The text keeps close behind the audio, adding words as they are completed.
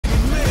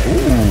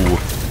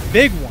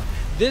big one.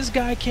 This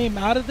guy came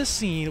out of the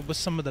scene with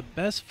some of the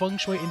best feng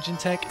shui engine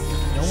tech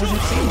no one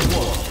had seen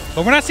before.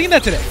 But we're not seeing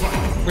that today.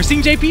 We're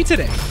seeing JP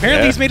today.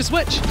 Apparently he's made a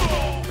switch.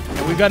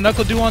 And we've got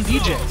NuckleDu on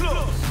DJ.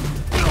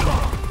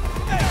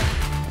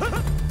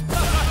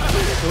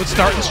 So it's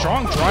starting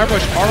strong. Drive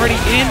rush already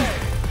in.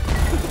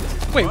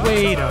 Wait a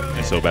minute.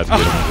 And so about to get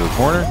him into the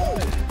corner.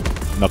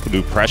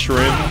 NuckleDu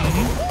pressuring,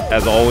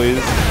 as always.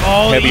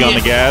 Heavy on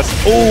the gas.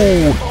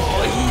 Oh,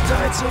 he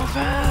died so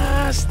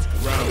fast.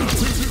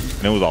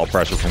 And it was all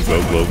pressure from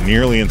GOTE,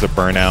 nearly into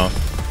burnout.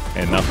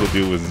 And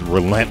NuckleDu was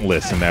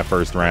relentless in that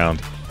first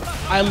round.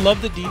 I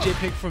love the DJ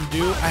pick from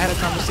Du. I had a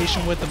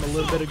conversation with him a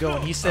little bit ago,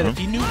 and he said if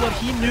he knew what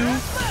he knew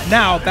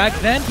now, back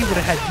then, he would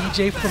have had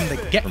DJ from the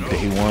get-go. From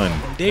day one.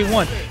 From day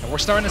one. And we're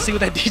starting to see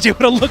what that DJ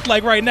would have looked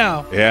like right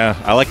now. Yeah,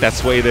 I like that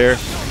sway there.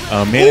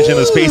 Managing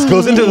the space,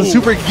 goes into the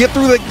super, get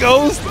through the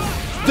ghost.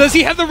 Does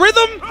he have the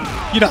rhythm?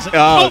 He doesn't.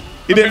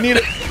 He didn't need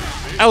it.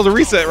 That was a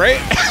reset, right?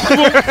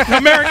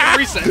 American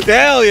reset.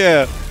 Hell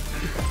yeah.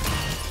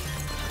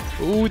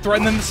 Ooh,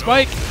 threatening the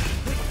spike.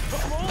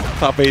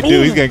 Top 8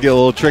 dude, he's going to get a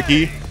little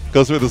tricky.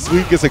 Goes for the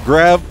sweep, gets a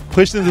grab,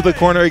 pushed into the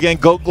corner again.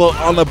 GOTE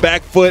on the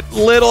back foot.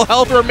 Little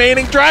health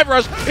remaining. Drive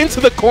rush into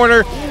the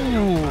corner.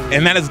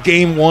 And that is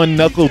game 1,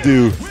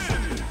 NuckleDu.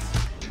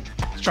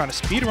 He's trying to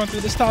speed run through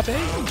this top 8.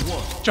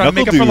 Trying to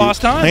make up for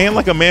lost time. Playing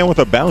like a man with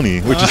a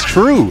bounty, which is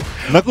true.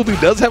 NuckleDu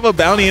does have a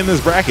bounty in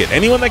this bracket.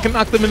 Anyone that can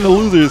knock them into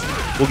losers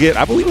will get,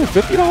 I believe,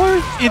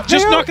 $50.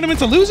 Just knocking them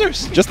into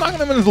losers? Just knocking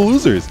them into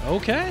losers.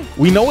 Okay.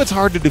 We know it's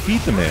hard to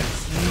defeat the man.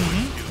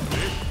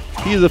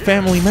 He is a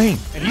family man.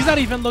 And he's not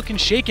even looking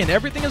shaken.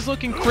 Everything is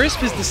looking crisp.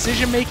 His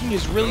decision-making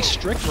is really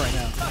strict right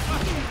now.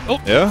 Oh.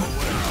 Yeah.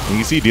 And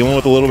you see dealing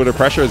with a little bit of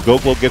pressure as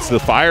GOTE gets the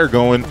fire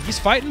going. He's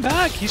fighting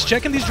back. He's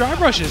checking these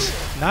drive rushes.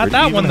 Not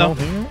that one, though.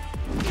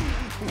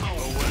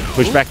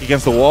 Push back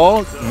against the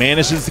wall.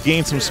 Manages to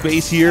gain some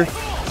space here.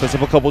 Sets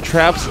up a couple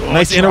traps.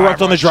 Nice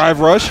interrupt on the drive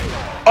rush.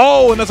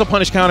 Oh, and that's a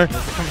punish counter.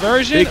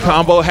 Conversion. Big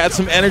combo. Had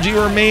some energy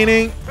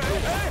remaining.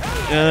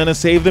 Gonna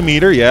save the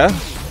meter. Yeah.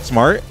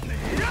 Smart.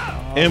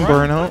 And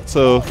burnout,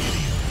 so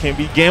can't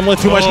be gambling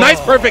too much. Nice,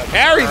 perfect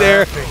parry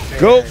there.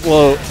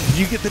 GOTE. Did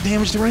you get the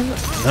damage to ring?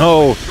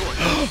 No.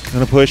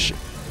 Gonna push.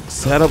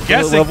 Set up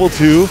level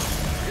 2.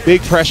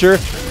 Big pressure.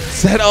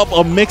 Set up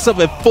a mix-up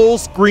at full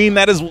screen.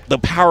 That is the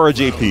power of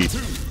JP.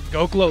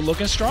 GOTE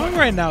looking strong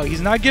right now. He's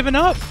not giving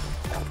up.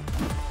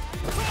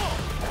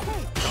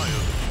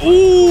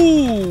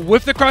 Ooh,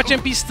 with the crouch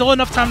MP, still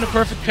enough time to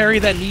perfect parry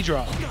that knee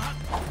drop.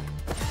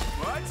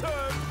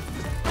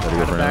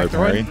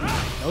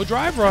 No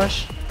drive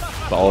rush.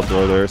 Solid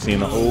throw there, seeing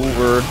the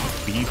over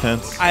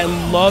defense. I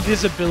love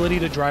his ability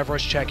to drive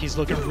rush check. He's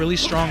looking really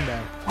strong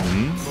there.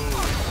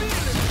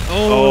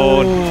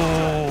 Oh.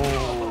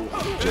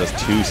 Just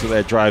 2, so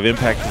that drive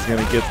impact is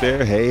going to get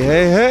there.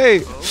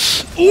 Hey.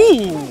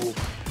 Ooh.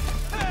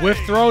 Whiff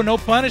throw, no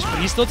punish, but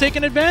he's still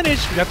taking advantage.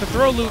 We got the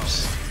throw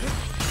loops.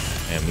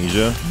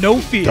 Amnesia. No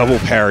fear. Double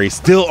parry,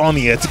 still on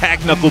the attack.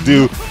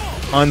 NuckleDu,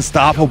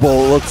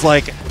 unstoppable. It looks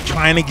like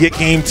trying to get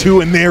game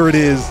 2, and there it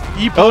is.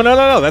 Oh,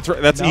 no.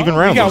 That's even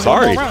rounds. I'm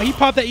sorry. He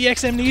popped that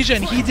EX Amnesia,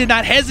 and he did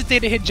not hesitate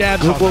to hit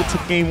jabs. GOTE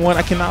took game 1.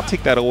 I cannot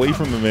take that away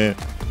from the man.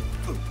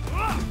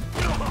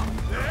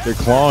 They're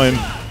clawing.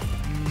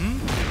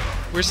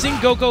 We're seeing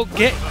GOTE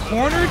get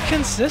cornered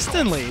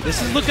consistently.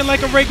 This is looking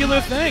like a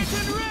regular thing.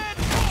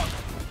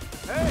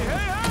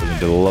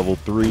 Into the level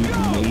 3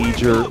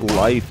 major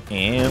life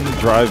and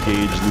drive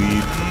gauge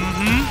lead.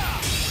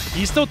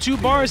 He's still 2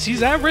 bars.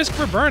 He's at risk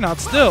for burnout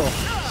still.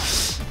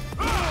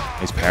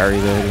 Nice parry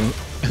there.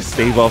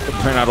 Stave off the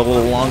burnout a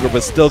little longer,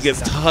 but still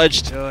gets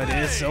touched. Good,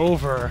 it's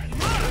over.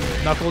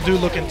 NuckleDu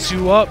looking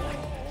 2 up.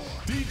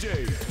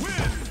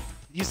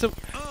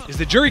 Is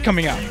the jury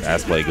coming out?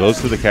 Fast play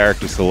goes to the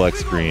character select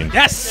screen.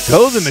 Yes!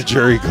 Goes in the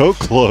jury,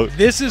 GOTE.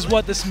 This is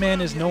what this man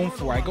is known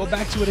for. I go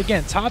back to it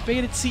again. Top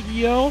 8 at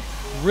CEO,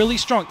 really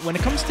strong. When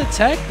it comes to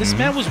tech, this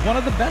man was one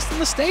of the best in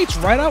the States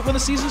right out when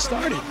the season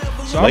started.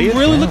 So I'm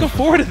really looking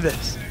forward to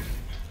this.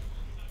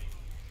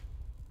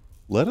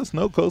 Let us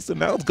know, Costa.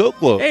 Now it's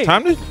GOTE. Hey,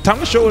 time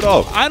to show it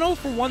off. I know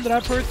for one that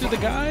I've heard through the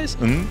guys,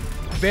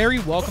 very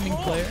welcoming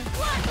player,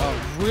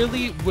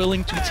 really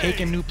willing to take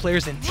in new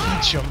players and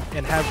teach them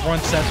and have run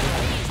sets with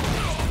them.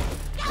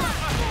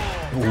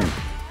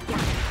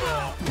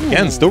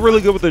 Again, still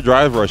really good with the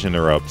drive rush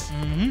interrupts.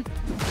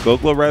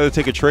 GOTE would rather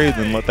take a trade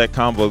than let that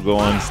combo go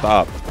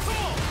unstopped.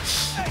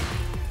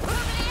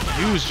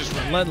 He was just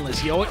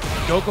relentless.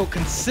 GOTE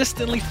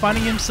consistently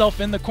finding himself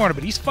in the corner,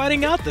 but he's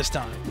fighting out this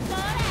time.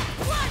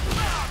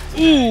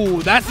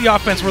 Ooh, that's the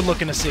offense we're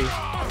looking to see.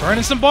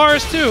 Burning some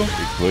bars, too.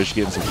 Big push,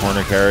 getting some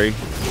corner carry.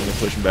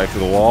 Push him back to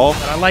the wall.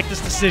 But I like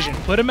this decision.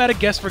 Put him at a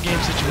guess for game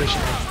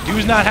situation.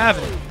 Dude's not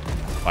having it.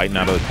 Fighting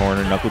out of the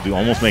corner. NuckleDu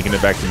almost making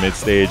it back to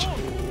mid-stage.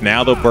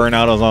 Now the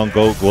burnout is on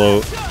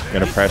GOTE.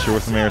 Gonna pressure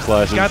with some air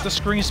slashes. Got the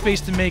screen space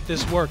to make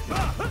this work.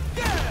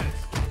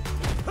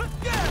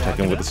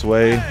 Checking with the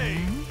sway.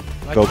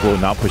 GOTE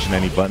not pushing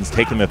any buttons,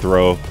 taking the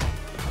throw.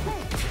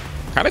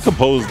 Kind of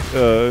composed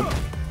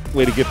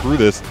way to get through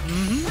this.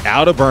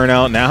 out of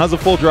burnout. Now has a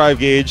full drive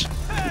gauge.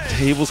 The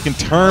tables can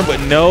turn, but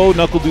no,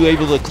 NuckleDu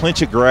able to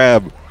clinch a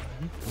grab.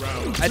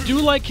 I do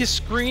like his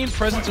screen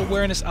presence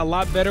awareness a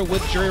lot better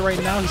with Jury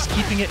right now. He's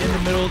keeping it in the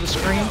middle of the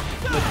screen.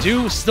 But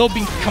Du still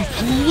being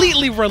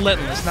completely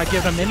relentless, not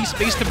giving him any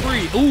space to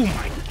breathe. Oh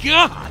my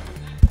God!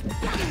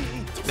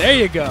 There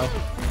you go.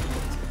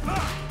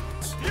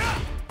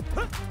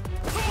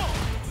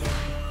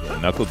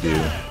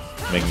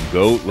 NuckleDu making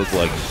GOAT look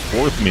like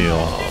fourth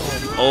meal.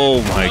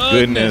 Oh my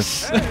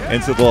goodness.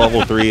 Into the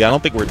level 3. I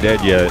don't think we're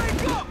dead yet.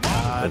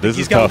 This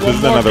is tough. This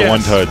is another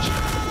one touch.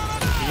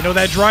 You know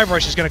that drive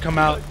rush is going to come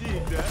out.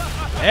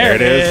 There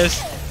it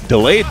is.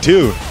 Delayed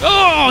too.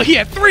 Oh, he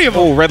had 3 of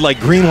them. Oh, red light,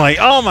 green light.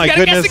 Oh my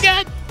goodness.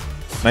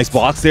 Nice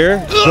blocks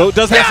there. GOAT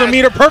does have some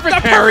meter. Perfect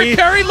parry. Perfect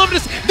parry. Love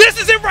this. This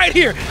is it right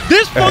here.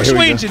 This feng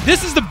shui engine.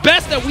 This is the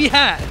best that we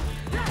had.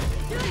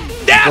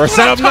 That's we're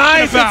set up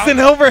nice. It's an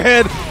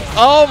overhead.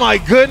 Oh my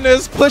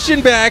goodness.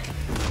 Pushing back.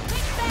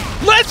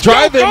 Let's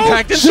drive go,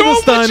 impact into the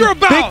stun.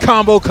 Big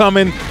combo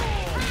coming.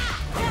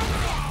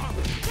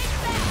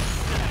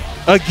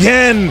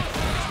 Again.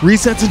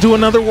 Resets into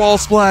another wall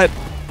splat.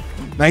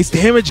 Nice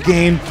damage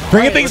gain.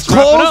 Bringing things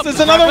close.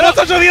 There's another one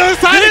touch on the other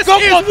side. This is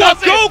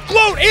what GOAT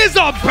Gloat is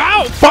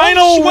about.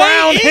 Final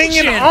round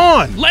hanging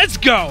on. Let's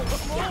go.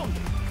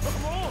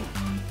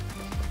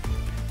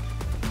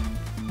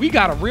 We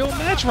got a real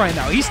match right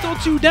now. He's still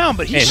 2 down,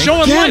 but he's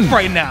showing life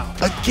right now.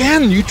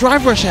 Again, you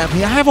drive rush at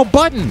me. I have a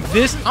button.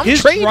 His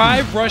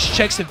drive rush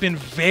checks have been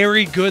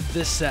very good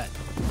this set.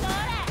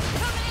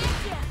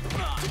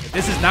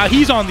 This is now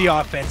he's on the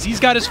offense. He's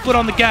got his foot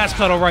on the gas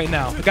pedal right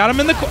now. We got him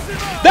in the corner.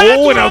 That's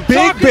what I'm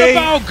talking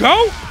about.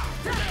 Go.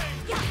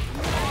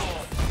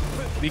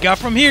 We got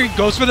from here. He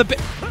goes for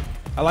the.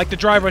 I like the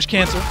drive rush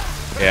cancel.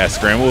 Yeah,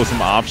 scramble with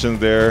some options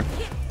there.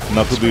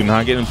 NuckleDu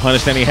not getting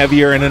punished any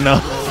heavier and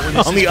enough.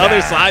 On the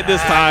other side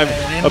this time.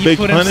 A big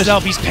punish.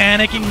 He's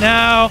panicking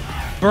now.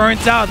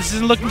 Burnt out. This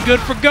isn't looking good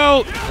for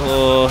GOAT.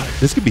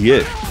 This could be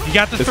it. You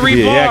got the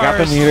 3 bars. Yeah, got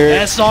the meter.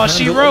 That's all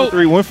she wrote.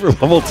 3 went for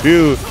level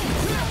 2.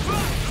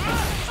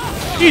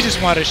 He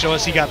just wanted to show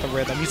us he got the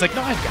rhythm. He's like,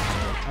 no, I've got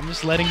it. I'm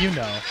just letting you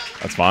know.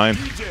 That's fine.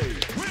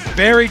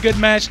 Very good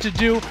match to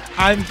do.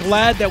 I'm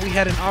glad that we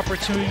had an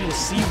opportunity to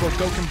see what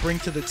GOAT can bring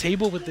to the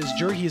table with this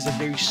Jury. He is a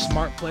very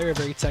smart player, a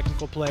very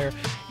technical player.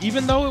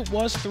 Even though it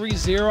was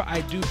 3-0, I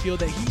do feel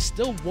that he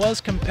still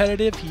was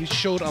competitive. He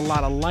showed a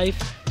lot of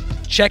life,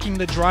 checking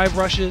the drive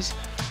rushes.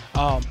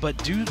 But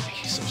dude,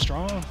 he's so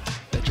strong.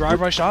 The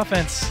drive rush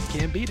offense,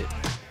 can't beat it.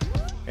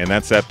 And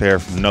that's that there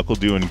from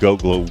NuckleDu and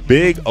GOAT Gloat.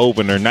 Big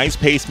opener, nice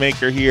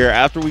pacemaker here.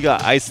 After we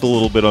got iced a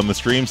little bit on the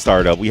stream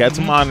startup, we had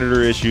some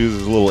monitor issues.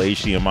 There's a little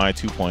HDMI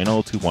 2.0,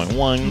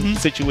 2.1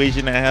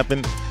 situation that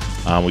happened.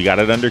 We got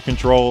it under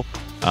control.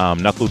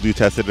 NuckleDu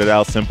tested it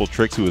out.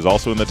 SimpleTricks, who was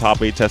also in the top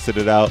 8, tested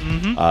it out.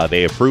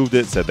 They approved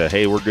it, said that,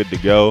 hey, we're good to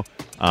go.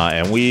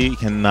 And we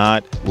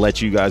cannot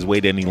let you guys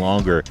wait any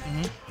longer.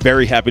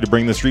 Very happy to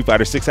bring the Street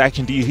Fighter 6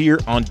 action to you here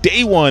on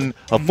day 1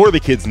 of For the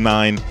Kids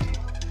 9.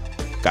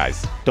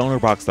 Guys,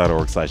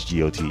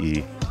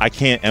 donorbox.org/GOTE. I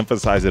can't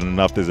emphasize it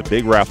enough. There's a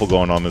big raffle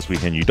going on this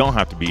weekend. You don't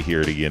have to be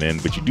here to get in,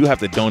 but you do have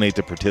to donate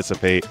to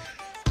participate.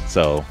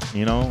 So,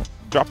 you know,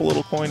 drop a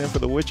little coin in for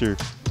The Witcher.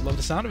 Love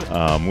the sound of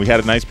it. We had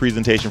a nice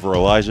presentation for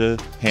Elijah.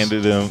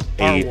 Handed him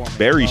a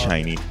very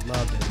shiny,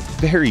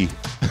 very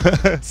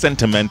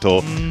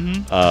sentimental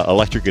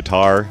electric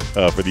guitar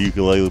for the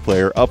ukulele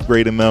player.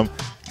 Upgrading them.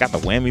 Got the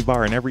whammy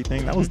bar and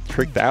everything. That was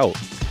tricked out.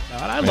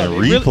 I love it.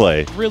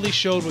 Replay really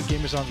showed what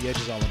Gamers on the Edge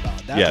is all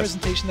about. That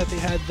presentation that they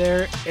had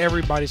there,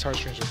 everybody's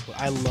heartstrings were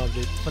put. I loved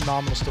it.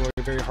 Phenomenal story,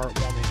 very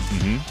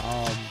heartwarming.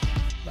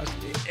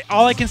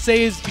 All I can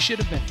say is you should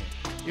have been here.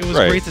 It was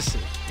great to see.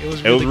 It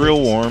was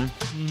real warm.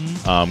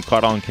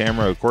 Caught on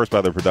camera, of course, by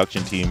the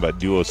production team, by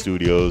Duo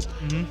Studios,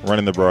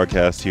 running the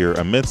broadcast here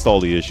amidst all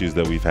the issues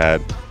that we've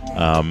had.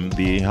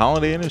 The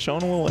Holiday Inn is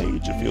showing a little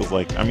age, it feels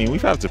like. I mean,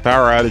 we've had some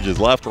power outages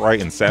left, right,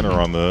 and center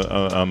on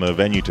the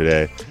venue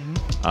today.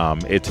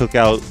 It took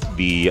out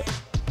the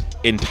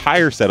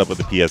entire setup of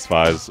the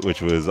PS5s,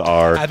 which was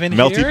our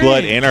Melty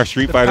Blood and our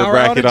Street Fighter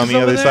bracket on the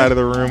other side of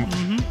the room.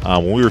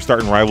 When we were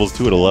starting Rivals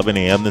 2 at 11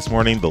 a.m. this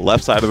morning, the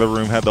left side of the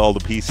room had all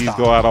the PCs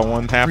go out on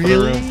one half of the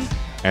room.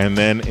 And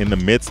then in the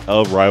midst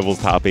of Rivals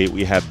Top 8,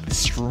 we had the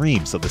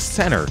stream. So the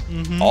center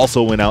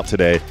also went out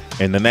today.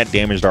 And then that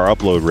damaged our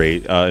upload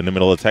rate in the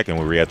middle of Tekken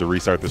where we had to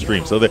restart the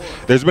stream. So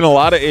there's been a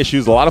lot of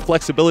issues, a lot of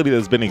flexibility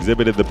that's been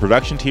exhibited. The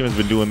production team has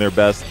been doing their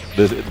best.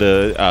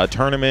 The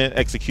tournament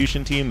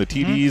execution team, the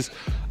TDs,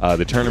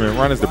 the tournament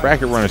runners, the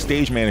bracket runners,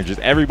 stage managers,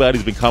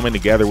 everybody's been coming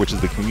together, which is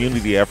the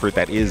community effort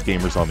that is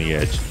Gamers on the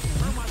Edge.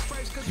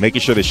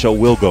 Making sure the show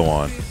will go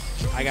on.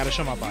 I got to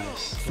show my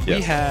bias.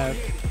 We have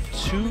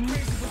 2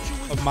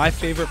 of my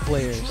favorite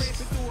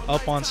players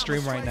up on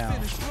stream right now.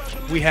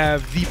 We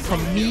have the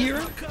premier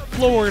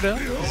Florida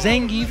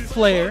Zangief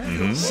player,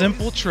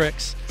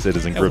 SimpleTricks.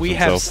 Citizen And we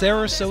have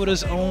himself.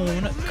 Sarasota's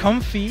own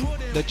Comfy,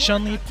 the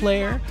Chun-Li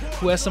player,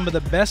 who has some of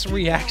the best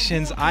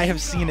reactions I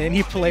have seen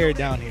any player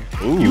down here.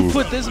 Ooh. You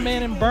put this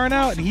man in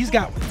burnout, and he's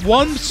got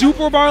one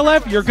super bar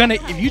left. You're gonna,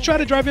 if you try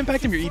to drive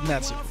impact him, you're eating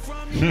that soup.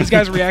 This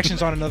guy's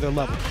reactions on another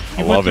level.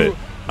 He I love it.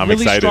 I'm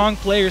really excited. Strong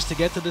players to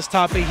get to this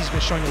top 8. He's been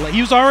showing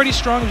he was already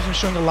strong. He's been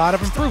showing a lot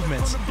of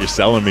improvements. You're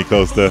selling me,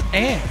 Costa.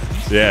 And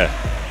Yeah.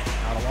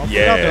 I'll put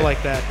it out there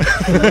like that.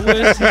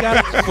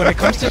 Lewis, when it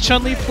comes to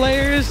Chun-Li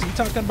players, you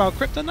talking about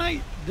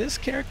Kryptonite, this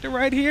character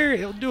right here,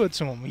 he'll do it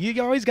to him. He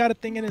always got a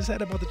thing in his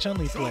head about the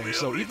Chun-Li player.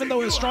 So even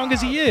though as strong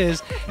as he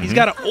is, he's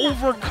got to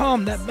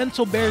overcome that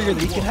mental barrier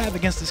that he can have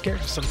against this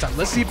character sometimes.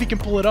 Let's see if he can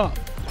pull it off.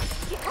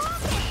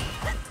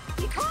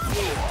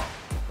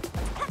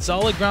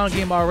 Solid ground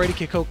game already,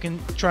 Kikoken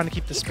trying to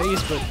keep the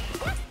space, but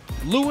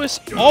Lewis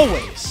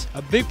always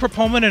a big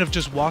proponent of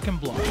just walk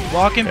and block.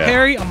 Walk and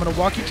parry, I'm going to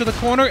walk you to the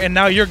corner, and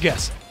now you're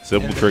guessing.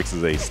 SimpleTricks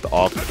is a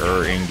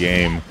stalker in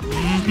game.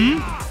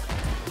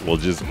 Will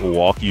just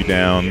walk you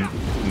down,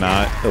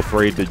 not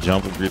afraid to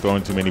jump if you're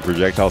throwing too many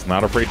projectiles,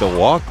 not afraid to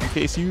walk in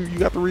case you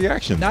got the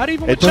reaction. Not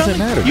even it with doesn't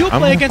Chun-Li. matter. You I'm play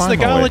gonna against the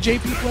find my Gala way.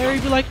 JP player,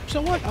 you'd be like, so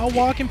what? I'll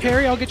walk and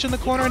parry, I'll get you in the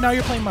corner, and now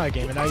you're playing my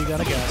game, and now you're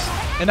gonna guess.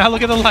 And now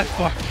look at the life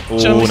bar.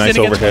 Chun-Li nice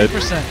sitting overhead. at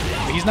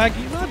 20%. He's not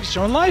giving up, he's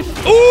showing life.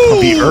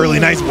 The early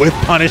nice whip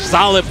punish,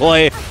 solid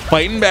play.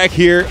 Fighting back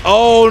here.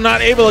 Oh,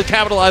 not able to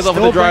capitalize off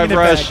of the drive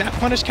rush. That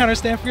punish counter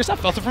stand fierce. I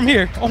felt it from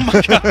here. Oh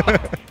my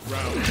god.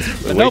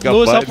 But nope, Wake-up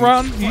Lewis up button.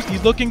 around.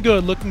 He's looking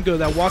good, looking good.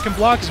 That walking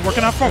block is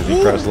working out front.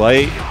 He crushed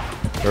light.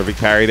 Perfect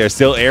carry there.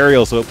 Still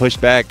aerial, so it pushed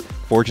back.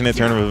 Fortunate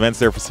turn of events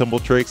there for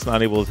SimpleTricks.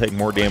 Not able to take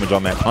more damage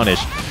on that punish.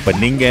 But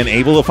Ningen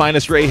able to find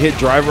a straight hit.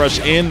 Drive rush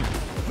in.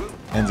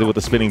 Ends it with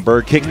a spinning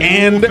bird kick.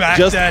 And back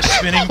just dash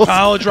spinning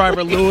pile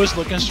driver. Lewis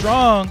looking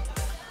strong.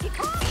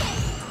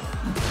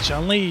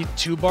 Chun-Li,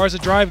 2 bars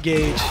of drive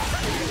gauge.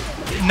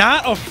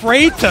 Not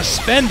afraid to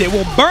spend it.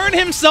 Will burn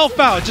himself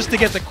out just to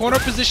get the corner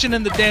position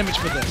and the damage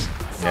for this.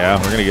 Yeah,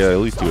 we're going to get at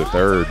least to a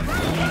third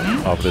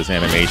off of this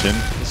animation.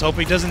 Let's hope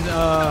he doesn't,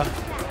 well,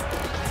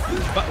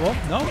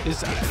 no,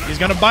 he's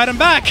going to bite him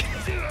back.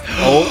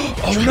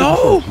 Oh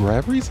no.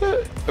 Grab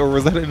reset? Or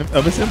was that a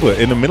misinput?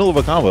 In the middle of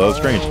a combo. That was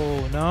strange.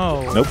 Oh,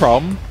 no. No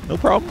problem. No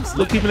problem.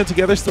 Still keeping it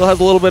together. Still has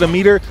a little bit of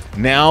meter.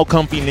 Now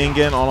Comfy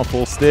Ningen on a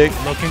full stick.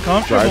 Looking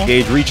comfortable. Drive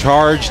gauge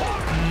recharged.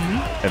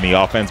 And the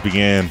offense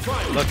began.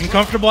 Looking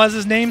comfortable as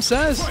his name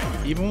says.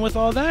 Even with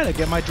all that, I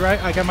got my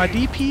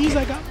DPs,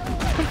 I got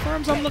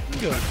confirms I'm looking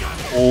good.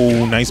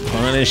 Oh, nice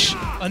punish.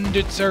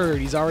 Undeterred.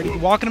 He's already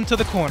walking him to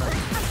the corner.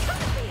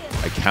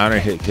 A counter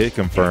hit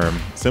confirm.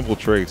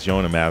 SimpleTricks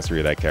showing a mastery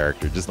of that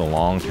character. Just a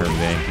long-term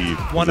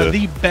Zangief. One of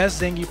the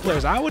best Zangief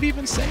players. I would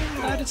even say in the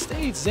United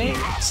States.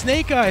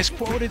 Snake Eyes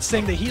quoted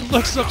saying that he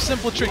looks up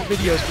SimpleTrick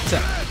videos for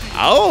tech.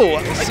 Oh,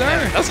 Yes,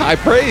 sir. That's high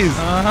praise.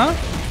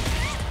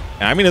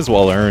 I mean, it's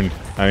well earned.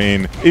 I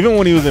mean, even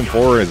when he was in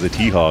 4 as a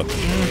T-Hawk,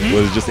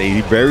 was just a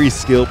very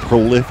skilled,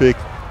 prolific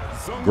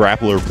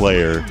grappler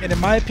player. And in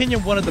my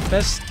opinion, one of the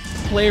best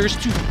players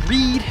to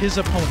read his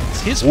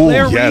opponents. His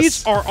player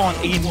reads are on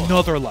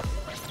another level.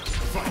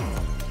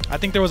 I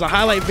think there was a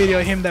highlight video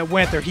of him that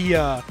went there. He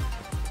air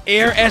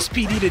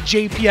SPD to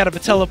JP out of a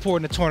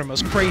teleport in the tournament.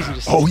 It was crazy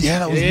to see. Oh, yeah,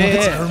 that was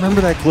nuts. I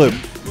remember that clip.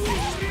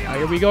 Now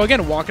here we go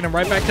again, walking him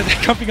right back to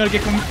that company. Gonna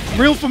get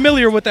real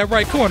familiar with that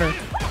right corner.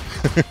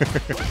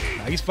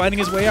 Now he's fighting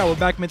his way out. We're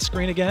back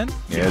mid-screen again.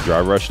 Yeah,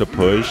 drive rush to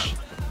push.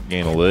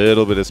 Gain a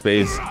little bit of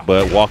space,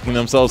 but walking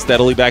themselves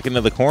steadily back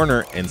into the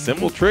corner. And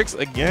SimpleTricks,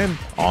 again,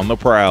 on the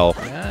prowl.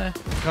 Yeah,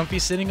 Comfy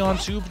sitting on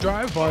 2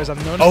 drive bars. I'm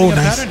noticing a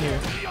pattern here.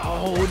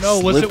 Oh, no.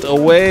 Was Slipped it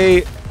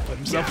away. Put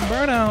himself in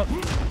burnout.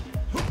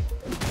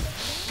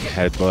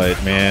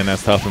 Headbutt, man,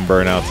 that's tough in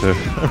burnout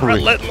to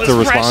Relentless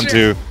respond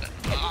pressure.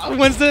 to.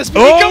 When's this?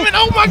 Coming?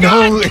 Oh, my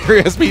God. No,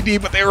 area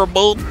SPD, but they were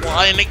both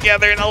flying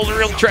together, and that was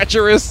real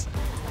treacherous.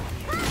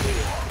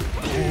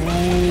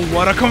 Ooh,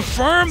 what a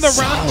confirm the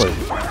round.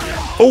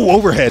 Oh,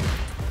 overhead.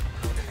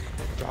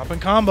 Dropping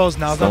combos.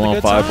 Now's Still not on a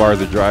good 5 time.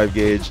 bars of drive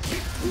gauge.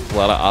 A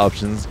lot of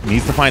options.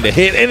 Needs to find a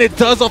hit, and it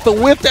does off the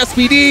whipped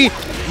SPD.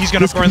 He's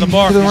going to burn the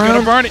bar. He's going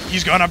to burn it.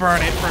 He's going to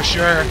burn it for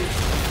sure.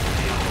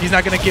 He's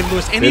not going to give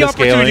Lewis any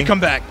opportunity to come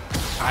back.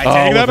 I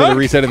take that for the back.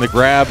 reset and the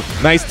grab.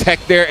 Nice tech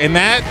there, and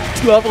that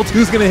level 2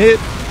 is going to hit.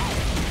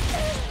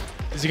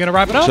 Is he going to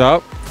wrap it up?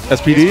 Chop.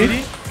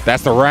 SPD.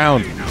 That's the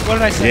round. What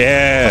did I say?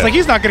 Yeah. I was like,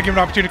 he's not going to give him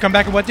an opportunity to come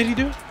back. And what did he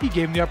do? He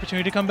gave him the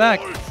opportunity to come back.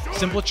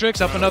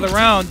 SimpleTricks up another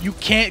round. You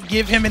can't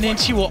give him an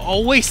inch. He will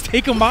always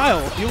take a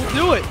mile. He'll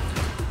do it.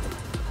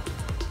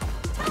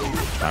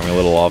 I'm a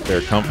little off there.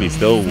 Comfy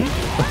still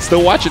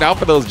watching out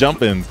for those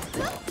jump-ins.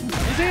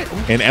 Is it?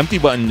 An empty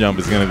button jump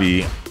is going to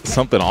be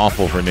something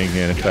awful for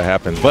Ningen if that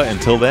happens. But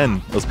until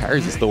then, those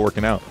parries are still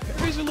working out.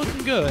 Parries are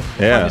looking good.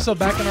 Yeah. So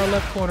back in our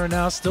left corner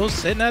now, still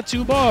sitting at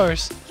 2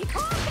 bars.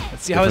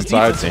 Let's see how his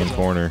Different defense side, same is.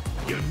 corner.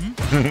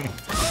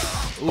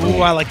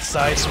 Ooh, I like the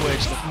side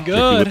switch. Looking Tricky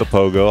good. with the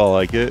pogo, I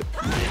like it.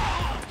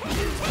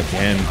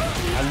 Again,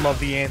 I love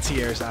the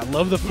anti-airs. I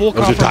love the full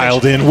Those are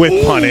dialed in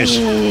with punish.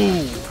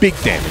 Ooh. Big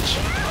damage.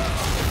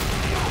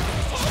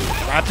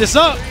 Wrap this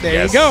up.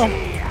 There you go.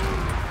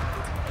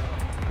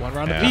 One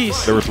round Yeah.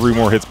 apiece. There were 3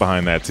 more hits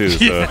behind that, too.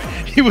 So. Yeah,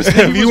 he was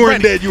if you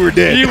weren't ready. dead, you were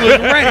dead. He was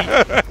ready.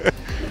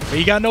 But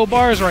he got no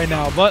bars right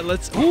now. But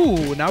let's.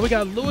 Ooh, now we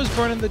got Lewis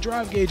burning the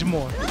drive gauge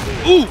more.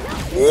 Ooh,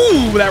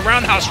 ooh, that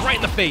roundhouse right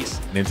in the face.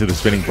 And into the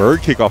spinning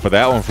bird kick off of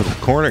that one for the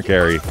corner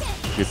carry.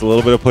 Gets a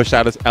little bit of push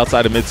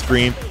outside of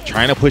mid-screen,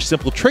 trying to push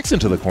SimpleTricks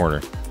into the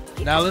corner.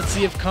 Now let's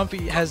see if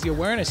Comfy has the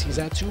awareness. He's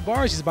at 2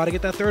 bars. He's about to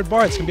get that 3rd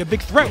bar. It's going to be a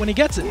big threat when he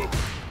gets it.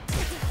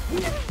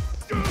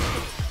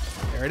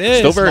 There it is.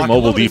 Still very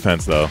mobile loaded.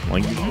 defense, though.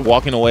 Like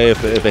walking away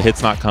if a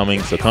hit's not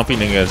coming. So Comfy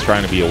Ninja is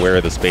trying to be aware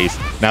of the space.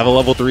 Now the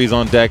level 3 is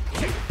on deck.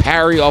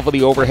 Parry off of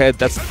the overhead.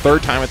 That's the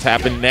 3rd time it's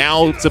happened.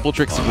 Now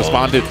SimpleTricks has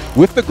responded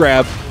with the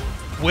grab.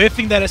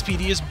 Whiffing that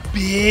SPD is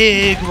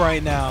big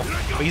right now.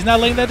 But he's not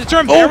letting that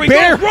determine. Oh, There we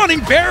bear. go. Running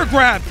bear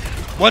grab.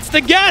 What's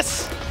the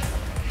guess?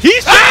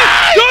 He's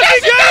Ah, does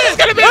he get it?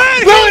 gonna be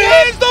And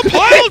he is the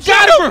pile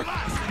driver.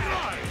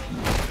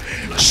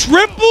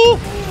 Triple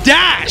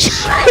dash.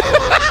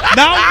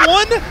 Not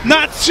 1,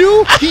 not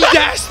 2. He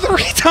dashed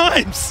 3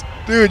 times.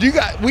 Dude,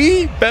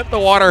 we bent the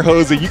water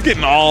hose and you're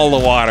getting all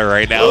the water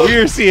right now. We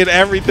are seeing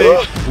everything.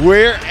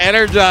 We're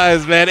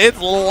energized, man. It's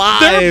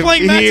live. They're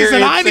playing matches here and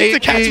in I need to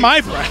St. catch Pete.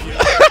 my breath.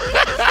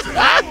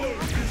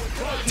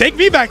 Take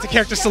me back to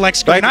character select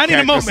screen. I need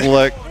a moment.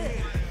 Select.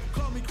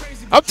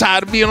 I'm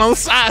tired of being on the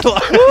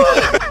sideline.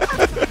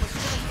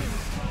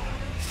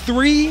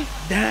 3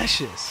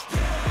 dashes.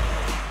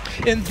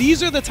 And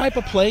these are the type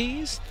of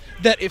plays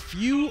that if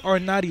you are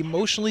not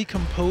emotionally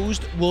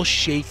composed will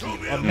shake you.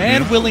 A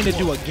man willing to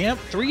do a gamp,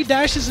 3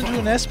 dashes into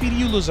an SPD,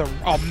 you lose a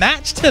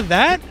match to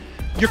that.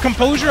 Your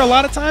composure, a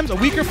lot of times, a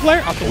weaker player,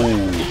 out the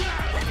way.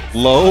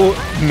 Low,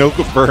 no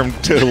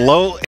confirmed to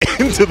low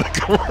into the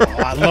corner.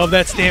 Oh, I love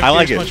that stand I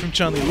like punch it. from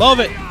Chun-Li.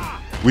 Love it.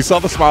 We saw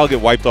the smile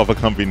get wiped off a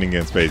Comfy Ninja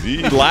in space.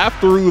 He laughed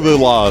through the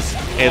loss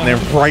and then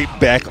right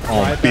back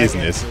on Right back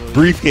business. into it.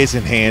 Briefcase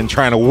in hand,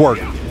 trying to work.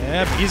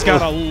 Yep, he's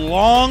got a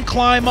long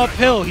climb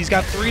uphill. He's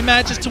got 3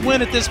 matches to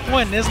win at this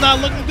point, and it's not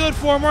looking good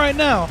for him right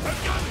now.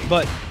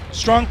 But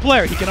strong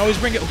player. He can always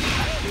bring it.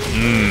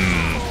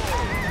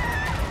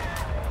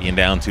 Being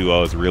down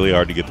 2-0 is really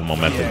hard to get the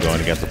momentum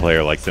going against a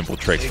player like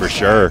SimpleTricks for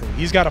sure.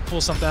 He's got to pull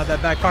something out of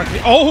that back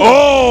pocket.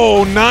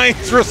 Oh! Oh,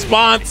 nice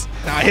response.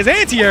 Nah, his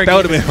anti-air That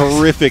would have game been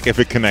horrific if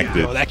it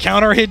connected. that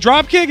counter hit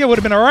drop kick, it would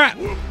have been a wrap.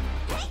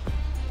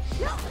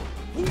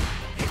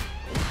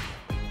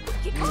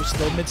 Ooh,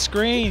 still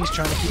mid-screen. He's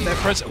trying to keep that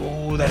press.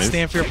 Oh, that Nice.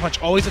 stand fear punch.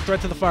 Always a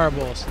threat to the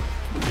fireballs.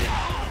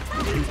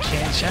 You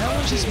can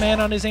challenge this man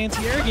on his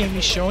anti-air game.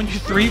 He's shown you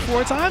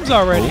 3-4 times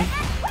already.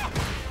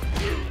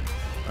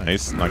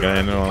 Nice. Not going to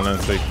end it on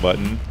that safe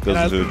button. Goes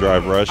And into the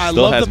drive rush. Still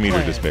love has the meter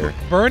plan. to spare.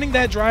 Burning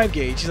that drive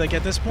gauge. He's like,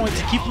 at this point,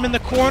 to keep him in the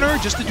corner,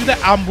 just to do that,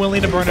 I'm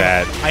willing to burn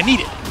That. it. I need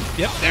it.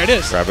 Yep, there it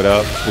is. Grab it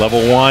up.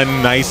 Level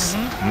 1. Nice.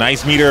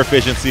 Nice meter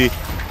efficiency.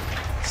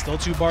 Still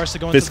 2 bars to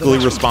go into the Fiscally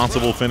next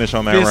responsible finish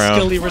on that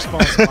round. Fiscally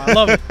responsible. I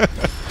love it.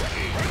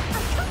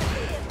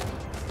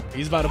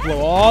 He's about to blow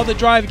all the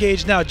drive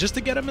gauge now just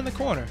to get him in the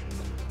corner.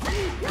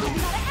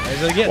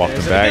 There's it again. Walking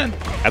There's back. it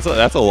again.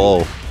 That's a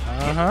lull.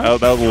 Uh-huh.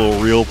 That was a little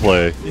real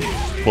play.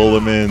 Pull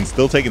him in.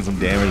 Still taking some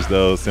damage,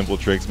 though.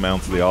 SimpleTricks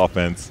mounts the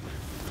offense.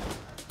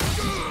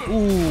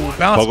 Ooh,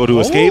 bounce. Pogo to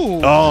escape.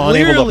 Ooh, Oh,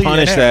 unable to clearly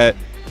punish ahead.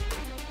 that.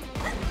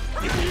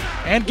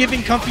 And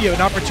giving Comfy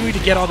an opportunity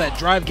to get all that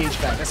drive gauge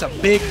back. That's a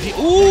big deal.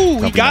 Ooh, he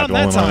Comfy got him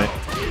not that dwelling time.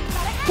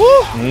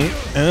 on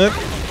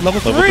Woo!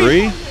 Level Level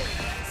 3.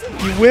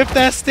 He whipped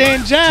that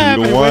stand jab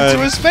 2 to and went 1.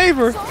 to his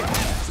favor.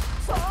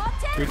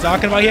 You're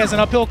talking about he has an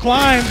uphill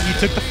climb. He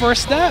took the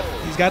first step.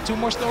 He's got 2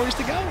 more stories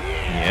to go.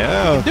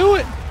 Yeah. Do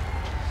it.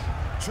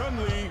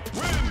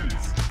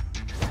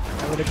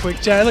 With a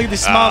quick chat. Look at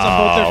these smiles on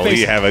both their faces.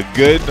 We have a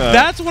good.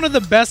 That's one of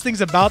the best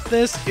things about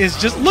this is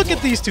just look at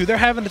these two. They're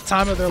having the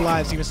time of their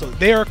lives even so.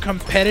 They are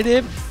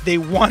competitive. They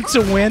want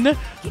to win,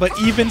 but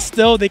even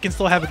still, they can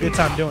still have a good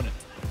time doing it.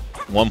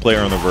 One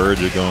player on the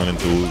verge of going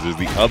into losers,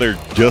 the other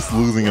just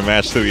losing a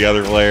match to the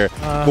other player.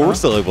 But we're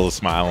still able to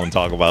smile and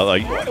talk about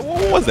like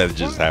what was that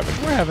just happened?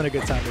 We're having a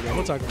good time today.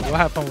 We'll talk about it. We'll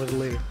have fun with it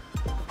later.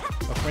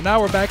 But for now,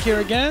 we're back here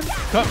again. Ooh,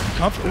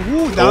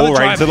 now the right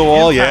drive into the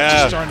wall, impact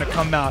yeah. is starting to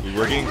come out.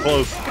 We're getting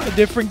close. Got a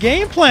different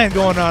game plan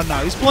going on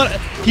now.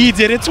 He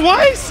did it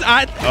twice.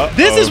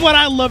 This is what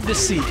I love to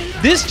see.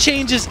 This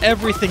changes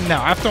everything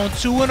now. I've thrown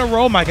 2 in a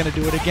row. Am I going to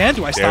do it again?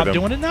 Do I stop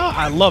doing it now?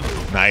 I love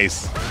it.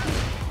 Nice.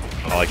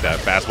 I like that.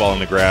 Fastball in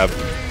the grab.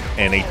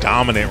 And a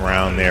dominant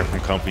round there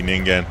from Comfy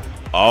Ninja.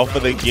 Off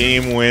of the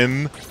game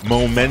win.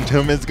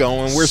 Momentum is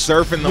going. We're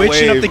surfing the wave.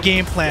 Switching up the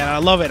game plan. I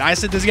love it. I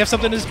said, does he have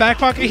something in his back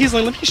pocket? He's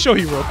like, let me show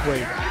you real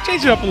quick.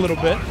 Change it up a little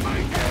bit.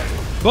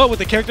 But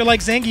with a character like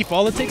Zangief,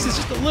 all it takes is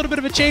just a little bit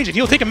of a change, and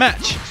he'll take a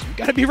match. So you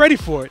got to be ready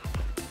for it.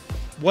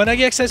 1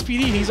 EX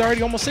SPD, and he's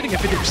already almost sitting at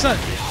 50%.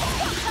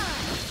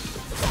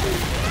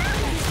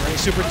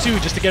 Super 2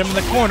 just to get him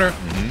in the corner.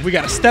 We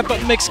got a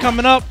step-up mix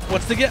coming up.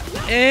 What's the get?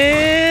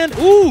 And,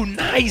 ooh,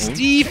 nice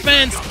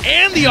defense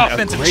and the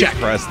offensive great check.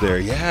 Press there,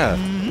 yeah.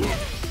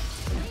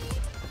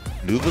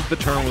 Knew that the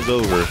turn was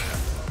over.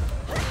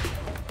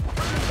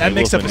 That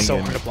mix-up is so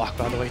hard to block,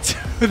 by the way, too.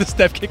 The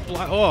step kick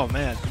block. Oh,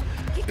 man.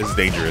 This is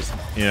dangerous.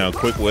 You know,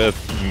 quick whiff,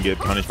 you can get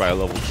punished by a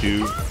level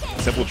 2.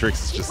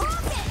 SimpleTricks is just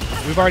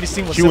We've already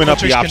seen what queuing up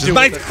the SimpleTricks options. can do.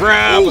 Nice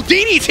grab. Ooh,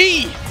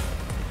 DDT!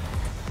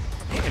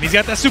 And he's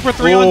got that Super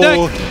 3 on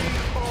deck.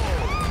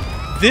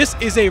 This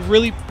is a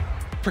really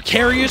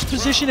precarious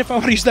position, if I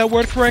want to use that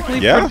word correctly.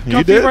 Yeah, for you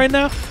Comfy did. right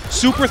now.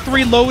 Super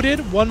 3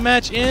 loaded, 1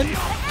 match in.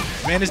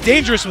 Man is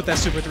dangerous with that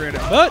Super 3 on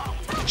deck. But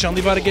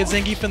Chun-Li about to get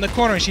Zangief in the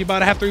corner, and she about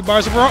to have 3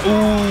 bars of her own.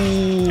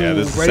 Ooh, yeah,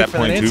 this is set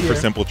point 2 for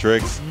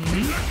SimpleTricks.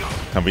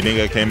 Comfy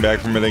Ninja came back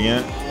from it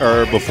again,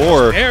 or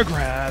before. Air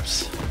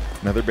grabs.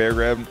 Another bear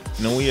grab.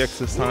 No EX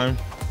this time.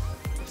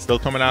 Still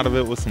coming out of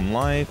it with some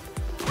life.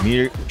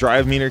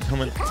 Drive meter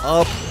coming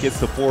up. Gets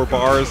the 4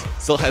 bars.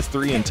 Still has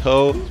 3 in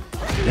tow.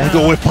 Won't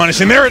go with punish,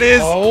 and there it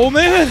is. Oh,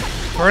 man.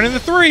 Burning the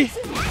 3.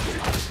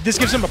 This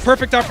gives him a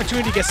perfect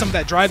opportunity to get some of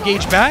that drive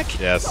gauge back.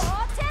 Yes.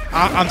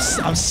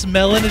 I'm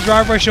smelling the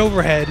drive rush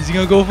overhead. Is he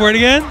going to go for it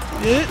again?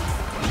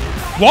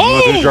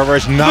 Whoa! The drive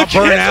rush not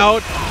burn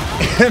out.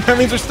 That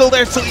means they're still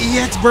there. So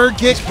EX bird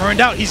kick. He's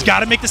burned out. He's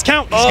got to make this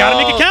count. He's got to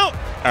make it count.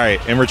 All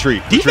right, and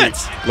retreat.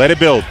 Defense. Retreat. Let it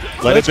build.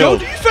 Let it build.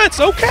 Go defense.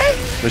 Okay.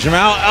 Push him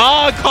out.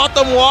 Oh, caught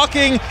them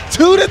walking.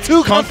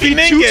 2-2. Comfy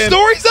Ninja. 2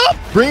 stories up.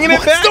 Bringing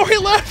it back. 1 story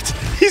left.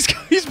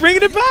 He's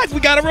bringing it back. We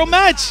got a real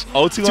match.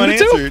 0-2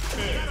 unanswered.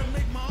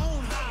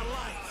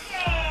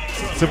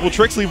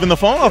 SimpleTricks leaving the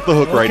phone off the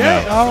hook right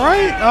now. All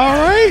right. All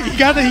right. You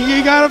got to.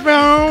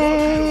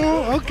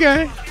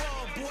 Okay.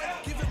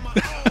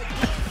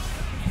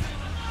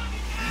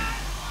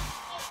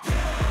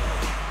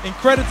 And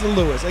credit to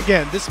Lewis.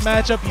 Again, this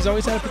matchup, he's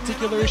always had a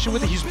particular issue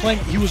with it.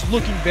 He was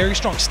looking very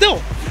strong.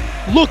 Still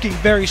looking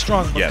very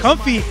strong. But yes.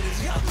 Comfy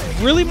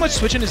really much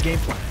switching his game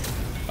plan.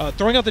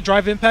 Throwing out the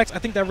drive impacts, I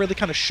think that really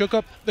kind of shook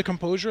up the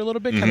composure a little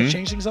bit, kind of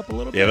changed things up a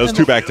little bit. Yeah, those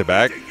 2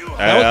 back-to-back.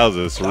 That was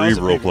a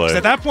cerebral play.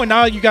 At that point,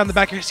 now you got in the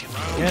back here, he's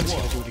going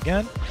to do it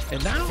again.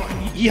 And now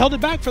he held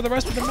it back for the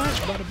rest of the match,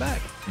 brought it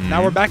back.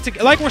 Now we're back to,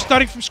 like we're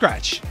starting from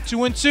scratch.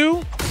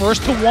 2-2,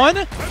 first to 1.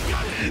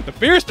 The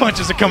fierce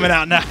punches are coming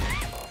out now.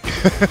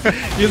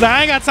 He's like,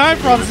 I ain't got time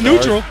for all this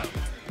neutral.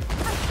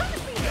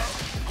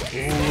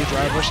 Ooh,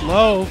 drive rush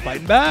low,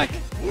 fighting back.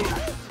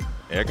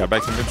 Yeah, got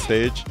back to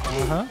mid-stage.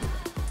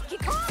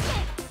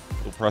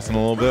 Still pressing a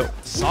little bit.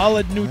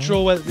 Solid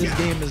neutral, what this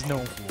game is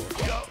known for.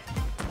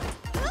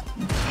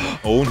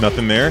 Oh,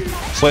 nothing there.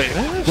 But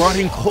brought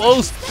him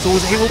close, so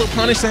was able to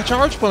punish that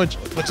charge punch.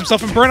 Puts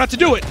himself in burnout to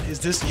do it.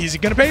 Is he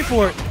gonna pay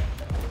for it?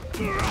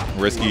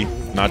 Risky,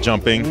 not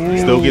jumping.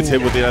 Still gets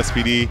hit with the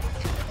SPD.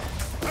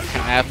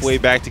 Halfway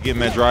back to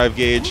getting that drive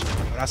gauge.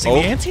 We're not seeing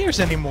the anti-airs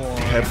anymore.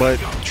 But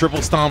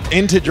triple stomp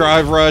into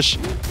drive rush,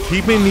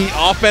 keeping the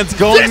offense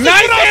going. This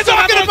nice is what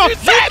I'm talking about.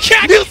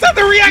 You said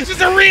the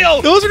reactions are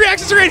real. Those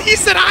reactions are real. He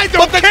said I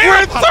don't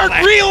care. But the grips are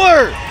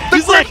realer.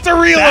 The grips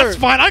are realer. That's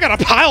fine. I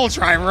got a pile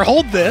driver.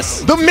 Hold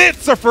this. The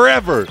mitts are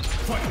forever.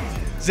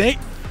 Zay,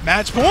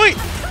 match point.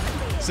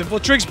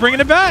 SimpleTricks bringing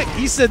it back.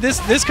 He said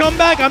this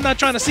comeback, I'm not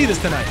trying to see this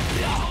tonight.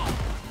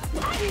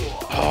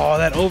 Oh,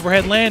 that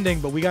overhead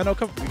landing, but we got no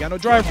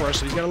drive rush,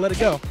 so he's got to let it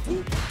go.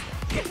 Ooh,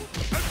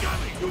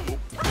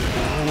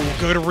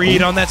 good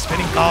read on that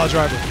spinning power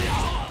driver.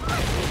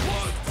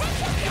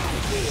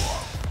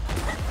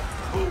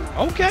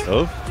 Okay.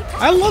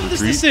 I love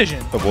this decision.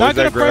 Not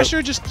going to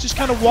pressure, just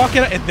kind of walk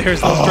it out. And there's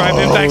those drive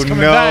impacts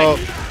coming back.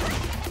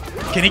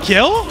 Can he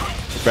kill?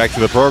 Back to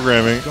the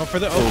programming. Going for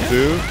the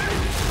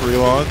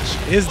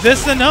relaunch. Is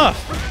this enough?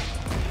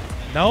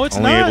 No, it's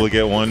Only not. able to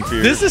get 1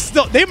 fear. This is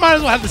still, they might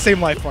as well have the same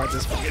life bar at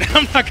this point.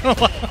 I'm not going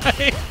to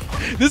lie.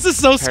 This is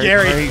so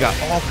scary. He got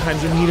all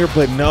kinds of meter,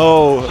 but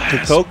no.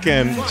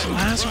 Kikoken.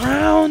 Last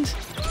round.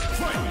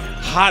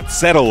 Hot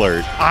set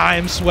alert. I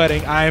am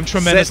sweating. I am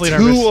tremendously set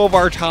nervous. 2 of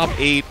our top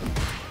 8.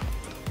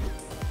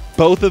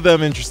 Both of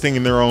them interesting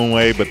in their own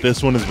way, but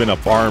this one has been a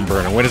barn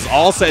burner. When it's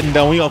all said and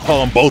done, we gonna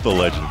call them both a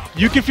legend.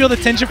 You can feel the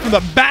tension from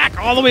the back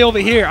all the way over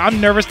here.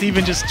 I'm nervous to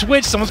even just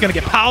twitch. Someone's gonna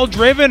get pile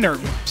driven or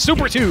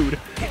super 2'd.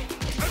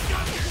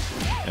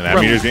 And that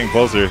meter's getting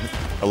closer.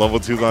 A level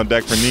 2's on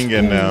deck for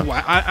Ningen now.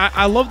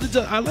 I love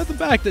the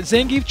back that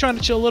Zangief trying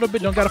to chill a little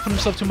bit. Don't gotta put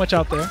himself too much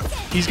out there.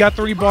 He's got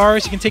 3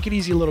 bars. He can take it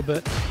easy a little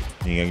bit.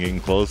 Ningen getting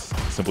close.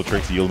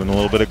 SimpleTricks yielding a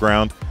little bit of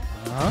ground.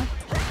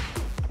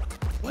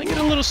 Playing it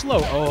a little slow.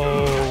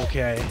 Oh,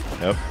 okay.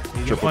 Yep.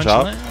 Triple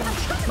chop.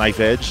 Knife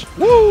edge.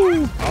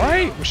 Woo! All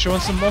right, we're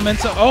showing some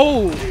momentum.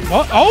 Oh,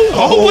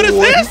 what is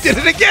this? He did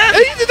it again.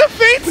 He did the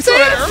feint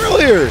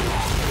earlier.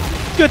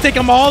 He's gonna take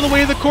him all the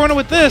way to the corner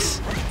with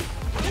this.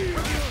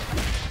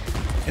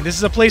 And this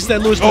is a place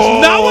that Lewis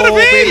does not want to be.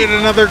 Baited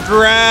another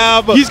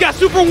grab. He's got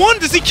Super 1.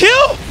 Does he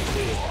kill?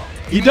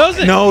 He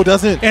doesn't. No,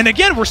 doesn't. And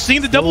again, we're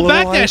seeing the double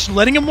backdash,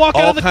 letting him walk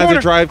out of the corner. All kinds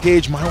of drive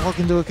gauge. Might walk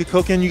into a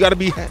Kikoken. You gotta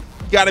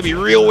be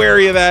real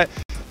wary of that.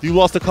 You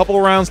lost a couple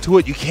of rounds to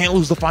it. You can't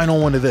lose the final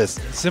one to this.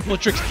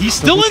 SimpleTricks, he's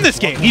still in this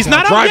game. He's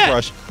not out Drive yet.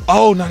 rush.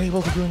 Oh, not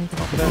able to do anything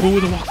off of that. Ooh,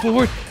 the walk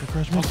forward.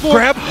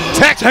 Grab.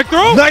 Tech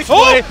throw. Nice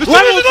play. The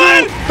Level 2.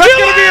 line. That's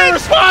going to be a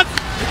response.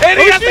 And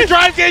he has the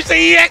drive gauge, the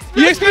EX.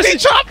 EX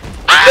chop.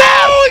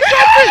 No, he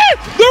dropped it!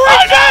 The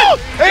reset!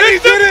 And he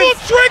did it!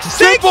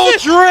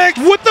 SimpleTricks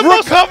with the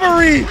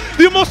recovery!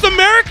 The most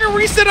American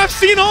reset I've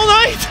seen all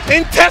night!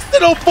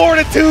 Intestinal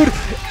fortitude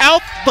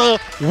out the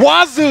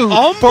wazoo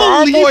for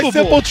our boy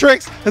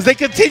SimpleTricks as they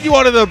continue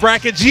on to the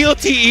bracket.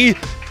 GOTE.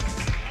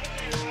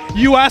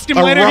 You ask him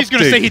later, he's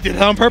going to say he did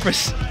it on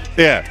purpose.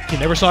 Yeah. He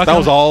never saw it That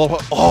coming.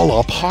 was all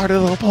a part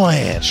of the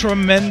plan.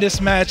 Tremendous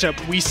matchup.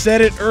 We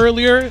said it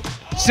earlier.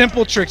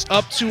 SimpleTricks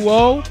up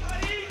 2-0.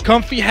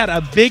 Comfy had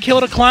a big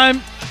hill to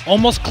climb,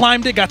 almost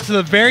climbed it, got to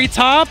the very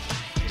top,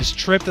 just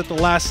tripped at the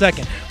last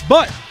second.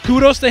 But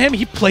kudos to him,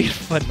 he played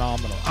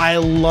phenomenal. I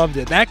loved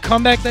it. That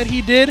comeback that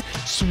he did,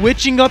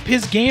 switching up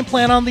his game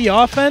plan on the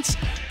offense,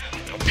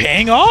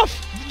 paying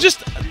off.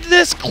 Just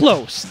this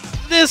close,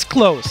 this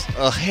close.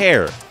 A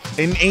hair,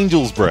 an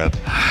angel's breath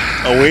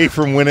away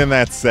from winning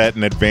that set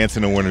and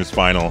advancing to winner's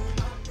final.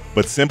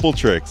 But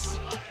SimpleTricks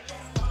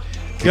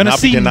Gonna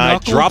see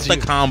denied, drop the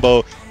NuckleDu.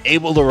 combo,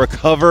 able to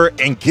recover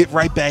and get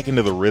right back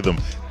into the rhythm.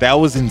 That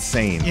was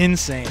insane.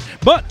 Insane.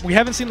 But we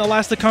haven't seen the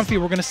last of Comfy.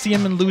 We're going to see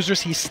him in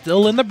losers. He's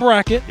still in the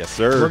bracket. Yes,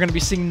 sir. We're going to be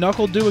seeing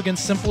NuckleDu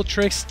against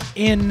SimpleTricks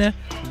in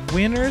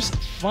winners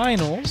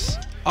finals.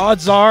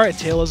 Odds are a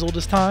tale as old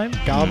as time.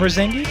 Gal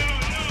Verzengi,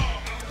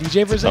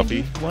 DJ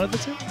Verzengi, one of the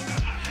two.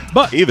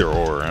 But either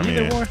or. I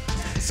mean,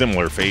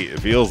 similar fate,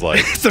 it feels like.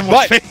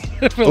 Similar fate.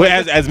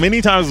 as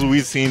many times as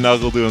we've seen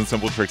NuckleDu and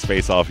SimpleTricks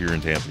face off here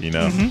in Tampa, you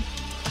know,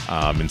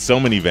 in so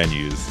many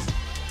venues.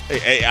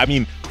 I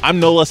mean, I'm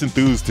no less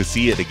enthused to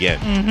see it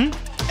again.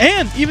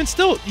 And even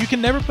still, you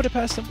can never put it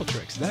past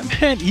SimpleTricks.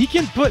 That man,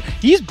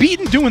 he's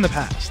beaten Dew in the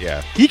past.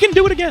 Yeah. He can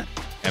do it again.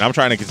 And I'm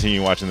trying to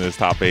continue watching this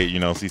top 8, you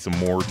know, see some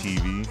more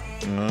TV.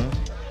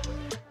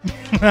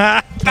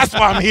 That's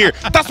why I'm here.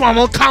 That's why I'm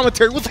on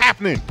commentary. What's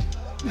happening?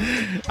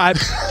 I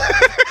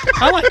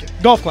like it.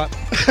 Golf clap.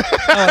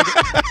 I like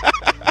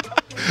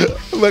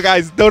it. Look,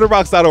 guys,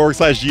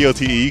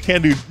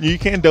 donorbox.org/GOTE. You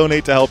can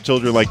donate to help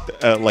children like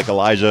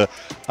Elijah,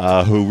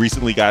 who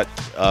recently got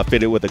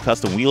fitted with a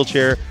custom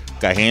wheelchair,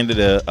 got handed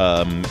a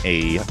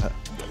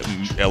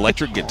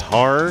electric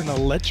guitar. An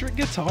electric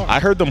guitar.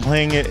 I heard them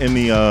playing it in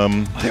the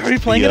they're already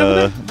playing it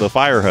over there? The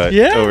fire hut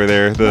over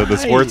there, the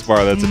sports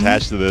bar that's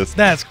attached to this.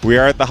 That's cool. We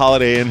are at the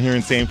Holiday Inn here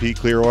in St. Pete,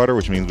 Clearwater,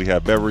 which means we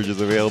have beverages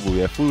available, we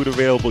have food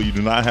available. You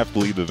do not have to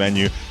leave the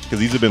venue because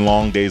these have been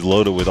long days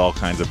loaded with all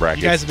kinds of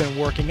brackets. You guys have been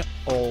working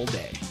all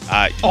day.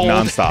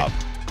 Non-stop.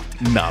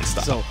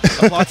 Non-stop. So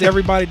applaud to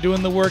everybody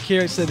doing the work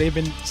here. So they've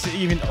been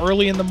even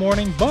early in the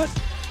morning, but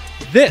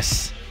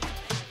this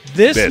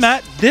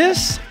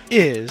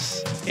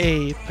is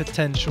a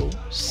potential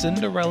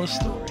Cinderella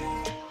story.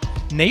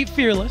 Nate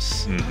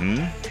Fearless,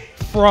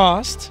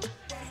 Frost,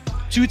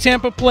 two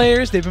Tampa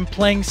players. They've been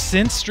playing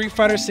since Street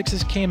Fighter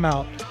 6's came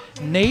out.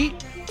 Nate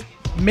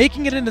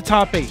making it into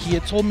top 8. He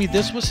had told me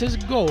this was his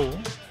goal.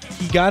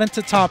 He got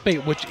into top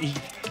 8, which he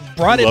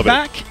brought it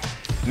back.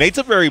 Nate's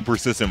a very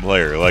persistent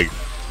player. Like,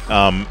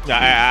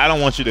 I don't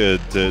want you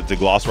to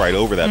gloss right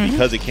over that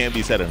because it can't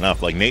be said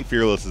enough. Like, Nate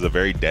Fearless is a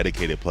very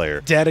dedicated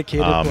player.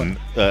 Dedicated player.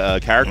 A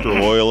character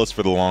loyalist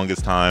for the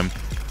longest time.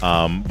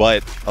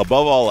 But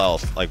above all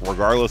else, like,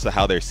 regardless of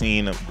how they're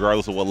seen,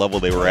 regardless of what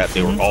level they were at,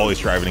 they were always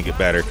striving to get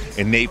better.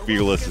 And Nate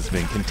Fearless has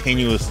been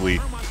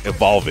continuously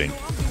evolving,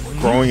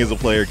 growing as a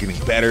player, getting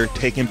better,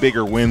 taking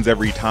bigger wins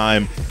every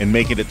time, and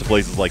making it to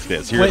places like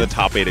this. Here are the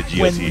top 8 at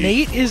GOTE. When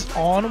Nate is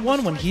on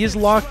one, when he is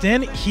locked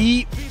in,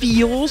 he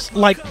feels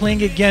like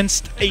playing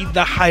against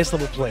the highest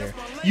level player.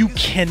 You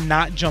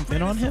cannot jump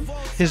in on him.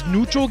 His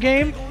neutral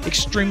game,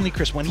 extremely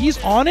crisp. When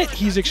he's on it,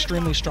 he's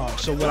extremely strong.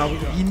 So what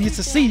he needs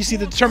to see, you see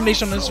the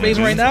determination on his face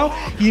right now,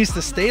 he needs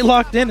to stay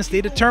locked in and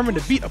stay determined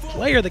to beat a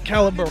player the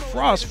caliber of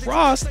Frost.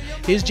 Frost,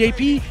 his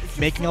JP,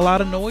 making a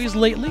lot of noise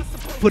lately,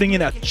 putting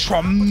in a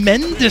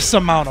tremendous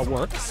amount of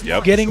work,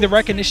 getting the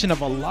recognition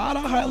of a lot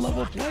of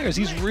high-level players.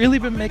 He's really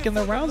been making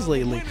the rounds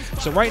lately.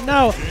 So right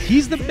now,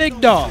 he's the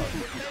big dog.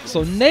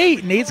 So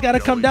Nate's got to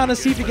come down and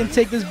see if he can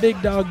take this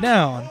big dog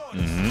down.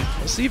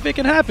 We'll see if it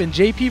can happen.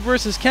 JP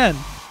versus Ken.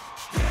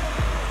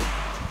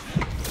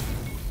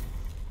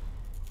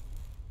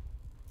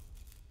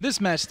 This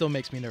match still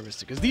makes me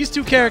nervous because these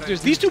two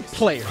characters, these two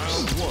players,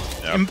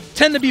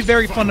 tend to be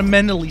very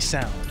fundamentally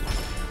sound.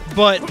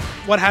 But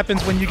what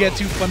happens when you get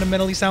two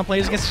fundamentally sound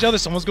players against each other?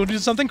 Someone's going to do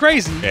something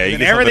crazy. Yeah, you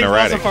get something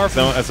erratic.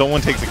 Someone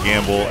takes a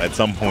gamble at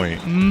some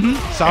point.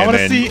 So I want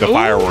to see the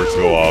fireworks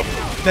go off.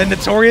 Then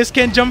Notorious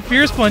Ken jump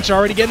Fierce Punch,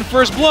 already getting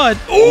first blood.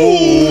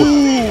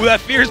 Ooh, that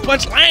Fierce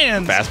Punch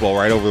lands. Fastball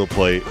right over the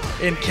plate.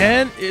 And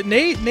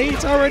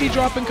Nate's already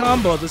dropping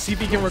combos to see if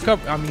he can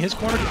recover. I mean, his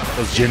corner.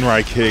 Those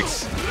Jinrai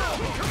kicks.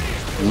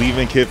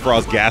 Leaving Kid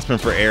Frost gasping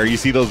for air. You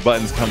see those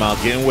buttons come out,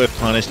 getting whiff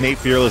punished. Nate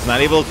Fearless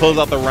not able to close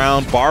out the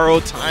round.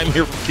 Borrowed time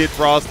here from Kid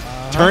Frost,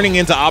 turning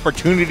into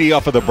opportunity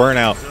off of the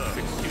burnout.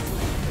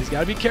 got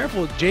to be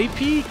careful.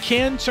 JP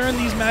can turn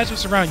these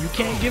matchups around. You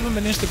can't give him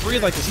an inch to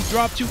breathe like this. He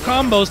dropped 2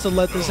 combos to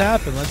let this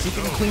happen. Let's see if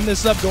he can clean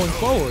this up going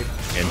forward.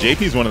 And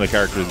JP is one of the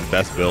characters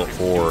best built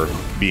for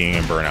being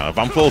in Burnout. If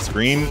I'm full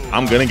screen,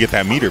 I'm going to get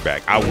that meter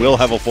back. I will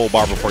have a full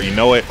bar before you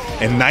know it.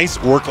 And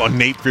nice work on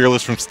Nate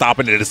Fearless from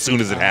stopping it as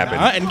soon as it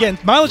happened. And again,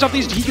 mileage off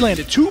these, he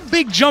landed 2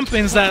 big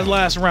jump-ins that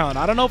last round.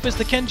 I don't know if it's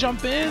the Ken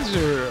jump-ins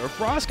or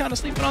Frost kind of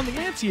sleeping on the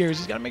anti-airs.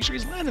 He's got to make sure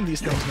he's landing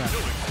these things now.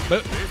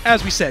 But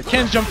as we said,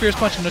 Ken's jump fear is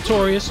punching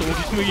notorious, so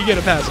you get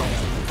a pass on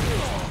that.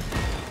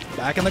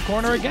 Back in the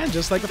corner again,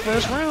 just like the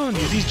first round.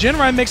 These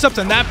Jinrai mix-ups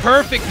and that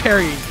perfect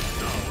parry.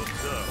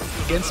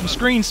 Getting some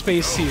screen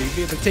space here. You'll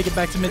be able to take it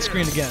back to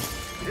mid-screen again.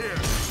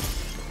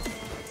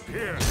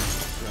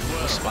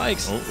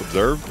 Spikes. Oh,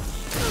 observed.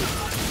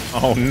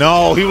 Oh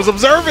no, he was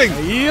observing.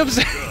 He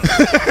observed.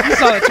 You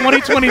saw the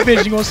 20/20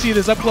 vision. You're going to see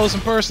this up close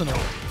and personal.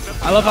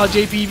 I love how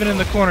JP, even in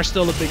the corner,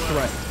 still a big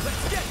threat.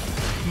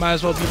 Might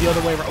as well be the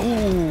other way around.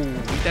 Ooh,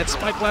 beat that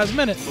spike last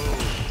minute.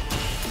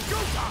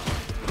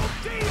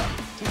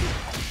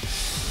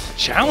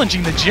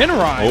 Challenging the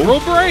Jinrai. Oh. Real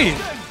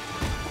brave.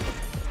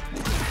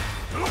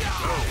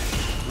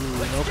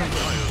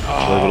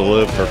 Able to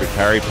live, perfect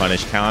parry,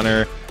 punish,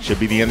 counter. Should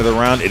be the end of the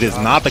round. It is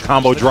not. The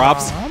combo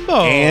drops.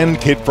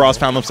 And Kid Frost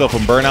found himself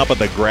in Burnout, but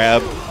the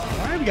grab. All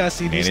right, we got to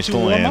see these two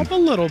warm up a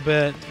little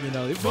bit. You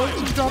know, they both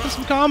just dropping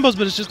some combos,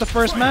 but it's just the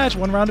first match,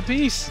 1 round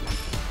apiece.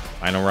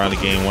 Final round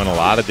of game 1. A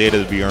lot of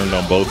data to be earned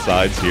on both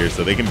sides here,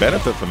 so they can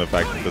benefit from the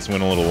fact that this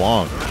went a little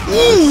long.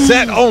 Ooh.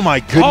 Set. Oh my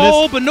goodness.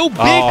 Oh, but no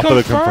big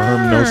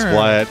confirm. No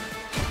splat.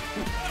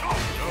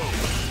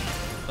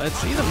 Let's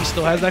see that he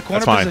still has that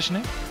corner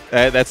positioning.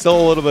 That's still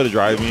a little bit of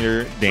drive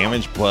meter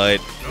damage, but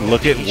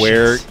look at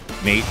where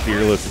Nate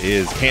Fearless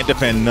is. Can't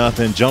defend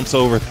nothing. Jumps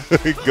over.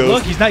 Goes.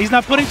 Look, he's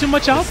not putting too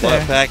much out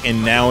there. Back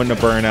and now into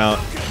Burnout.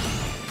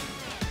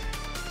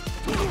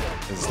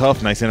 This is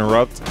tough. Nice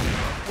interrupt.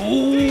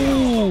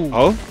 Ooh.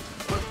 Oh.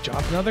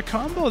 Dropped another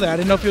combo there. I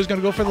didn't know if he was going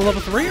to go for the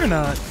level 3 or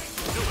not.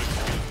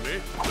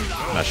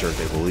 Not sure if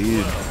they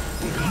believe.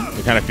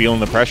 They're kind of feeling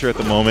the pressure at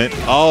the moment.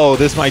 Oh,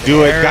 this might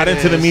do it. Got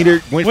into the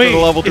meter. Went for the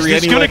level 3 anyway.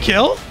 Is this going to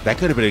kill? That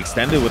could have been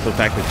extended with the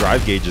fact that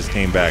drive gauge just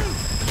came back.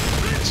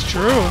 It's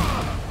true.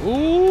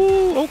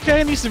 Ooh,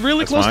 okay. And he's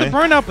really close to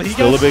Burnout, but he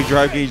still a big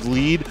drive gauge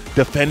lead.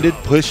 Defended,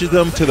 pushes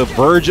them to the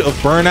verge of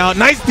Burnout.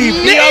 Nice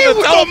DP on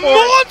the teleport.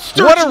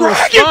 Monster what a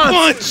dragon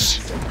response.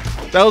 Punch.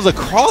 That was a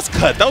cross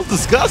cut. That was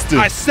disgusting.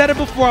 I said it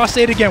before. I'll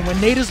say it again. When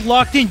Nate is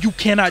locked in, you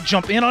cannot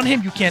jump in on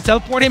him. You can't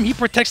teleport him. He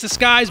protects the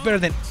skies better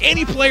than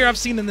any player I've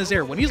seen in this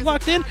era. When he's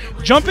locked in,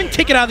 jumping,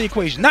 take it out of the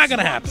equation. Not going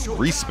to happen.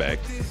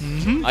 Respect.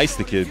 Ice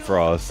the Kid,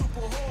 Frost.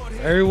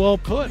 Very well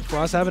put.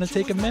 Frost having to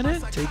take a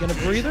minute, taking a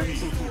breather.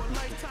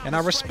 And I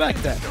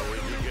respect that.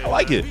 I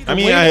like it. I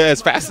mean,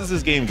 as fast as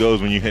this game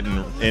goes when you hit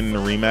in the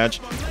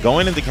rematch,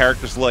 going into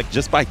character select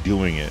just by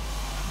doing it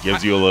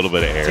gives you a little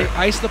bit of air.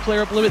 Ice the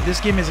player up a little bit. This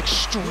game is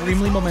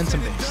extremely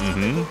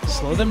momentum-based.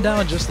 Slow them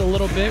down just a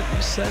little bit,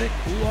 reset it,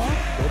 cool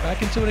off, go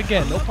back into it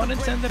again. No pun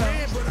intended.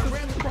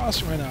 I'm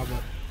cross right now,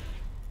 but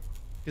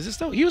because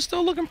he was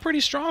still looking pretty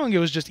strong. It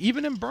was just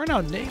even in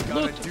Burnout, Nate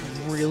looked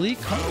really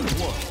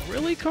comfortable.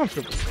 Really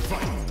comfortable.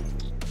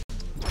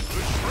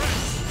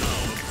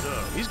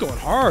 He's going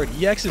hard.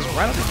 EX is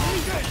right on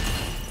the game.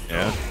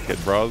 Yeah, Kid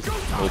Frost, a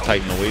little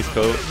tight in the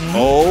waistcoat.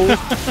 Oh,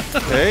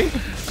 okay.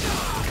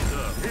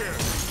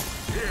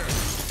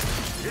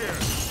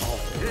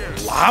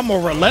 A lot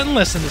more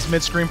relentless in this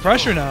mid-screen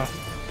pressure now.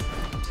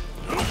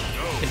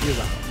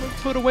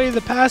 Put away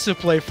the passive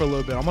play for a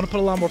little bit. I'm going to put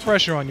a lot more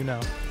pressure on you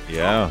now.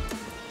 Yeah.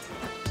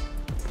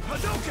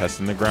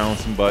 Testing the ground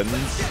with some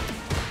buttons.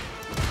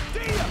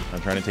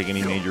 Not trying to take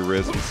any major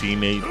risks. We see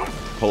Nate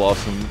pull off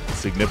some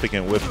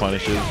significant whip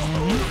punishes.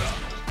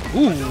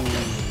 Ooh.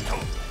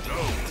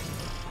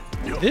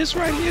 This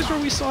right here is where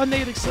we saw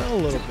Nate excel a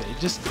little bit.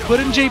 Just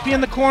putting JP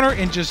in the corner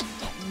and just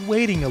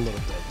waiting a little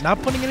bit.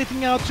 Not putting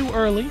anything out too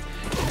early.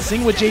 And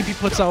seeing what JP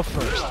puts out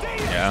first.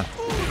 Yeah.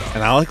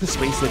 And I like the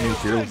space that Nate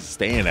Fearless is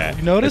staying at.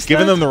 You notice it's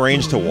giving them the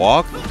range to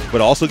walk, but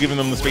also giving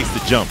them the space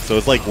to jump. So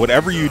it's like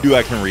whatever you do,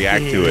 I can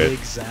react to it.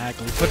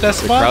 Exactly. Put that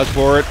spot. Crouch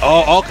forward.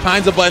 Oh, all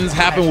kinds of buttons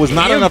happen. Was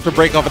not enough to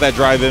break off of that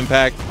drive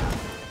impact.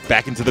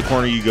 Back into the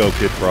corner you go,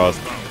 Kid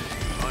Frost.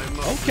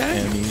 Okay.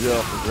 And he's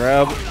up for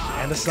grab.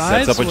 And the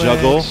side sets up a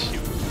juggle.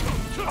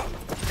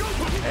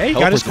 Hey,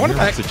 got his corner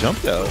back. To jump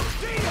though.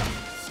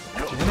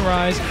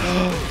 Rise.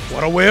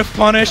 What a whiff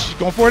punish.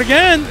 Going for it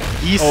again.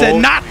 He said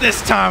not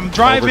this time.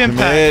 Drive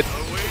impact.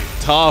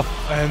 Tough.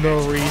 And the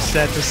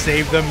reset to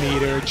save the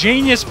meter.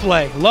 Genius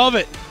play. Love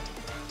it.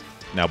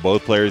 Now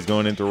both players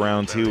going into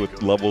round 2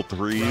 with level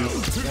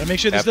 3s. Gotta make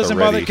sure this doesn't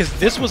bother, because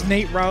this was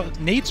Nate's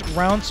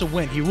round to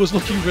win. He was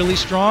looking really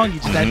strong.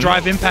 That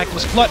drive impact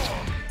was clutch.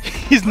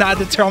 He's not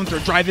determined to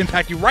drive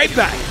impact you right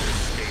back.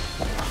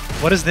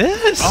 What is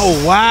this?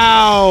 Oh,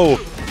 wow.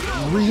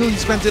 Really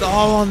spent it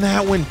all on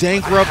that one.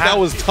 Dank rough. That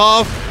was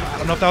tough. I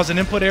don't know if that was an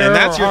input error and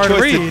that's or your hard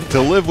choice read.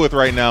 to live with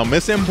right now.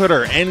 Miss input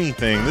or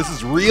anything. This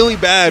is really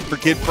bad for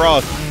Kid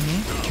Frost.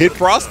 Kid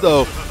Frost,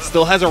 though,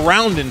 still has a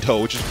round in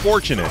tow, which is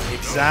fortunate.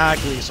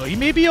 Exactly. So he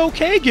may be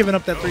okay giving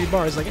up that 3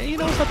 bars. Like, hey, you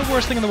know, it's not the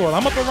worst thing in the world.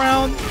 I'm up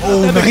around.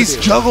 Oh, nice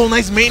juggle,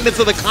 nice maintenance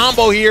of the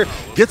combo here.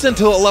 Gets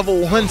into a level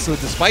 1, so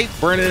despite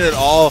burning it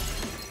all,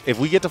 if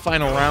we get to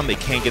final round, they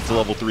can't get to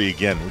level 3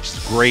 again, which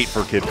is great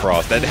for Kid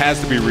Frost. That has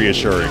to be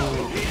reassuring.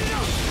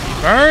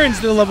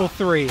 Burns to level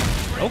 3.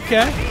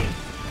 Okay.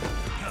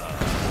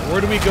 Where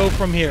do we go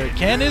from here?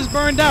 Ken is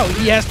burned out.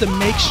 He has to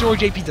make sure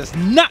JP does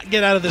not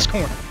get out of this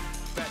corner.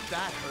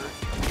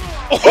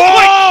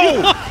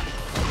 Oh!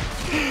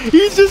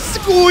 He just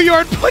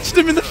schoolyard punched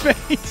him in the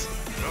face.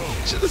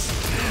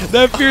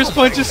 That fierce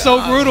punch is so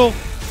brutal.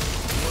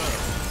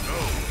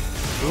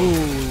 Ooh,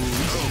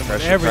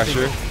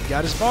 pressure. He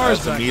got his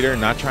bars back. Meter,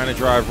 not trying to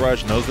drive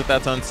rush, knows that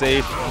that's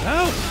unsafe.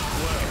 No.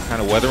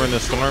 Kind of weathering the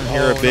storm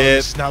here a bit.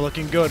 It's not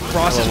looking good.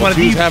 Frost is one of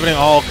these having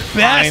all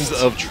kinds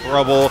of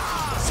trouble.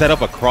 Set up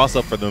a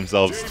cross-up for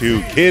themselves,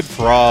 too. Kid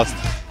Frost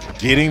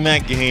getting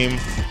that game.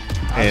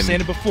 I was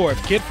saying it before.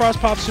 If Kid Frost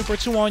pops Super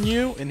 2 on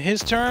you, in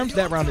his terms,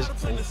 that round is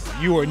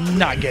over. You are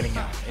not getting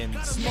out. And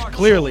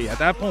clearly, at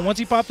that point, once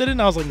he popped it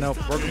in, I was like, no,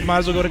 we might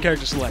as well go to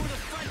character select.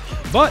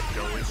 But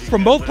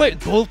from both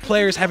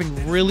players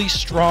having really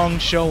strong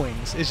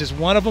showings, it's just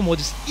one of them will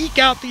just eke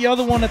out the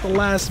other one at the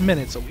last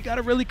minute. So we got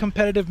a really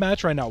competitive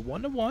match right now.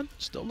 1-1,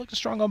 still looking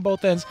strong on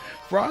both ends.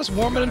 Frost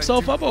warming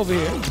himself up over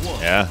here.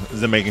 Yeah,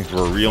 this is making for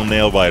a real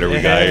nail biter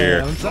we got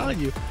here. I'm telling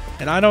you.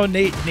 And I know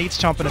Nate's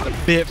chomping at the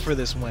bit for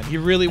this win. He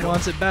really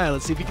wants it bad.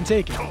 Let's see if he can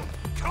take it.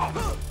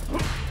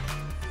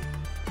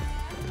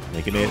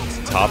 Making it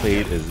top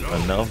 8 is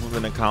enough of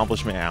an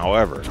accomplishment.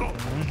 However,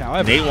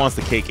 Nate wants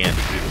the cake and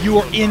you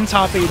are in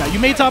top 8 now. You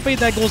made top 8.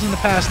 That goes in the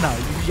past now.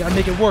 You gotta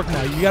make it work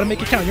now. You gotta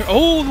make it count.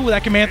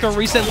 That command throw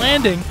reset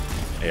landing.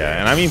 Yeah,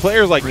 and I mean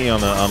players like me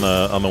on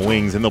the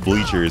wings and the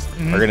bleachers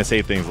are gonna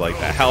say things like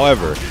that.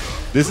 However,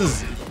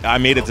 I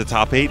made it to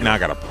top 8. Now I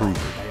gotta prove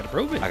it.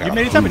 Prove it. You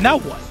made it top 8. Now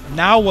what?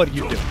 Now what do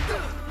you do?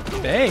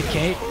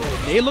 Hey,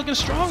 they looking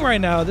strong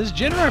right now. This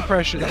generate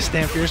pressure, that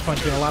stand fierce punch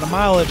getting a lot of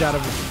mileage out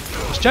of him.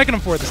 Just checking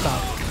him for it this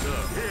time.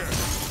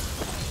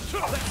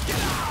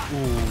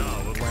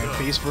 Ooh, ran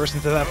face first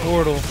into that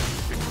portal.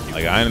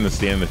 Like, I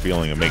understand the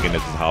feeling of making it to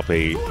top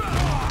 8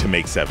 to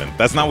make 7.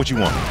 That's not what you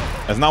want.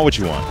 That's not what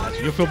you want.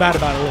 You'll feel bad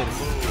about it later.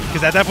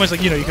 Because at that point, it's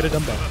like, you know, you could have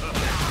done better.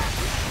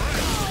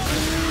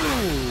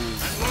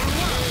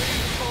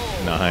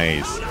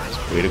 Nice.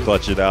 Way to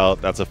clutch it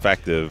out. That's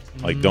effective.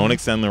 Like, don't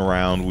extend the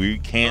round. We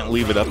can't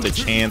leave it up to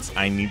chance.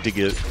 I need to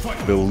get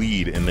the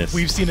lead in this.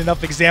 We've seen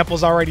enough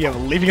examples already of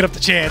leaving it up to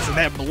chance and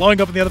that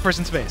blowing up in the other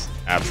person's face.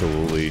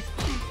 Absolutely.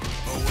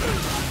 All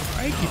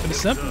right, keeping it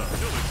simple.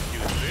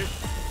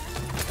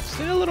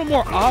 See a little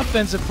more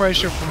offensive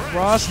pressure from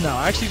Frost now.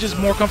 Actually just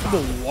more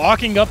comfortable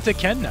walking up to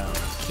Ken now.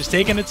 Just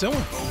taking it to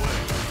him.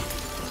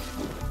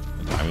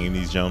 Timing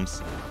these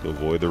jumps to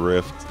avoid the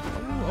rift.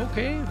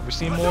 Okay, we're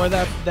seeing more of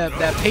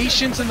that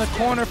patience in the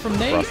corner from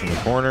Nate. Frost in the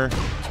corner.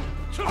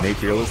 Nate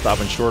Fearless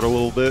stopping short a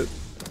little bit.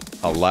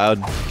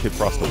 Allowed Kid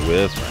Frost to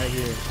whiff. Right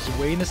here. Just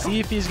waiting to see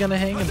if he's going to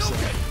hang himself.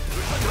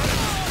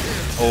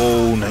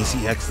 Oh, nice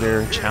EX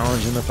there.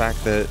 Challenging the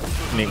fact that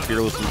Nate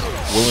Fearless was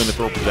willing to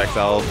throw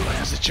projectiles.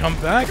 Just a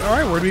jump back. All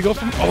right, where do we go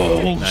from?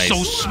 Oh, nice.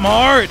 So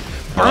smart.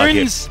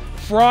 Burns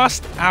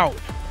Frost out.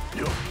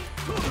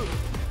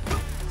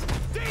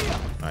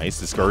 Nice,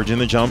 discouraging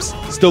the jumps.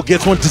 Still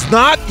gets one. Does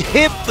not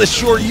hit the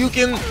short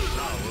Yukin.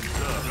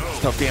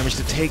 Tough damage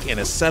to take and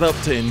a setup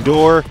to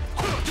endure.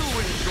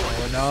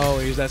 Oh no,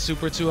 here's that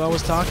Super 2 I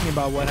was talking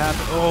about. What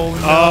happened? Oh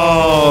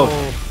no.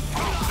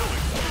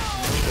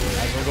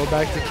 I'm going to go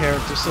back to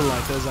character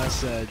select, as I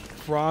said.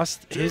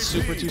 Frost, his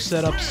Super 2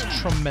 setup's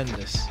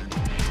tremendous.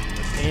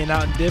 Paying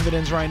out in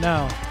dividends right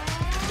now.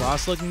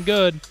 Frost looking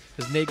good.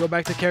 Does Nate go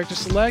back to character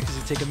select? Does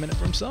he take a minute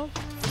for himself?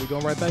 Are we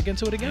going right back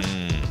into it again?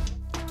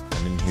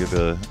 I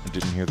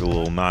didn't hear the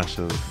little notch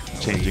of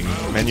changing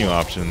menu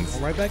options.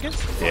 Right back in?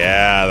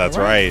 Yeah, that's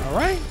right. All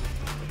right.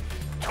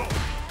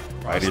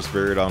 Rider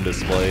spirit on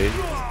display.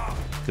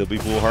 Could be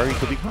foolhardy,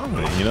 could be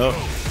confident, you know?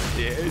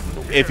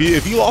 If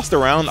you lost a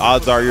round,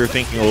 odds are you're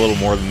thinking a little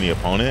more than the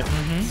opponent,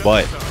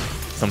 but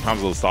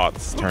sometimes those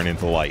thoughts turn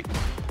into light.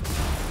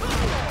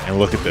 And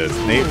look at this.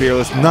 Nate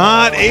Fearless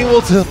not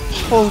able to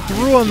pull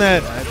through on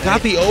that.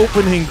 Got the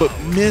opening, but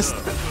missed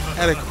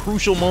at a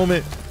crucial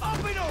moment.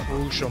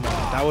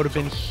 That would have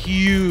been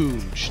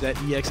huge, that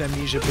EX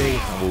Amnesia bait.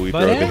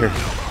 But hey, you're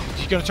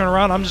going to turn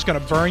around, I'm just going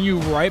to burn you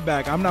right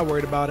back. I'm not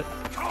worried about it.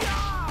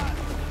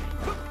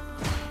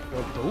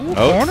 Ooh,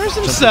 corners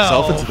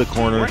himself into the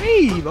corner.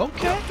 Brave,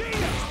 okay.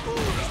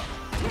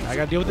 I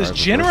got to deal with this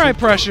generate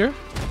pressure.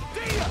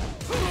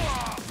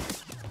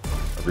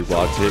 Every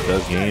block hit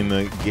does gain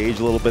the gauge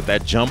a little bit.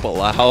 That jump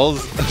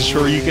allows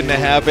sure you can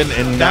happen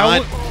and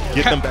not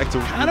get them back to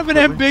kind of an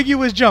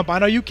ambiguous jump. I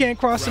know you can't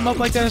cross him up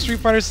like that in Street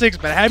Fighter 6,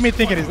 but it had me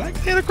thinking, is that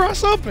going to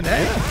cross up? And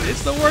hey, it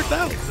still worked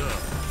out.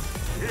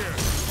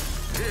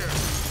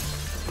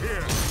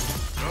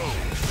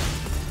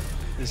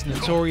 This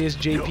notorious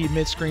JP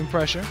mid-screen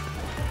pressure.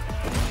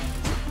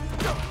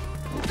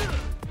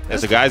 Yeah,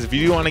 so guys, if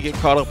you do want to get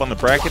caught up on the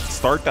brackets,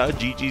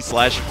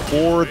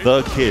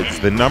 start.gg/4thekids.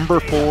 The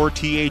number 4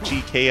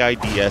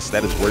 THEKIDS.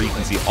 That is where you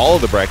can see all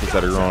of the brackets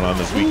that are going on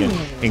this weekend,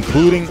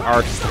 including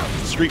our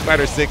Street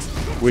Fighter 6,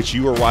 which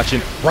you are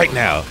watching right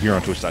now here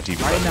on Twitch.tv.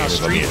 Right now,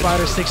 Street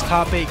Fighter 6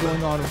 top 8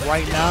 going on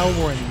right now.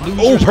 We're in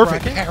losers. Oh,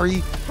 perfect bracket.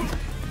 parry.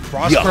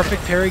 Frost's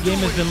perfect parry game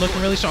has been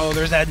looking really strong. Oh,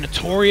 there's that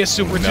notorious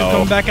Super 2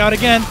 coming back out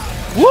again.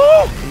 Woo!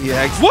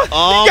 Yeah. What?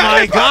 Oh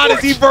my God! Is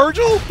he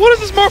Virgil? What is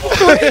this Marvel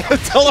 3?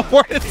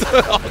 Teleported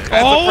to all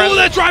kinds of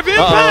that drive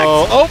impact!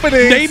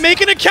 Opening. They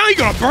make an account. You're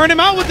gonna burn him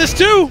out with this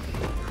too.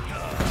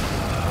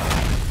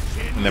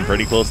 And then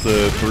pretty close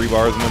to 3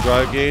 bars in the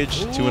drive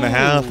gauge.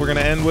 2.5. We're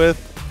gonna end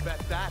with.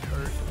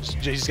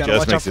 Just gotta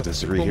watch out makes it to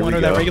 3. Here Here we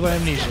go. that regular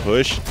amnesia.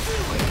 Push.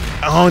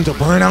 Oh, into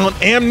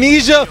burnout.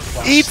 Amnesia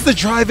eats the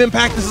drive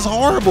impact. This is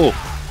horrible.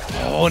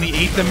 Oh, and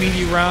he ate the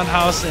meaty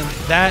roundhouse, and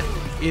that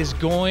is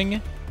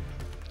going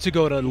to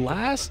go to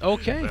last.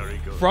 Okay.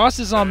 Frost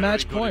is on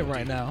match point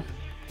right now.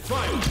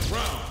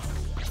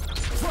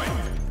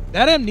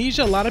 That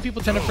amnesia, a lot of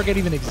people tend to forget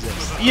even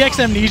exists. EX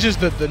amnesia is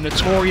the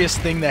notorious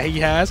thing that he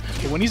has,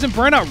 but when he's in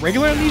burnout,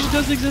 regular amnesia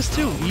does exist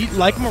too. He,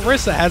 like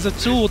Marissa, has a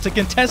tool to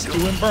contest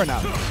you in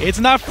burnout. It's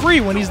not free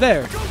when he's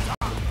there.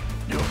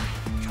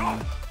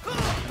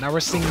 Now we're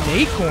seeing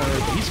Nate corner,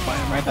 but he's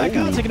fighting right back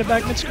out, taking it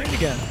back mid-screen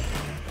again.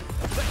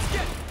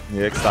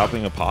 Yeah,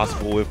 stopping a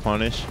possible whiff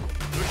punish.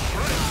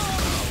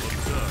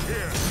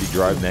 He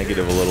drive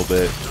negative a little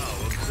bit.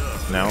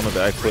 Now on the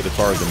back foot as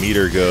far as the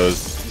meter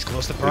goes. He's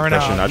close to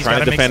burnout. Not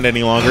trying to defend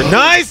any longer.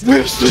 Nice!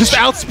 Just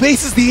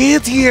outspaces the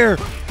anti-air.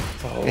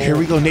 Oh. Here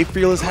we go. Nate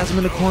Fearless has him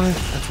in the corner.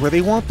 That's where they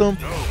want them.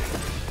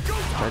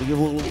 Try to give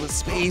a little bit of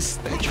space.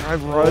 That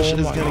drive rush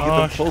is going to get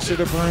them closer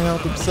to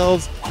burnout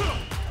themselves.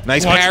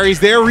 Nice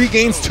parries there.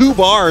 Regains 2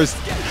 bars.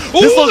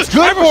 This looks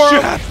good for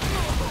him.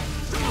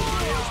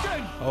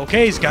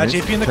 Okay, he's got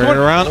JP in the Turn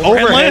corner. around.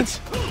 Overhead.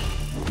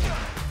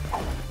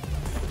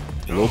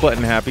 Little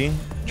button happy.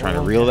 Trying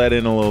to reel that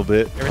in a little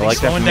bit. I like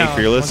that from Nate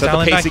Fearless. Set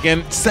the pace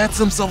again. Sets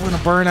himself in a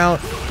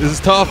burnout. This is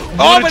tough.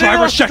 Oh, but drive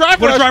rush check.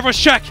 What a drive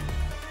rush check.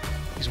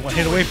 He's 1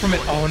 hit away from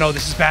it. Oh no,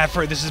 this is bad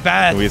for it. This is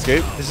bad. Can we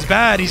escape? This is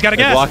bad. He's got to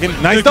gas. Blocking.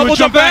 Nice double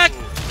jump back.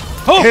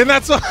 Oh, and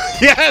that's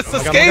yes,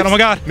 escape. Oh my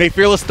God. Nate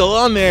Fearless still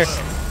on there.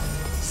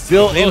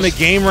 Still in the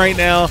game right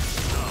now.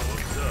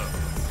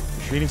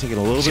 Retreating, taking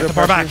a little bit of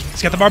pressure.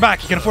 He's got the bar back.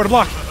 He can afford to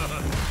block.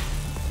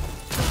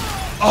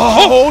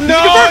 Oh no!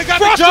 I got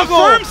Frost the juggle.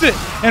 confirms it,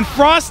 and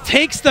Frost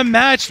takes the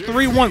match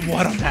 3-1.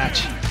 What a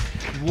match!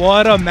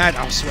 What a match!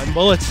 I'm sweating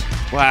bullets.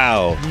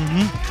 Wow.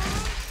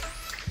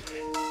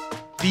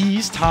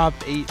 These top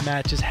 8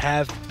 matches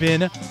have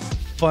been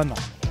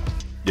phenomenal.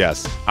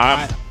 Yes,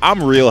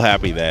 I'm real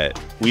happy that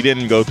we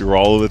didn't go through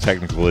all of the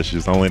technical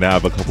issues, only to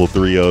have a couple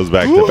 3-0s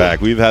back to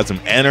back. We've had some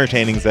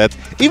entertaining sets.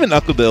 Even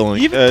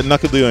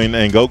NuckleDu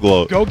and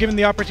Go given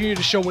the opportunity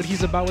to show what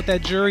he's about with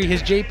that jury.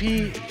 His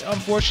JP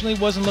unfortunately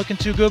wasn't looking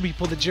too good. We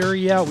pulled the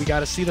jury out. We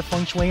got to see the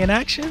feng shui in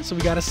action, so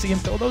we got to see him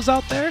throw those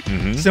out there.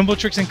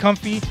 SimpleTricks and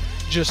Comfy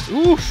just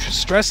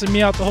stressing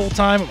me out the whole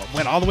time.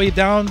 Went all the way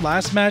down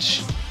last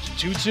match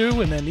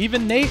 2-2, and then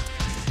even Nate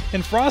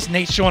and Frost.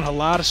 Nate showing a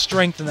lot of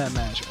strength in that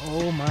match.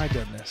 Oh my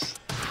goodness.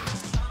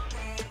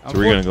 So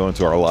we're going to go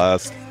into our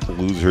last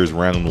losers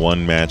round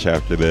 1 match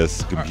after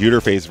this. Computer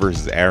Face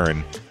versus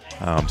Aaron.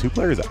 2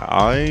 players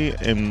I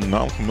am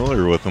not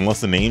familiar with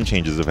unless the name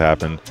changes have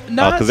happened.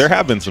 Because there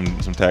have been some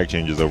tag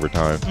changes over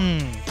time.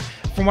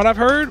 From what I've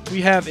heard,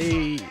 we have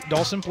a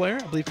Dawson player.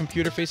 I believe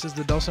Computer Face is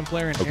the Dawson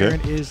player, and Aaron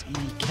is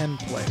the Ken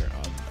player.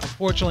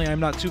 Unfortunately, I'm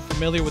not too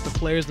familiar with the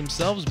players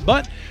themselves,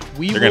 but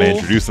they're going to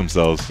introduce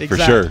themselves for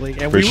sure.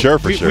 And for sure.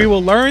 We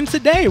will learn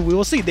today. We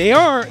will see. They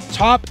are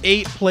top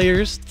 8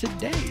 players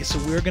today, so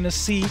we're going to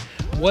see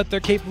what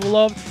they're capable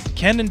of.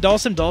 Ken and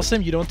Dawson,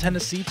 you don't tend to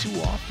see too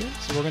often,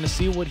 so we're going to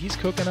see what he's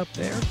cooking up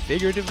there,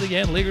 figuratively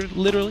and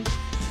literally.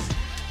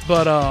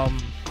 But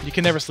you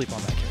can never sleep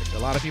on that character. A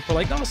lot of people are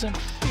like, Dawson,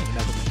 he ain't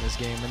nothing in this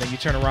game, and then you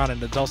turn around and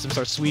the Dawson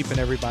starts sweeping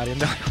everybody,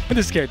 and they're like,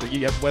 this character,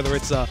 whether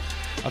it's a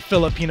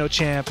Filipino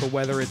champ or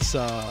whether it's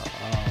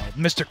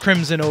Mr.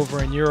 Crimson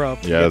over in Europe.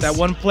 Yes. That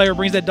one player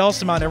brings that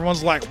Dawson out, and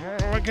everyone's like,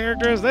 what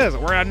character is this?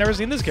 I've never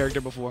seen this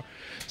character before.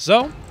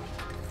 So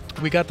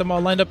we got them all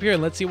lined up here,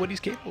 and let's see what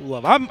he's capable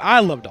of. I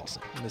love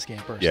Dawson in this game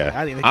personally. Yeah,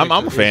 I think I'm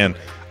a fan.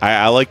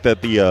 I like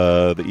that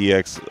the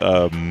EX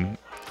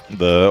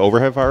the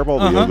overhead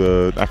fireball.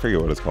 I forget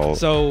what it's called.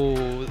 So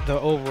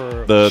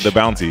the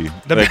bouncy,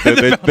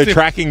 the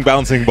tracking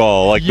bouncing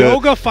ball, like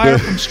Yoga Fire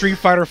from Street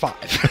Fighter 5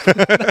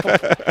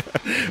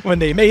 when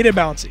they made it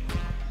bouncy.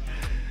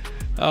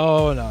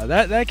 Oh no,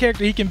 that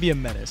character, he can be a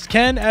menace.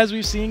 Ken, as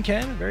we've seen,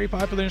 very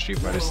popular in Street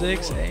Fighter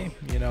 6. Hey,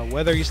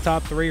 whether he's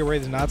top 3 or whether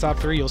he's not top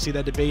 3, you'll see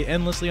that debate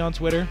endlessly on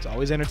Twitter. It's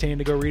always entertaining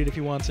to go read it if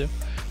you want to.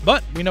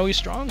 But we know he's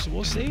strong, so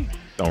we'll see.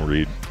 Don't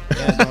read.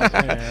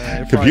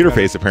 Computer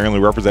Face apparently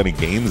representing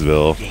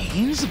Gainesville.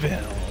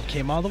 Gainesville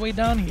came all the way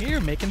down here,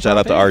 making shout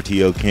out to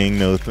RTO King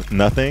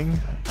Nothing.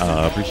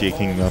 Appreciate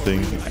King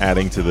Nothing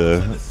adding to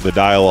the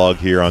dialogue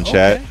here on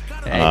chat.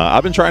 Hey.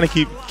 I've been trying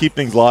to keep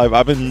things live.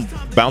 I've been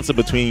bouncing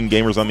between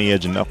Gamers on the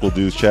Edge and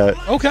NuckleDu's chat.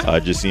 Okay.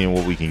 Just seeing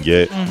what we can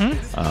get.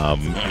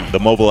 The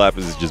mobile app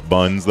is just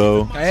buns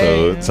though,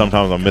 so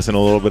sometimes I'm missing a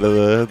little bit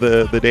of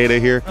the data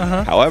here.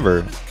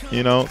 However,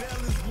 you know,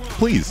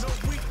 please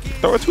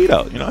throw a tweet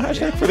out. You know,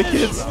 hashtag for the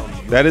kids.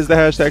 That is the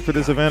hashtag for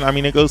this event. I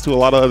mean, it goes to a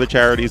lot of other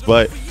charities,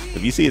 but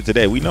if you see it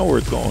today, we know where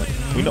it's going.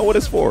 We know what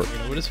it's for. We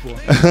know what it's for.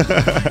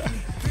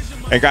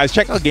 And guys,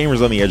 check out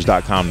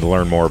GamersOnTheEdge.com to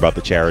learn more about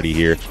the charity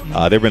here.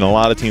 There have been a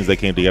lot of teams that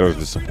came together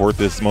to support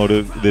this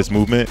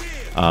movement.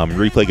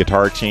 Replay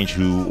Guitar Exchange,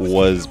 who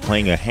was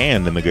playing a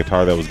hand in the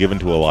guitar that was given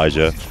to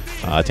Elijah.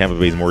 Tampa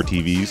Bay's More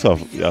TV. You saw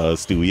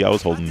Stewie. I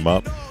was holding him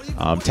up.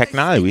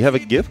 Tech9, we have a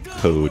gift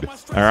code.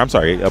 Or I'm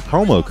sorry, a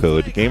promo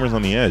code. Gamers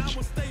on the Edge.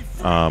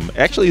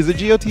 Actually, is it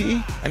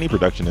GOTE? I need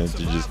production to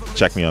just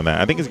check me on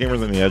that. I think it's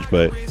Gamers on the Edge,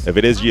 but if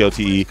it is GOTE,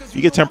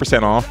 you get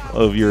 10% off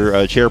of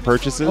your chair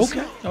purchases.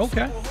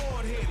 Okay.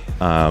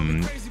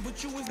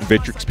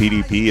 Victrix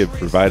PDP have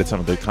provided some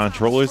of the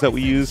controllers that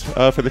we use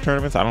for the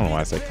tournaments. I don't know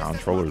why I say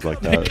controllers like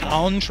that.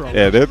 Controllers.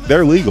 Yeah,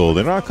 they're legal.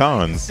 They're not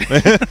cons.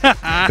 They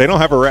don't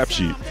have a rap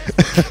sheet.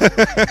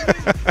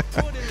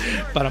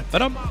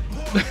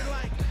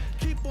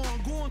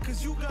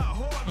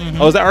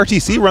 Oh, is that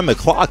RTC? Run the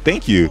clock.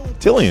 Thank you,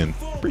 Tillian.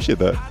 Appreciate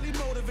that.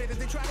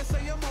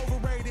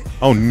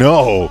 Oh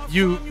no!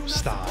 You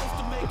stop.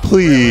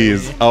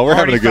 Please. Really? Oh, we're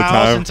having a good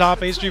time. In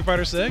top 8 Street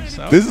Fighter 6.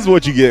 Okay. This is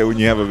what you get when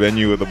you have a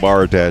venue with a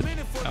bar attached.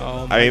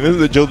 Oh, I mean, this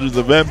is a children's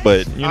event,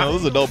 but you know,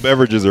 those adult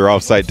beverages are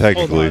off-site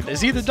technically. Hold on.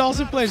 Is he the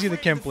Dawson player? Or is he the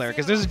Ken player?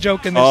 Because there's a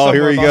joke in there. Oh,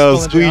 here he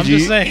goes, Squeegee. I'm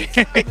just saying.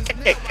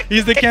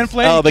 He's the Ken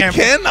player. Oh, the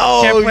Ken.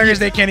 Oh, Ken players,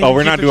 they can't even. Oh,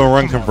 we're not doing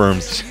run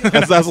confirms.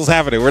 That's what's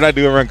happening. We're not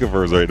doing run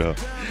confirms right now.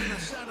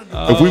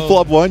 Oh. If we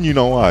flub one, you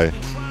know why.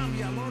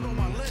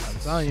 I'm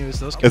telling you, it's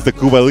those. It's the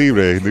Cuba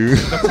Libre, dude.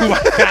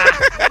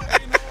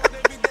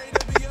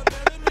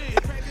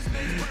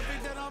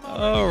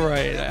 All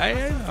right,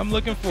 I'm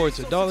looking forward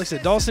to it. Like I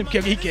said, Dawson,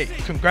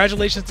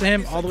 congratulations to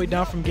him all the way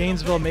down from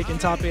Gainesville, making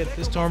top 8 at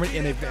this tournament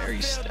in a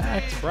very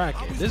stacked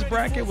bracket. This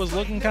bracket was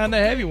looking kind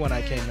of heavy when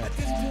I came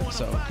in,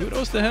 so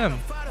kudos to him.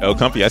 Oh,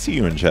 Comfy, I see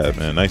you in chat,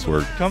 man. Nice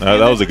work.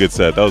 That was a good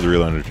set. That was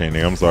really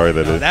entertaining. I'm sorry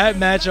that that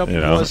matchup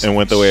was and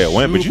went the way it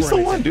went, but you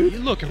still won, dude.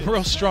 You're looking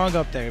real strong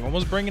up there.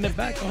 Almost bringing it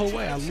back the whole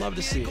way. I love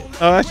to see it.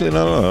 Oh, actually,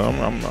 no.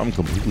 I'm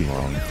completely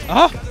wrong.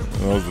 That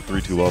was the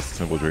 3-2 loss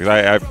to SimpleTricks.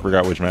 I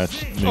forgot which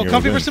match. Oh,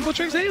 Comfy for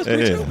SimpleTricks? Hey, it was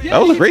 3-2. Yeah,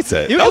 that was a great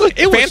set. That was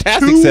a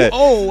fantastic set.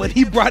 Oh, and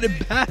he brought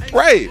it back.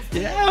 Right.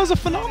 Yeah, it was a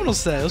phenomenal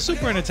set. It was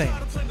super entertaining.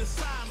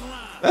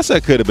 That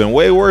set could have been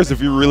way worse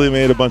if you really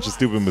made a bunch of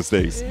stupid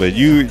mistakes. But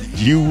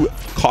you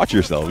caught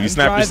yourself. You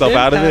snapped yourself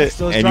out of it,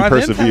 and you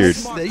persevered.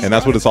 And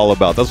that's what it's all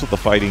about. That's what the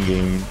fighting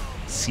game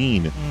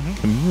scene,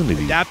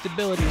 community.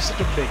 Adaptability is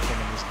such a big thing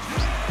in these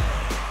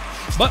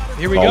games. But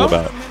here we all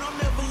go.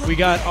 About. We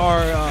got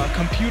our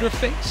computer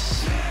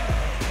face,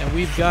 and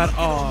we've got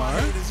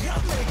our.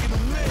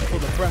 Pull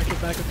the bracket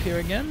back up here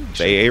again.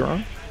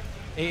 Aaron?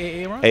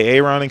 Aaron?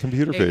 Aaron and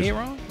computer face.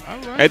 Aaron? All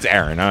right. It's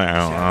Aaron.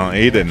 I don't,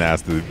 he didn't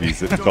ask to be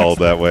called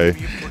that way.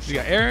 We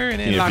got Aaron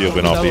and He's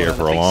been off the air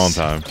for a long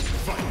time.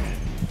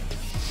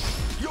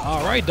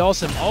 All right,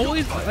 Dawson.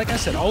 Always, like I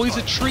said, always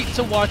a treat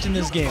to watch in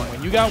this game.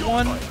 When you got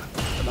one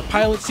in the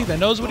pilot seat that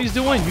knows what he's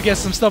doing, you get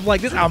some stuff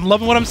like this. I'm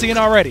loving what I'm seeing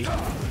already.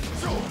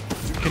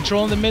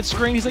 Controlling the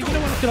mid-screen. He's like, you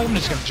know what? I'm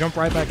just going to jump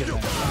right back in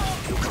there.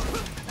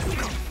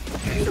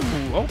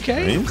 Ooh,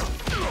 okay.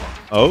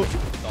 Oh.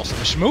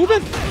 Dawson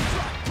moving.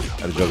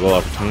 Got a juggle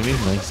opportunity.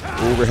 Nice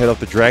overhead off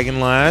the Dragon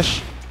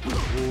Lash.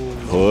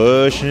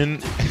 Pushing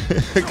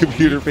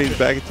computer face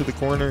back into the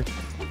corner.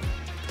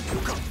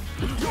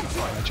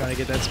 Trying to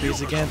get that space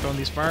again, throwing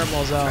these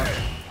fireballs out.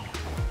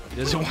 He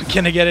doesn't want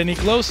to get any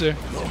closer.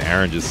 And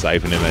Aaron just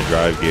siphoning that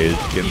drive gauge,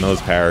 getting those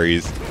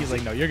parries. He's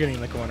like, no, you're getting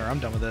in the corner. I'm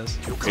done with this.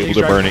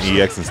 Able to burn an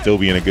EX and still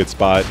be in a good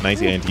spot.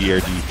 Nice anti-air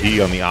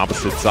DP on the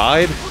opposite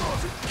side.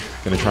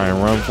 Going to try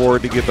and run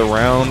forward to get the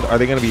round. Are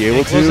they going to be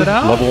able to?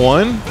 Level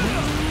 1?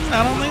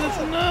 I don't think that's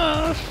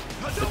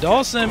enough. But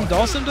Dawson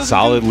doesn't.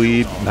 Solid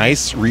lead.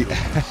 Nice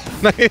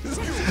nice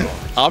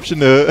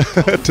option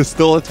to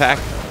still attack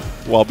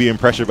while being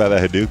pressured by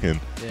that Hadouken.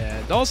 Yeah,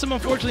 Dawson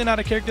unfortunately not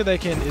a character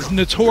that is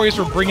notorious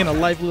for bringing a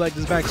life lead like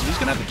this back, so he's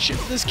going to have to chip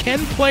this Ken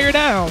player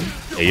down.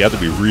 Yeah, you have to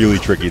be really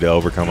tricky to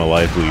overcome a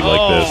life lead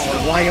like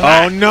this. Like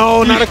that. Oh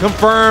no, not a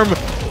confirm.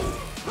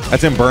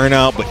 That's in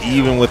burnout, but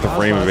even with the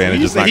frame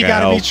advantage, it's not going to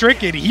help. He got to be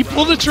tricky. He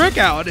pulled a trick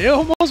out. It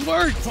almost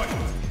worked.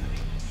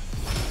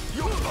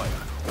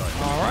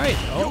 All right,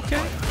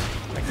 okay.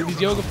 Back to these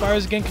yoga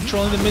fires again,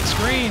 controlling the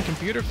mid-screen,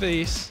 computer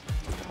face.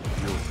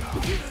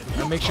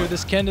 Gotta make sure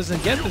this Ken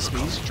doesn't get this speed.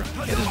 He's trying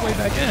to get his way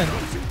back in.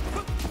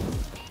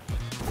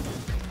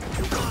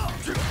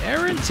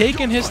 Aaron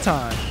taking his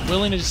time,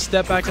 willing to just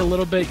step back a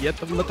little bit,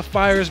 yet let the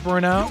fires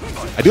burn out.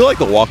 I do like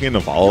the walk in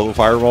to follow the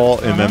fireball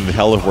and then the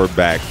teleport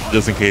back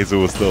just in case it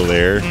was still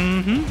there.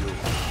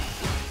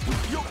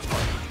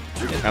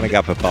 Kind of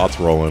got the thoughts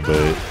rolling,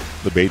 but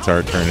The baits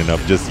aren't turning up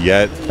just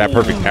yet. That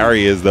perfect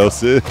parry is, though,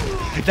 Sid.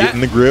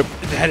 Getting the grip.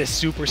 That is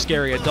super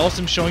scary. A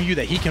Dulcim showing you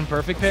that he can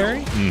perfect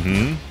parry?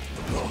 Mm-hmm.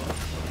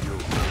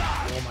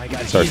 Oh, my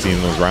God. Start seeing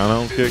those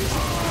roundhouse kicks.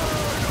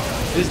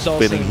 This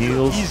Dulcim,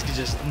 heels. he's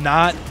just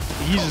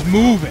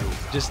moving.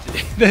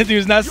 That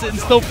dude's not sitting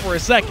still for a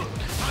second.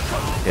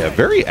 Yeah,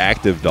 very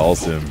active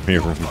Dulcim here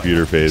from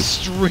Computer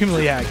Face.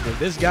 Extremely active.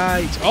 This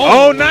guy.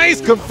 Oh, nice.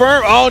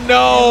 Confirm. Oh,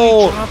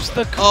 no. He drops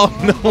the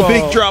combo. Oh, no.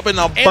 Big drop in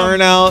the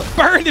burnout.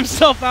 Burned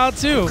himself out,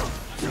 too.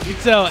 You can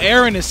tell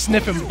Aaron is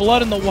sniffing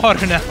blood in the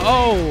water now.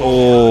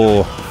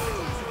 Oh.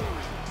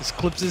 Just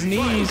clips his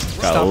knees.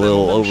 Got a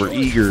little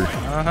over-eager.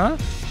 Uh-huh.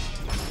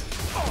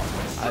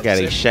 Got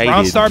excited.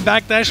 Round star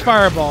backdash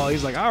fireball.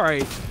 He's like, all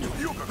right.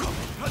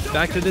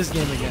 Back to this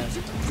game again.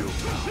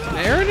 And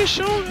Aaron has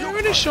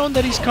shown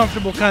that he's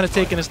comfortable kind of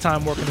taking his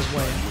time working his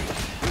way in.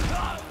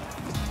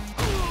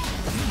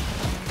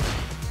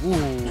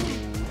 Ooh,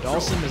 Dulcim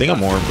is I think I'm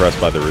more impressed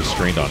by the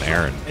restraint on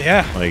Aaron.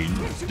 Yeah. Like,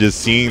 just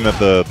seeing that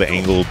the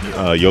angled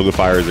yoga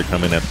fires are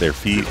coming at their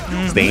feet,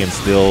 staying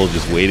still,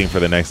 just waiting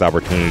for the next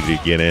opportunity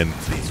to get in.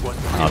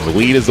 The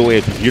lead is the way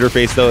of Computer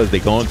Face, though, as they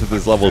go into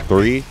this level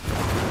 3.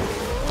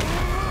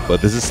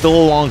 But this is still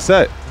a long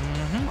set.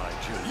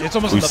 It's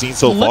almost We've on seen the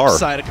so flip far.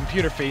 side of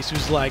Computer Face,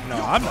 who's like, no,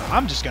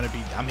 I'm just gonna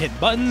be, I'm hitting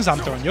buttons, I'm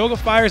throwing yoga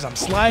fires, I'm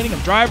sliding, I'm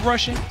drive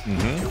rushing.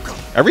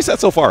 Every set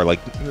so far,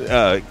 like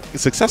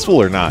successful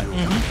or not,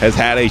 has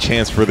had a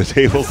chance for the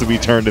tables to be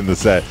turned in the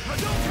set.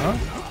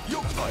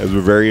 As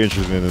we're very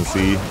interested to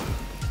see.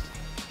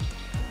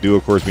 Do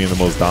of course being the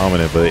most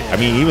dominant, but I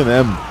mean even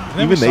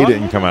they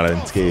didn't come out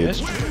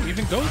unscathed.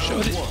 Even GOTE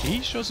showed it. He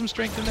showed some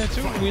strength in there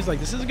too. He's like,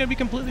 this isn't gonna be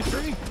completely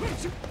free.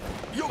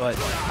 But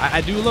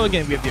I do love,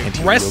 again, we have the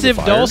aggressive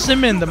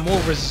Dulcim and the more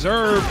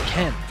reserved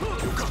Ken.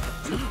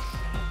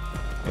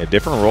 Yeah,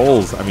 different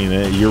roles. I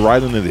mean, you're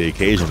rising to the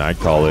occasion, I'd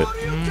call it.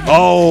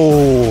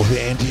 Oh, the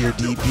anti-air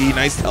DP.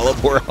 Nice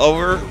teleport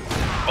hover.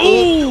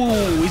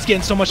 Ooh, he's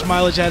getting so much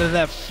mileage out of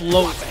that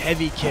float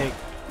heavy kick.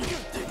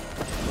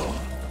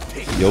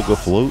 Yoga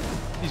float.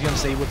 He's going to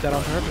say he whipped that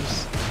on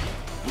purpose.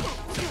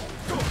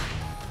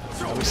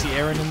 So we see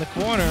Aaron in the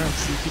corner and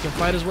see if he can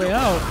fight his way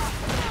out.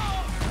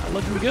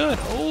 Looking good.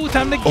 Oh,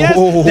 time to guess.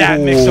 That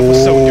mix-up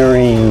was so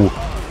dirty.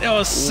 That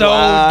was so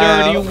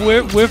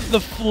dirty. With the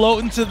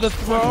float into the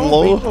throw.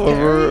 Float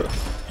over.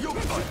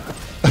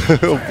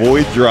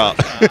 Void drop.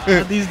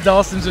 These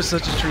Dulcims are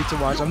such a treat to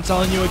watch. I'm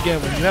telling you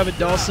again, when you have a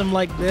Dulcim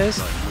like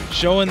this,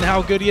 showing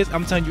how good he is,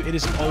 I'm telling you, it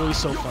is always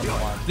so fun to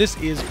watch. This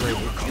is great.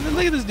 And then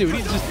look at this dude.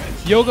 He's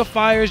just yoga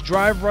fires,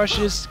 drive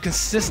rushes,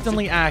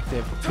 consistently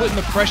active, putting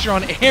the pressure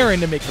on Aaron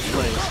to make the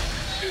plays.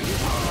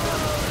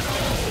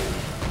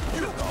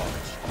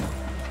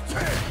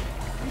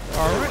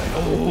 All right.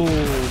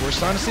 Oh, we're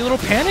starting to see a little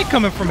panic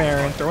coming from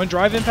Aaron, throwing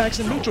drive impacts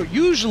in neutral.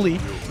 Usually,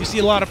 you see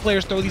a lot of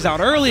players throw these out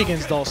early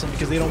against Dulcim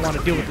because they don't want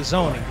to deal with the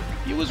zoning.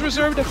 He was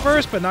reserved at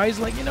first, but now he's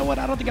like, you know what?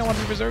 I don't think I want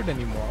to be reserved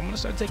anymore. I'm going to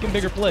start taking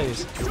bigger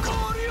plays.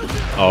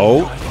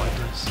 Oh.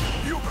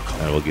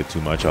 I will get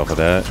too much off of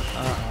that.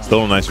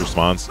 Still a nice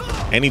response.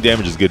 Any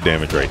damage is good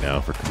damage right now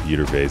for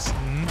Computer Face.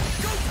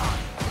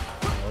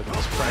 Look at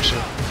this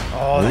pressure.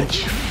 Oh,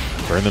 that...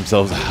 Burn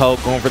themselves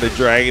out, going for the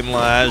Dragon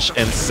Lash,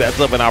 and sets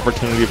up an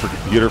opportunity for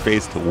Computer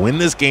Face to win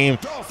this game,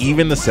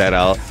 even the set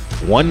out,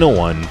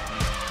 1-1.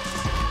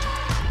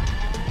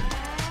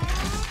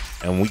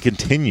 And we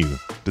continue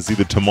to see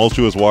the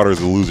tumultuous waters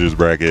of the losers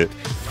bracket.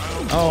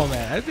 Oh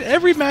man,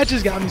 every match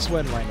has got me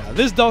sweating right now.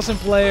 This Dulcim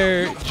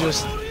player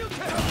just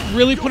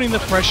really putting the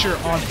pressure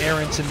on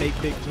Aaron to make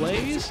big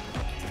plays.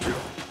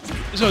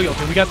 So,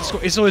 okay, we got the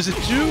score. So is it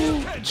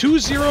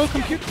 2-0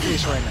 Computer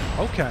Face right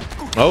now? Okay.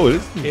 Oh, it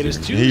is? It is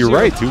 2-0. Yeah, you're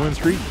right, 2-1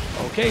 streak.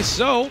 Okay,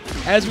 so,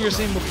 as we were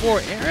saying before,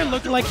 Aaron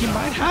looking like he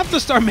might have to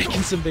start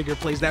making some bigger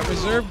plays. That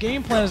reserve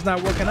game plan is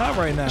not working out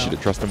right now. I should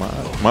have trusted my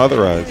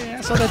other eyes. Yeah,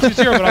 I saw that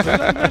 2-0, but I was like,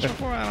 that match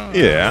before, I don't know.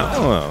 Yeah, I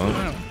don't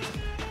know.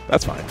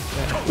 That's fine.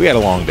 We had a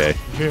long day.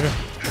 Yeah.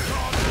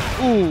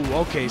 Ooh,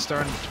 okay,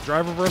 starting to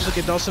drive reversal,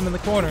 get Dulcim in the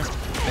corner.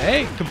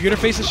 Hey, Computer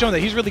Face has shown that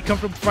he's really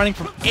comfortable fighting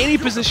from any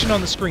position on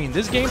the screen.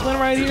 This game plan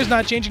right here is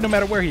not changing no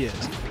matter where he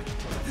is.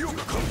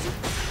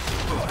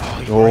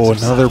 Oh,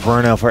 another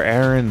burnout for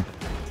Aaron.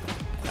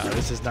 No,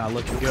 this is not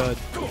looking good.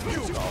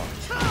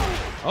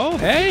 Oh,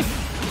 hey.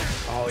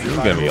 Oh, this is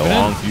going to be a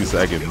long few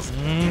seconds.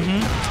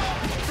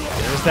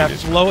 There's that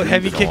float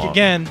heavy kick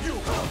again.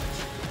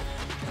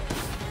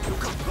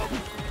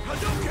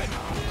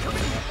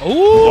 Ooh,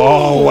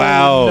 oh,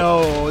 wow.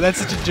 No, that's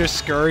such a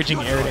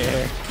discouraging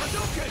air-to-air.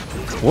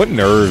 What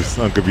nerves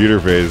on Computer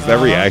Face.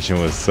 That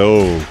reaction was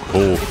so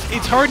cool.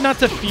 It's hard not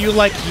to feel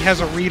like he has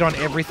a read on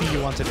everything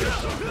you want to do.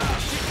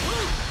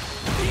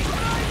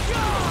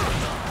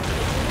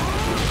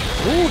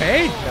 Ooh,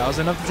 hey, that was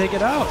enough to take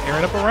it out.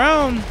 Aaron up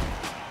around.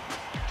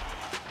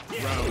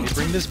 They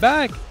bring this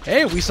back.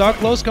 Hey, we saw a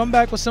close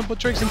comeback with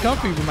SimpleTricks and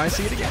Comfy. We might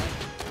see it again.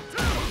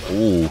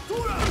 Ooh,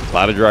 a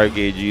lot of drive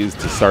gauges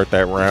to start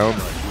that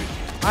round.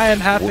 I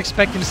am half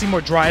expecting to see more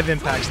drive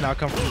impacts now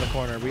come from the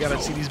corner. We got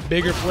to see these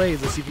bigger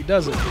plays. Let's see if he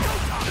does it.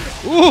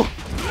 Ooh!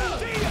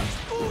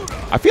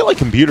 I feel like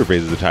Computer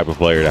Face is the type of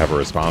player to have a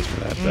response for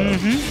that, though.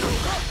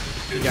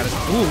 You gotta,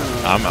 ooh.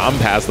 I'm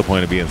past the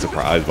point of being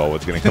surprised about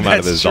what's going to come out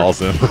of this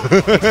Dawson.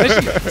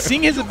 Especially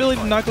seeing his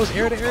ability to knock those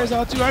air-to-airs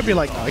out, too, I'd be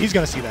like, oh, he's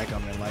going to see that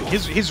coming. Like,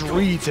 his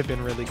reads have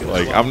been really good.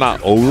 Like, I'm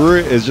not over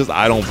it. It's just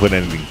I don't put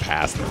anything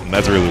past him.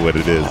 That's really what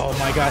it is. Oh,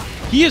 my God.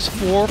 He is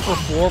 4 for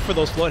 4 for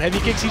those float heavy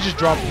kicks. He just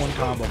dropped one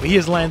combo, but he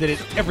has landed it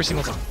every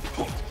single time.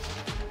 Oh,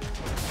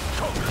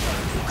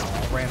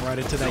 ran right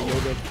into that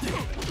Yoga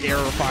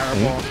air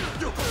fireball.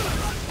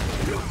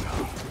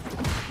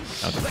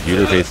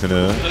 Computer Face in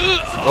a...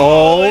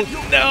 Oh,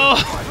 no.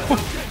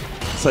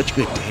 Such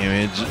good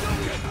damage.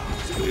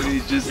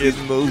 He's just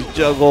getting those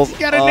juggles. He's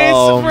got an ace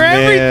for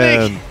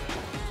everything.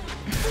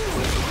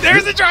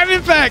 There's the drive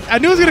impact. I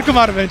knew it was going to come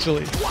out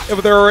eventually. Yeah,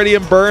 but they're already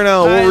in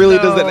burnout. What really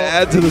does that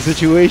add to the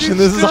situation?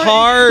 This is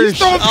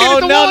harsh. Oh,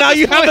 no, now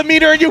you have the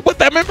meter and you put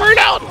them in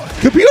burnout.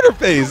 Computer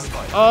Face.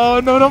 Oh,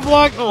 no, don't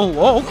block.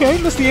 Oh, okay.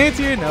 That's the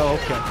anti-air. No,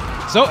 okay.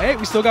 So, hey,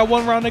 we still got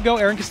 1 round to go.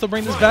 Aaron can still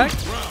bring this back.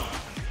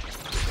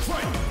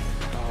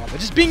 But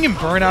just being in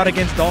burnout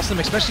against Dawson,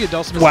 especially a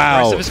Dawson as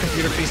aggressive as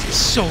Computer Face, is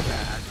so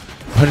bad.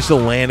 Punish still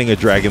landing a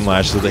Dragon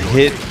Lash, so the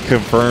hit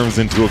confirms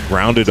into a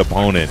grounded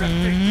opponent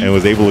and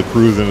was able to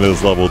cruise into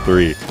this level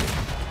 3.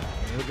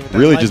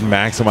 Really just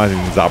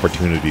maximizing these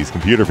opportunities.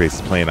 Computer Face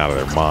is playing out of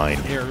their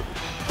mind.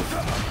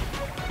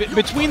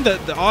 Between the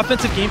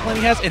offensive game plan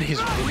he has and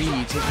his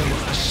reads, he's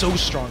been so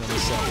strong in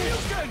this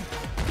set.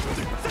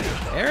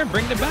 Aaron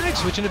bringing it back,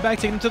 switching it back,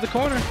 taking him to the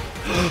corner.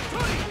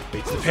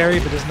 Baits the parry,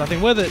 but there's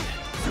nothing with it.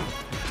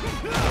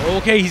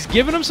 Okay, he's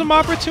giving him some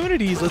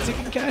opportunities. Let's see if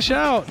he can cash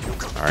out.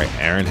 All right,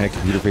 Aaron had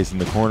Computer Face in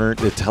the corner.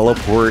 The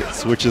teleport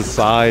switches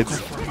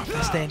sides.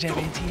 Stand jab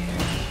anti-air.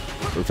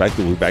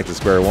 Effectively back to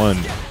square one.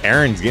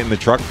 Aaron's getting the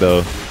truck,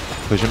 though.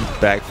 Pushing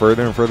back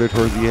further and further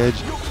towards the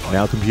edge.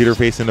 Now Computer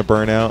Face into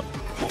burnout.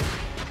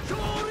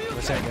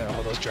 What's that? Got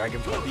all those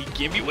dragon blood. He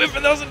gave me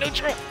whiffing those in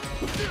neutral.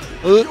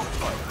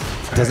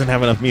 Doesn't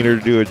have enough meter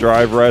to do a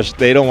drive rush.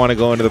 They don't want to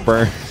go into the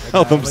burn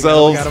out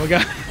themselves. We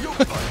got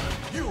him.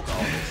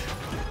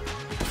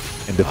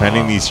 And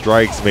defending these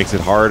strikes makes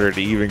it harder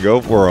to even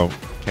go for them.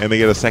 Can they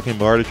get a second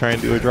bar to try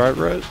and do a drive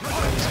rush?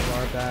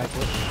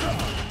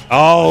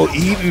 Oh,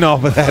 eating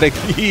off of that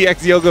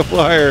EX Yoga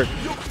Flyer.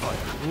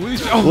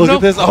 Look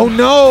at this. Oh,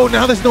 no.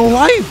 Now there's no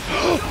life.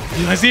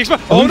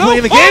 Oh, no.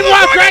 Playing the game.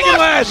 Wow, Dragon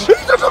Lash. He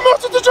just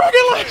the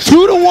Dragon Lash.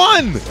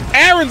 2-1.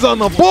 Aaron's on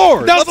the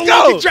board. That was the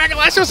lucky Dragon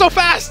Lash. It was so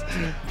fast.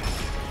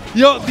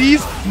 Yo,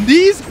 these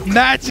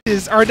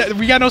matches are...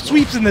 We got no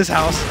sweeps in this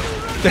house.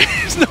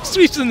 There's no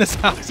sweeps in this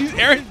house. He's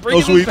Aaron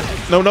bringing no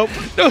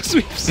sweeps. No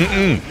sweeps.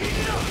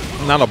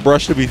 Not a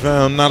brush to be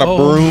found. Not a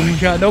broom. Oh my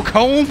God, no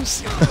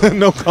combs.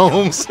 No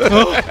combs.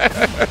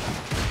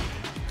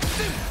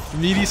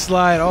 Meaty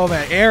slide. Oh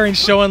man, Aaron's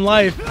showing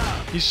life.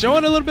 He's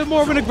showing a little bit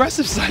more of an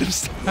aggressive side of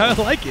style. I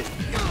like it.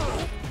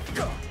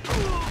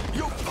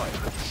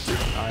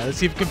 All right, let's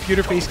see if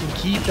Computer Face can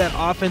keep that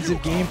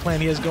offensive game plan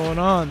he has going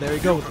on. There we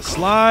go with the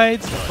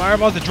slides, the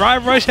fireballs, the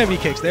drive rush, heavy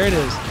kicks. There it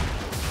is.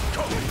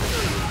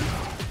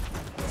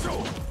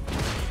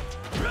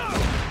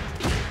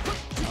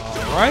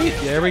 All right,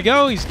 there we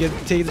go. He's getting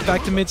taken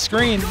back to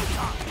mid-screen.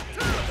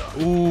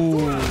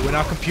 Ooh, and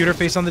now Computer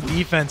Face on the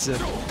defensive.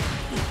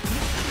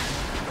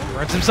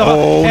 Burns himself up.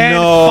 And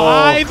no.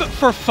 5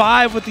 for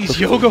 5 with these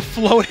Yoga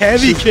Float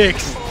heavy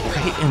kicks.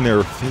 Right in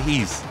their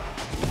face.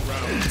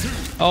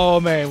 Oh,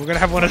 man, we're going to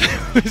have one of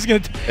those.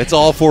 It's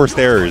all forced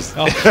errors.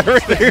 Oh.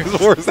 Everything's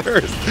forced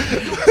errors.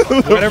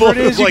 Whatever it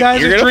is you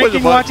guys are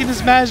drinking, watching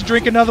this match,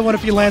 drink another one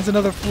if he lands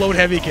another float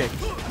heavy kick.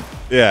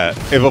 Yeah,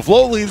 if a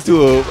float leads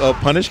to a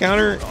punish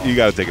counter, you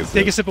got to take a sip.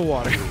 Take a sip of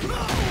water.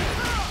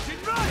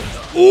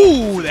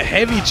 Ooh, the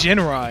heavy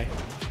Jinrai.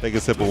 Take a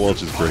sip of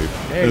Welch's grape.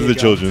 This is the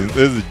children.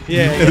 This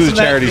is a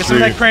charity stream. Some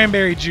of that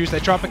cranberry juice,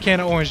 that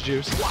Tropicana orange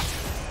juice.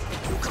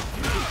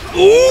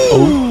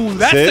 Ooh,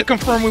 that's the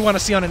confirm we want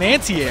to see on an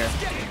anti-air.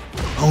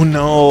 Oh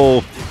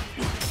no.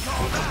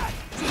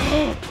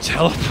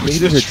 Teleport.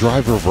 Made it a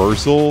drive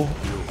reversal.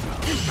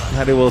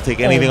 Not able to take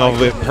anything off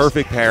of it.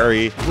 Perfect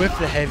parry. With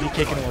the heavy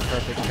kick and a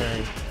perfect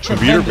parry.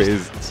 Computer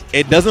Face.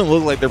 It doesn't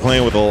look like they're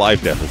playing with a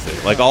life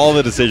deficit. Like all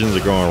the decisions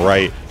are going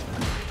right.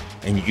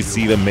 And you can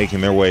see them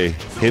making their way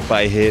hit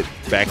by hit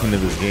back into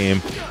this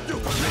game.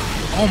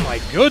 Oh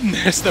my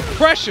goodness, the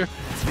pressure.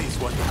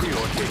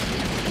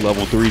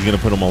 Level 3 is going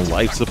to put him on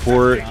life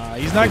support.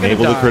 He's not going to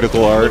enable the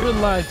critical art. A little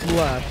bit life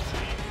left.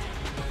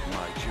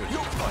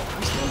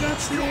 Still got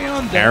stay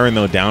on deck. Aaron,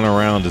 though, down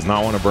around, does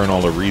not want to burn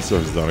all the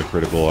resources on a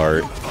critical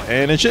art.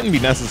 And it shouldn't be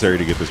necessary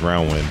to get this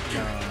round win.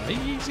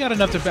 He's got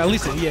enough to at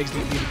least an EX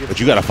need to get. But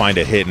you got to find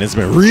a hit, and it's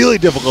been really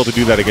difficult to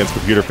do that against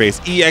Computer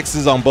Face. EX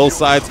is on both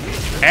sides.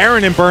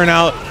 Aaron in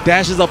burnout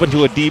dashes up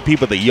into a DP,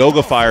 but the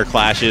Yoga Fire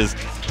clashes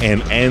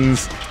and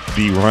ends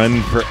the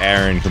run for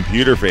Aaron.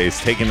 Computer Face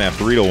taking that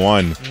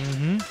 3-1.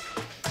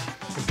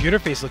 Computer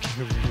Face looking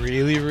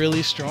really,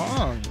 really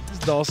strong. This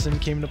Dawson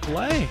came to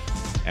play.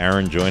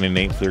 Aaron joining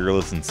Nate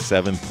Fearless in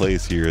 7th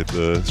place here at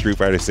the Street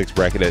Fighter 6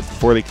 bracket at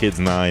 4theKids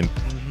 9.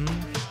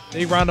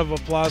 Big round of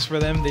applause for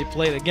them. They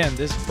played, again,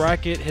 this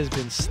bracket has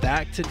been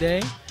stacked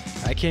today.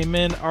 I came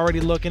in already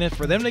looking at,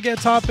 for them to get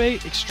top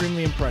 8,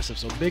 extremely impressive.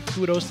 So big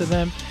kudos to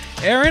them.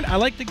 Aaron, I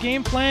like the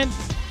game plan.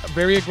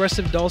 Very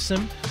aggressive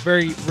Dulcim,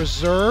 very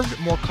reserved,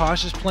 more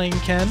cautious playing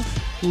Ken.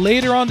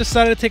 Later on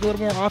decided to take a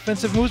little more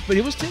offensive moves, but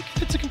he was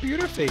taking it to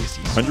computer face.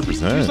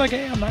 100%. He was like,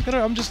 hey,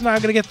 I'm just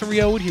not gonna get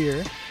 3-0'd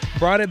here.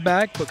 Brought it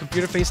back, but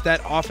computer face,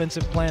 that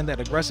offensive plan, that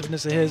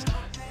aggressiveness of his,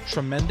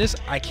 tremendous.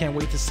 I can't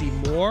wait to see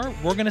more.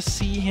 We're gonna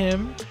see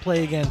him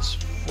play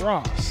against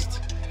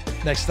Frost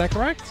next. Is that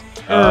correct?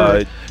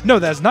 No,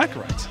 that's not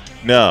correct.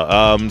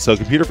 No. So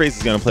computer face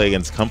is gonna play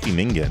against Comfy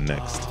Ningen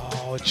next.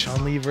 Oh,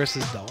 Chun-Li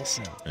versus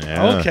Dulcim.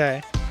 Yeah.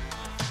 Okay.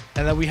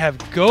 And then we have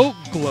GOTE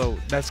Gloat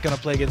that's going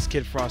to play against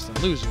Kid Frost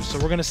and losers. So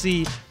we're going to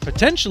see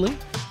potentially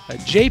a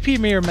JP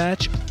mirror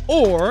match,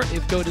 or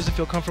if GOAT doesn't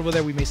feel comfortable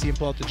there, we may see him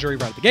pull out the jury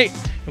right at the gate,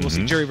 and we'll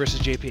see jury versus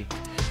JP.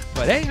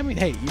 But hey, I mean,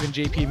 hey, even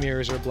JP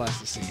mirrors are a blast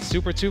to see.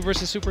 Super 2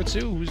 versus Super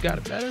 2. Who's got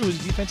it better? Whose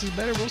defense is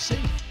better? We'll see.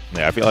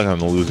 Yeah, I feel like on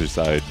the loser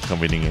side,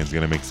 Comfy Ningen is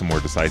going to make some more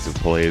decisive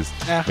plays.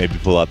 Yeah. Maybe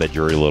pull out that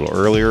jury a little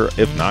earlier.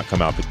 If not,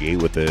 come out the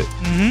gate with it.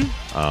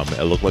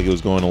 It looked like it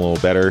was going a little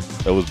better.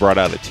 It was brought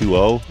out at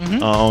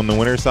 2-0 on the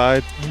winner's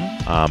side.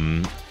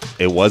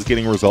 It was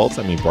getting results.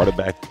 I mean, brought it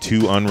back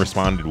 2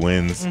 unresponded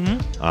wins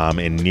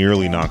and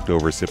nearly knocked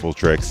over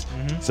SimpleTricks.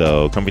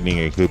 So Comfy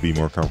Ningen could be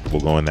more comfortable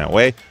going that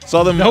way.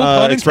 Saw them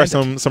express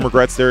some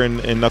regrets there in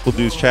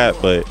NuckleDu's chat,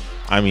 but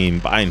I mean,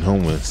 by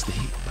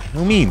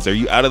no means are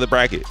you out of the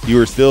bracket.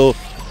 You are still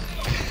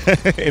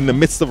in the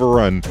midst of a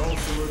run.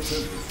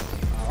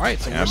 All right,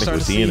 so yeah, we're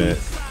seeing it.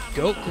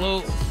 GOAT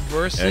Gloat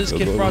versus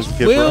Kid Frost.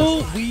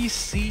 Will we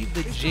see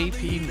the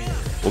JP mirror?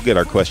 We'll get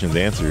our questions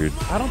answered.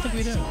 I don't think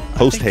we do.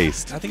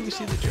 Post-haste. I think we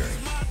see the jury.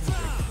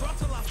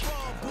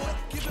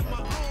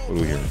 What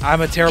do we hear?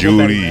 I'm a terrible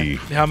betting man.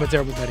 Yeah, I'm a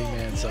terrible betting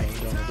man, so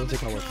don't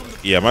take my word for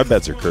it. Yeah, my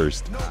bets are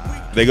cursed.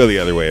 They go the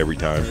other way every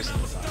time.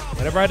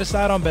 Whatever I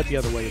decide on, bet the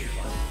other way.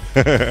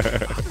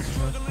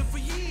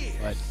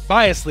 But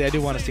biasly, I do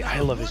want to see.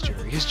 I love his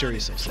jury. His jury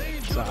is so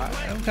sick. So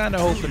I'm kind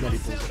of hoping that he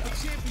pulls it out.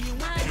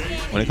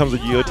 When it comes to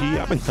GOT,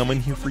 I've been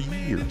coming here for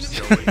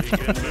years.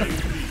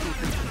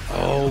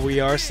 Oh, we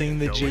are seeing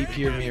the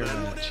JP mirror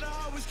match.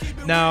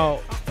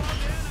 Now,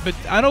 but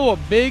I know a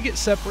big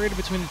separator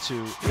between the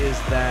two is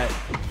that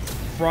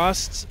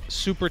Frost's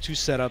Super 2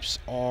 setups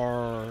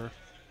are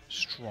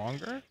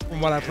stronger, from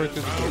what I've heard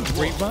through the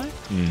grapevine.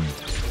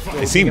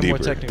 They seem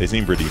deeper. They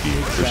seem pretty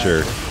deep, for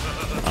sure.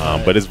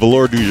 But it's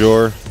Velour du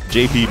jour,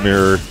 JP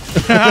mirror,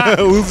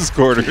 loses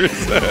quarters.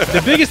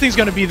 The biggest thing is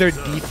going to be their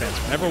defense.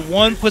 Whenever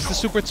one puts the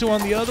Super 2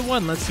 on the other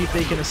one, let's see if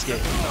they can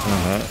escape.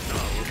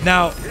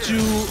 Now,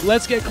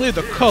 let's get clear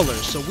the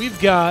colors. So we've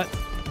got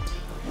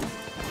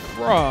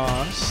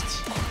Frost.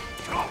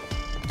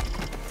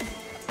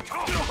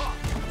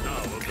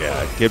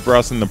 Yeah, Kid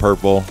Frost in the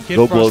purple,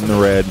 GOAT Gloat in the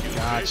red.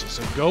 Gotcha.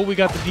 So GOAT, we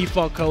got the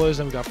default colors,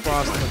 and we got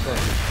Frost in the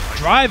purple.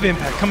 Drive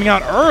Impact coming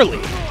out early.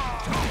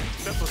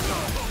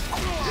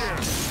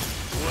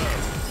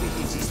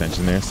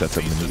 Extension there, sets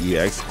up the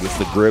EX, gets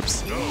the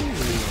grips,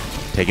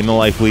 taking the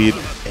life lead,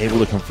 able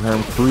to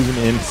confirm,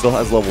 cruising in, still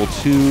has level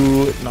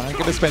 2, not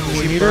going to spend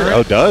any meter.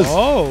 Oh, does.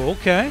 Oh,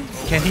 okay.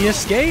 Can he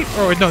escape?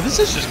 Or no, this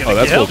is just going to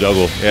that's full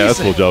juggle. Yeah, that's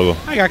full juggle.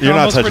 You're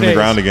not touching the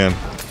ground again.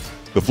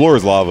 The floor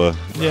is lava,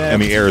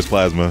 and the air is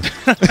plasma.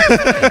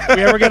 If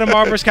we ever get a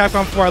Marvel vs.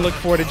 Capcom 4, I look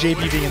forward to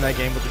JP being in that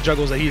game with the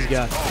juggles that he's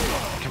got.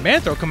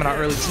 Command Throw coming out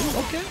early, too.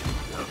 Okay.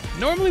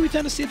 Normally, we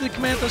tend to see the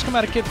Command Throws come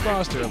out of Kid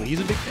Frost early. He's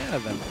a big fan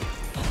of them.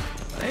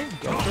 Hey,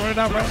 go throwing it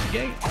out right at the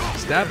gate.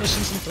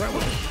 Establishing some threat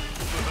with it.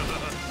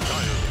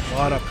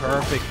 What a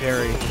perfect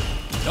parry.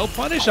 No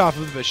punish off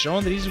of it, but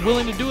showing that he's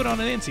willing to do it on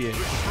an NTA.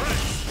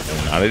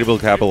 Not able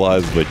to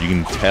capitalize, but you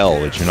can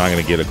tell that you're not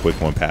going to get a quick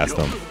one past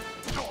him.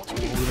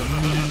 The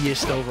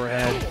meatiest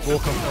overhead. Full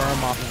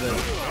confirm off of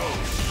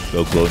it.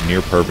 GOAT Gloat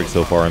near perfect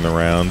so far in the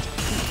round.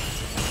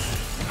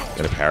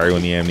 Got a parry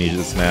when the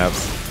amnesia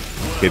snaps.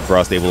 Kid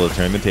Frost able to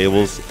turn the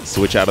tables,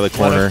 switch out of the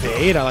corner. What a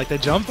bait. I like the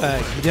jump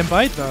back. He didn't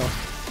bite, though.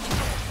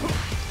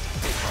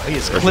 He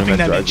is clipping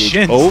them in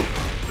shins. Oh.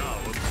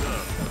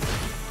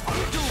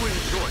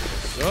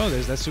 So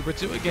there's that Super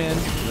 2 again.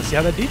 Let's see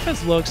how that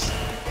defense looks.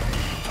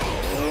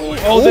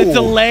 Oh, the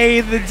delay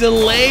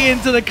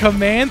into the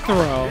command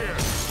throw.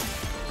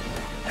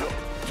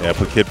 Yeah,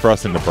 put Kid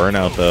Frost into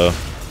burnout, though.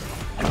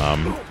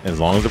 As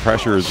long as the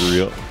pressure is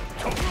real.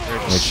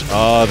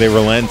 They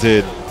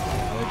relented.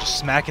 They're just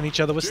smacking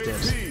each other with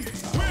sticks.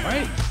 All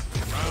right.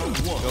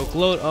 GOAT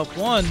Gloat up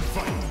 1.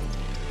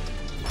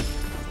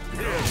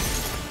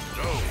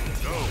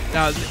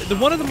 Now,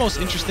 one of the most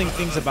interesting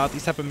things about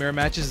these type of mirror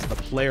matches is the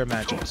player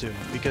matchup, too.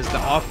 Because the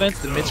offense,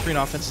 the mid-screen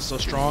offense is so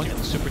strong, and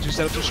the Super 2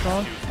 setups are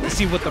strong. To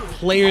see what the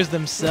players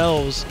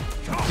themselves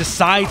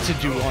decide to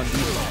do on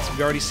defense.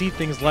 We already see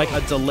things like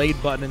a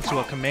delayed button into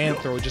a command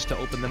throw just to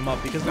open them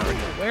up, because they're already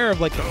aware of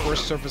like the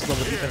first surface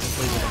level defensive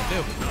plays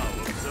they're going to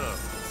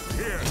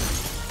do.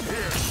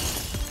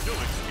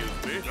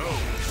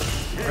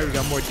 All right, we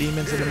got more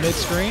demons in the mid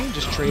screen,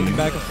 just trading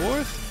back and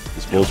forth.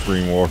 It's full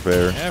screen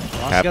warfare. Yeah,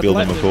 Hatfield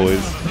and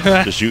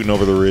McCoys just shooting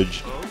over the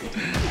ridge.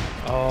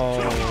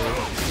 Oh,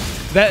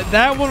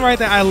 that one right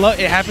there, I love.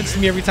 It happens to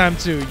me every time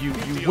too. You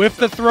whiff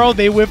the throw,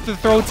 they whiff the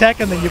throw tech,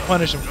 and then you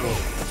punish them for it.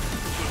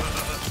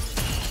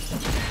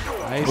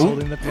 Nice,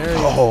 holding the parry.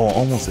 Oh,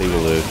 almost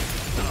able to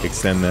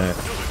extend that.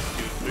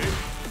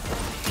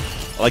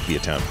 I like the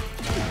attempt,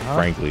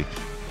 frankly.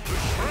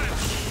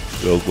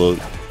 Go.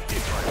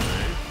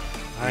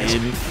 Nice.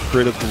 In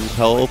critical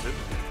health.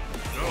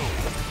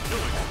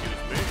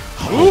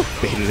 Oh,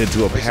 baited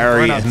into a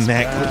parry, and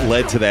that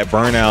led to that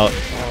burnout.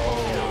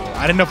 Oh,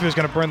 I didn't know if he was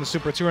going to burn the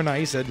Super 2 or not.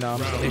 He said, no, I'm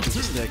just going to hit you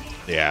with the stick.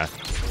 Yeah.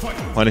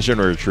 Punisher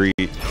and retreat.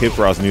 Kid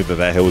Frost knew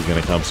that hit was going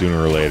to come sooner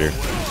or later.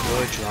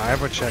 Good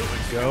driver check.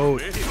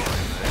 GOAT.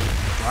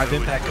 Drive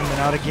impact coming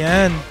out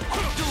again.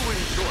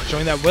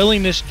 Showing that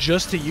willingness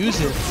just to use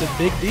it. It's a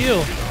big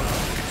deal.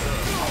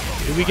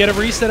 Did we get a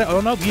reset? Oh,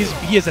 no.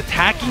 He is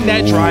attacking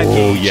that drive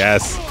gauge. Oh,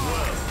 yes.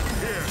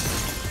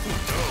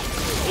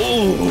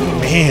 Oh,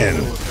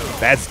 man.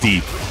 That's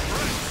deep.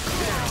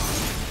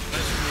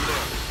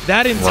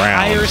 That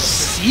entire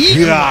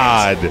sequence.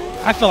 God.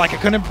 I felt like I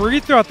couldn't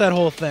breathe throughout that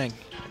whole thing.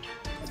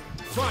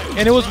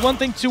 And it was one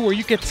thing, too, where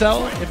you could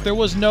tell if there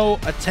was no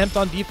attempt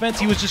on defense,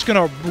 he was just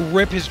going to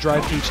rip his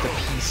drive gauge to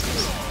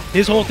pieces.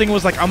 His whole thing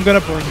was like, I'm going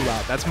to burn you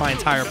out. That's my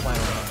entire plan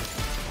right now.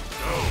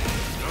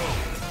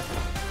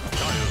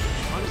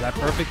 There's that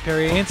perfect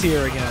parry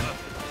anti-air again.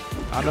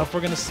 I don't know if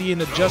we're going to see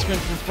an adjustment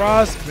from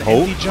Frost. The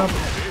empty jump.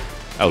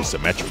 That was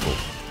symmetrical.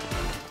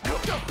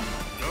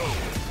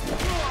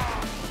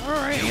 All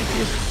right,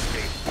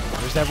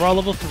 there's that raw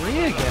level 3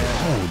 again.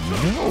 Oh,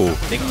 no. I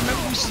think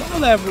remember we saw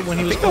that when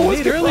he was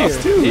late earlier.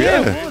 Too,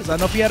 yeah, it was. I don't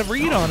know if he had a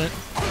read on it.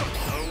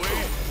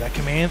 That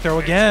command throw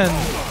again.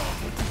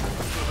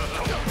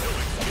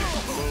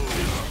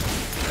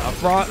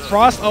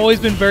 Frost always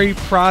been very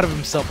proud of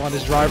himself on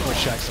his driver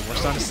check, so we're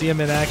starting to see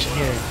him in action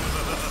here.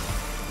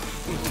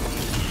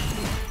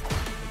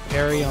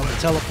 Parry on the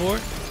teleport.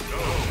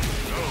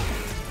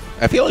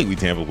 I feel like we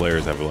Tampa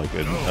players have like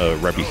a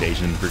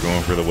reputation for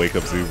going for the wake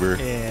up super.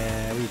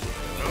 Yeah, we do.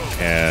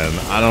 And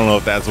I don't know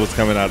if that's what's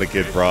coming out of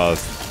Kid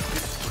Frost.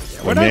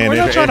 Yeah, but man,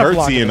 it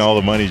hurts seeing all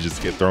the money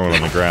just get thrown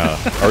on the ground.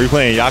 Are we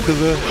playing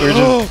Yakuza? Or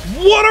just...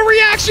 What a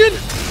reaction!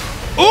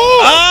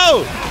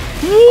 Oh!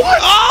 What?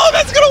 Oh,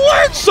 that's gonna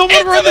work!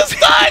 Someone run the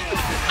stun!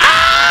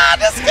 Ah,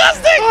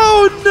 disgusting!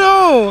 Oh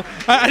no!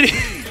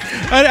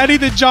 I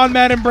need the John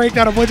Madden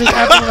breakdown of what just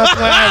happened.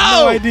 I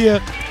have no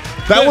idea.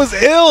 That was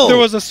ill. There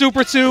was a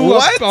Super 2,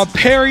 a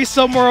parry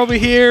somewhere over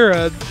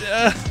here.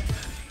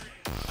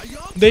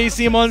 They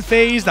see him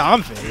unfazed.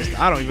 I'm phased.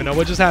 I don't even know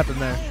what just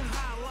happened there.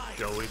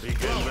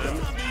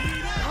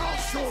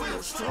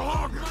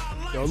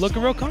 Yo,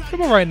 looking real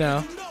comfortable right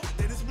now.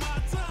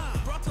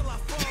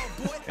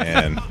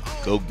 And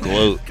go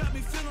gloat.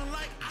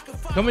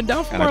 Coming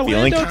down from and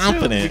Orlando, feeling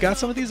confident. too. We got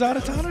some of these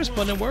out-of-towners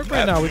putting in work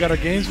right now. We got our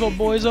Gainesville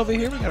boys over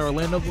here. We got our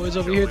Orlando boys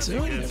over here, too.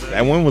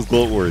 That one was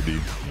gloat-worthy.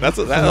 That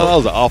was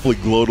an awfully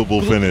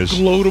gloatable finish.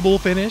 Gloatable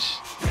finish.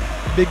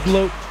 Big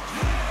gloat.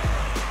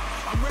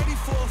 I'm ready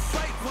for a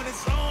fight when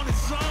it's on,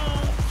 it's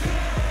on.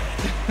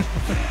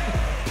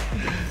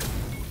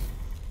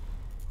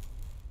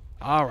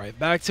 All right,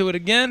 back to it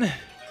again.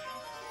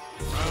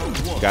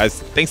 Guys,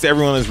 thanks to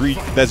everyone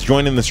that's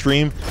joining the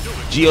stream.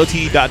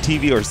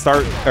 GOTE.tv or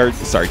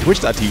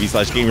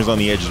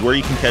Twitch.tv/GamersOnTheEdge is where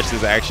you can catch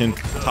this action.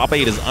 Top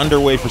 8 is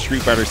underway for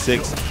Street Fighter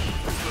 6.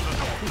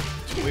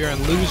 We are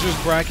in losers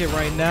bracket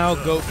right now.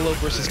 GOAT Gloat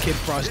versus Kid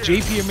Frost.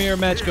 JP mirror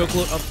match. GOAT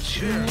Gloat up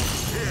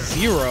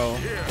 2-0.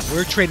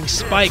 We're trading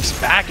spikes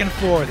back and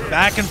forth,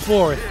 back and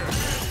forth.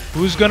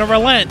 Who's gonna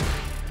relent?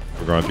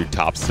 We're going through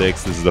top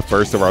 6. This is the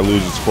first of our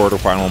losers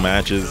quarterfinal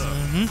matches.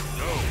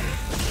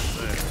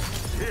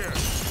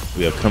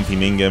 We have Comfy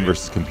Ningen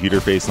versus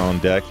Computer Face on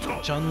deck.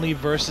 Chun-Li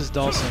versus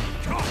Dawson.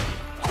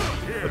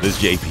 But this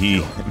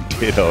JP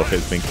Ditto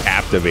has been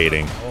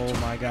captivating. Oh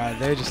my god,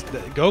 they're just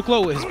GOAT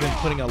Gloat has been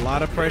putting a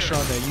lot of pressure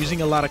on there,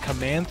 using a lot of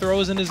command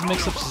throws in his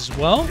mix-ups as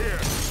well,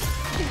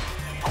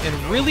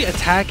 and really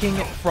attacking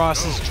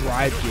Frost's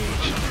drive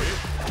gauge.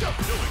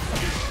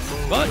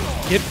 But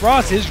Kid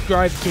Frost, his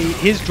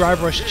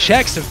drive rush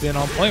checks have been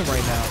on point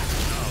right now.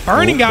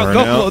 Burning out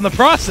GOAT Gloat in the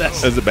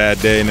process. That's a bad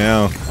day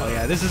now. Oh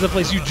yeah, this is a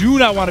place you do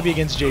not want to be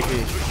against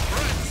JP.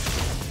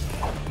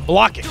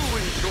 Blocking.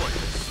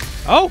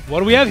 Oh, what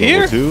do we have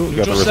here? We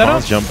got the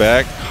response jump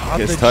back.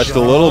 Gets touched a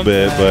little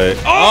bit, but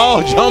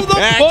jump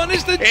back.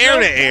 Punish the air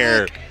to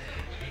air.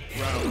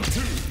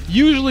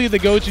 Usually the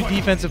go-to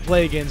defensive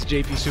play against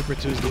JP Super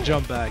 2 is the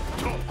jump back.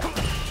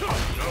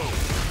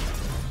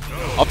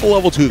 Up to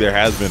level 2, there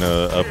has been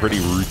a pretty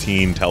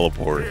routine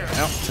teleport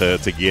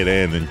to get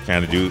in and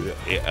kind of do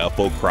a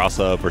full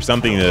cross-up or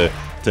something to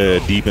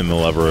deepen the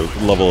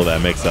level of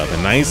that mix-up. A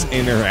nice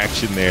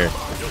interaction there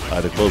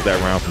to close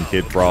that round from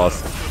Kid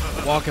Frost.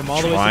 Walk him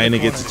all the way trying to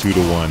get to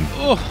 2-1.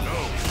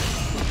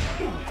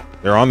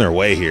 They're on their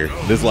way here.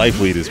 This life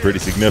lead is pretty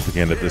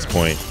significant at this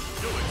point.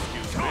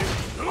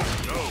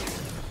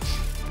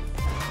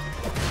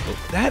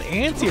 that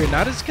anti-air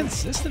not as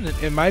consistent.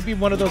 It might be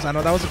one of those. I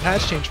know that was a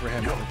patch change for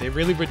him. But they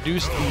really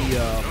reduced the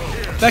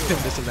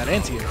effectiveness of that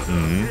anti-air.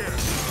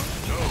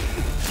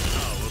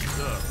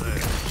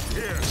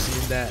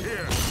 Seeing that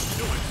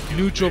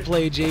neutral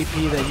play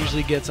JP that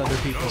usually gets under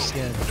people's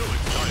skin.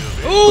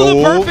 Ooh,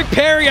 the perfect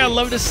parry. I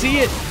love to see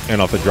it.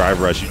 And off the drive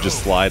rush, you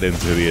just slide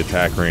into the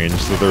attack range,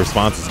 so the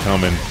response is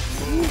coming.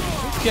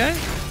 Okay.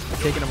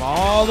 Taking him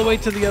all the way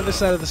to the other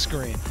side of the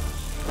screen.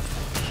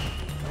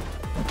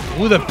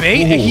 Ooh, the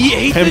bait. Ooh, He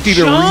ate empty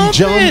the the jump.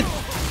 re-jump.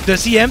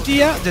 Does he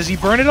empty out? Does he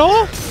burn it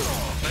all?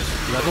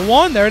 Level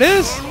 1. There it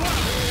is.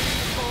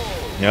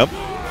 Yep.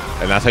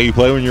 And that's how you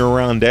play when you're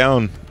around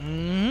down.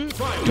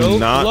 Do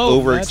not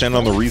overextend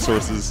on the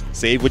resources.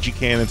 Save what you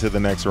can into the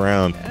next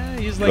round. Yeah,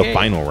 he's like, the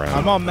final round.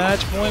 I'm on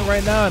match point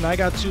right now, and I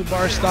got 2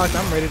 bars stocked.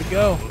 I'm ready to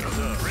go.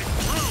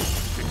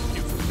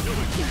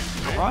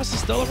 Ross is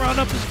still around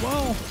up as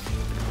well.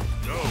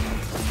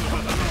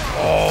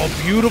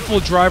 Oh, beautiful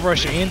drive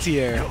rush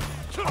anti-air.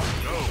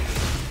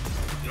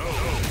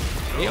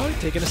 Leo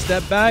taking a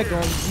step back,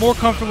 going more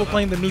comfortable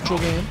playing the neutral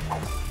game.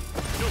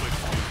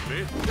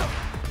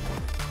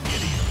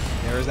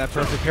 There's that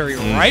perfect parry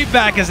right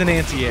back as an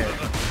anti-air.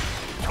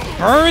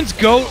 Burns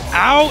GOAT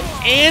out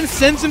and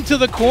sends him to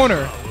the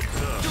corner.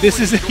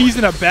 He's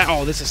in a bad.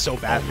 Oh, this is so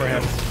bad for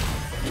him.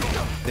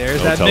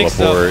 There's that mix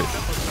up.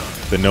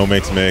 The no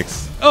mix.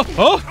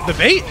 Oh, the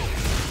bait.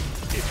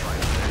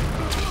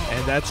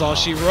 And that's all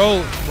she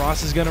wrote.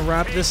 Frost is gonna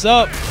wrap this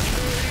up.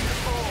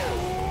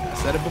 I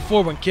said it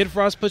before, when Kid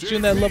Frost puts you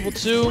in that level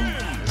 2,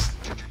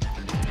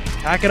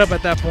 pack it up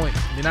at that point.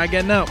 You're not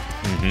getting out.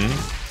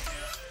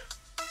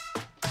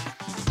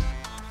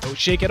 Don't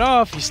shake it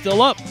off. He's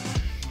still up.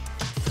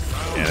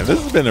 And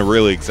this has been a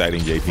really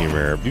exciting JP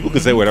mirror. People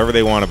can say whatever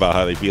they want about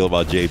how they feel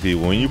about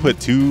JP. When you put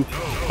 2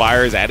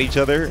 fires at each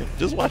other,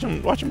 just watch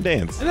them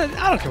dance. And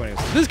I don't care what it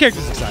is. This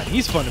character's exciting.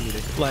 He's fun to me.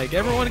 Like,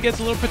 everyone gets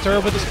a little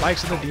perturbed with the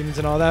spikes and the demons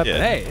and all that. Yeah.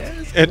 But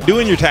hey, and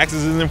doing your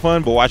taxes isn't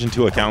fun, but watching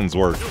 2 accountants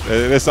work,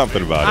 there's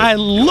something about it. I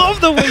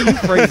love the way you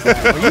phrase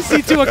that. When you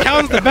see 2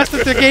 accountants, the best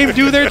at their game,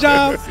 do their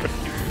job.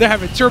 They're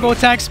having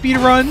TurboTax speed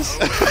runs.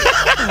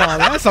 Come on,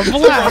 that's a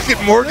blast.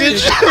 Rocket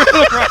Mortgage.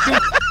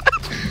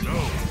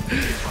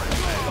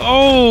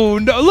 Oh,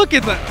 no, look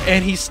at that.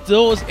 And he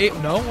still is he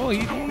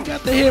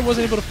got the hit,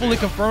 wasn't able to fully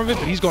confirm it,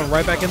 but he's going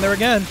right back in there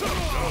again.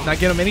 Not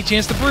giving him any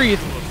chance to breathe.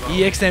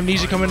 EX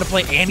Amnesia coming into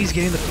play, and he's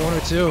getting the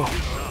corner too.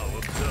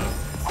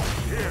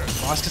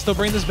 Ross can still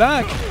bring this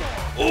back.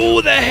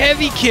 Oh, the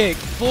heavy kick.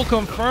 Full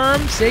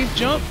confirm, safe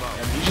jump.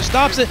 Amnesia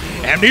stops it.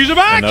 Amnesia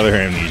back. Another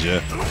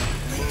Amnesia.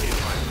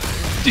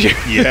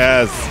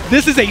 Yes.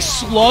 This is a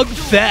slug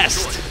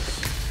fest.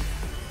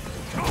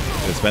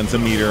 Gonna spend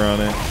some meter on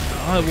it.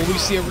 Will we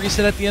see a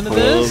reset at the end of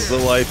Close this?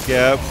 the life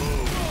gap.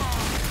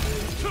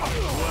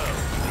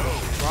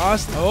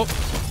 Frost. Oh.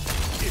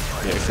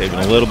 Yeah, saving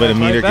a little bit of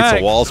meter. Gets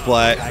a wall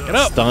splat. Back it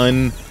up.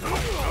 Stun.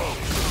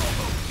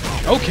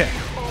 Okay.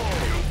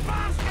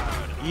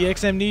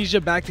 EX Amnesia,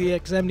 back to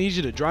EX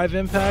Amnesia to drive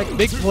impact.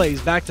 Big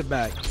plays back to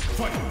back.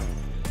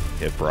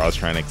 If Braw's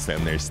trying to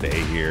extend their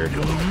stay here.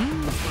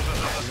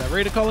 He's not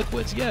ready to call it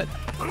quits yet.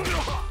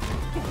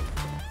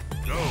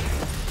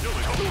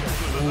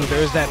 Ooh,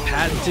 there's that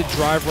patented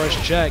drive rush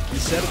check. He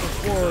said it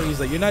before. He's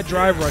like, you're not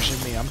drive rushing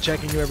me. I'm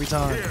checking you every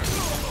time.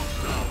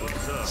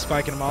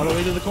 Spiking him all the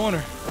way to the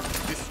corner.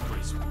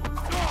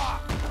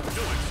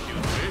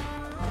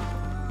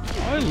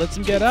 Oh, he lets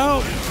him get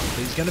out.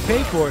 He's going to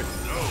pay for it.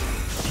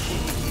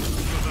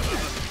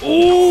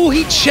 Ooh,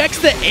 he checks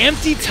the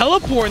empty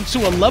teleport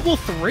into a level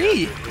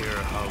 3.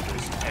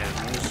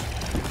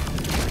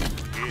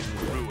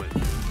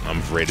 I'm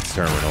afraid it's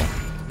terminal.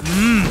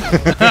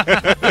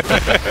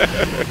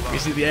 We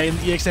see the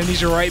EX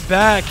Amnesia right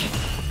back.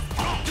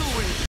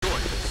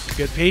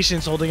 Good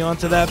patience holding on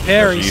to that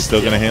parry. He's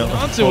still going to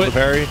hold the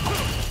parry.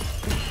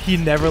 He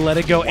never let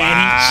it go, and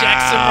he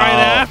checks him right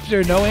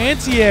after. No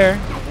anti-air.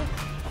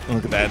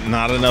 Look at that.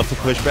 Not enough to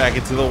push back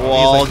into the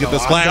wall. Like, Get no, the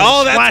splat. I'm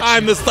Oh, that splat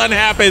time you. the stun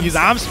happens. He's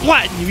I'm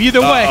splatting you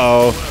either way.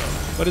 Uh-oh.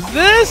 What is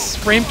this?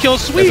 Frame kill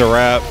sweep. It's a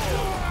wrap.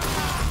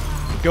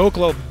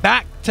 Goklo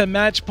back to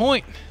match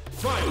point.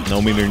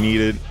 No meter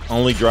needed.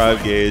 Only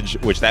drive gauge,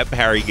 which that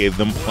parry gave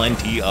them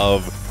plenty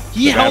of.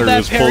 He the held battery that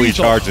was parry fully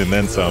till- charged and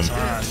then some.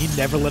 He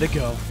never let it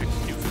go.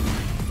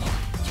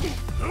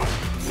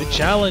 Good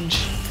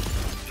challenge.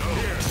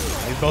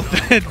 They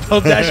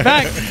both dash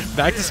back.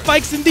 Back to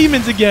spikes and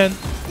demons again.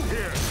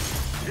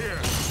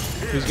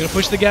 Who's going to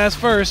push the gas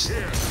first?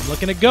 I'm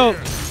looking at GOAT.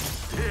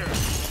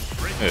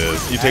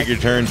 You take your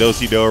turn,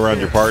 do-si-do around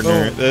your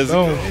partner.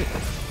 Boom.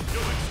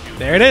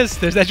 There it is.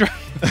 There's that drive.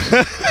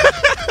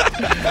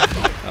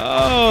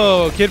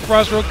 Oh, Kid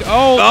Frost.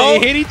 They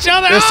hit each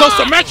other. They're so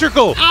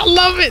symmetrical. I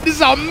love it. This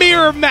is a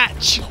mirror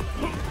match.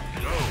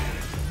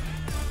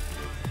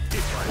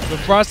 The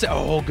Frost.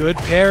 Oh, good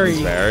parry.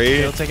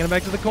 Still taking it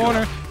back to the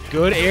corner.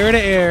 Good air to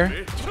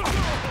air.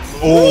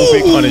 Oh,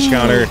 big punish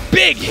counter.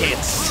 Big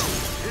hits.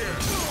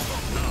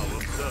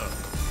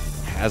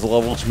 Has a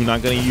level 2,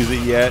 not going to use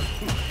it yet.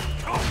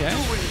 Okay.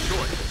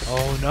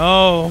 Oh,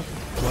 no.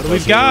 What do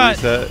we've got?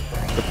 Reset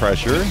the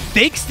pressure.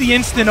 Fakes the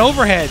instant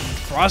overhead.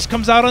 Frost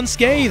comes out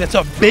unscathed. That's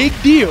a big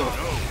deal.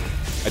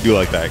 I do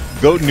like that.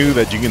 GOAT knew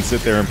that you can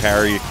sit there and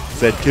parry.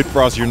 Said, Kid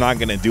Frost, you're not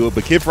going to do it.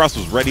 But Kid Frost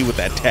was ready with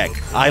that tech.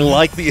 I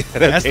like the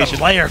adaptation. That's the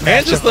player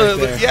and just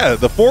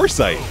the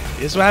foresight.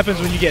 This is what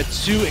happens when you get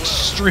two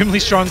extremely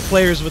strong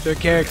players with their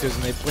characters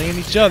and they playing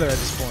each other at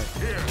this point.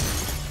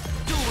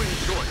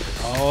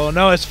 Oh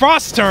no, it's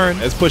Frost's turn.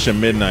 It's pushing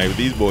midnight.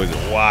 These boys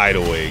are wide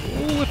awake.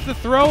 Ooh, with the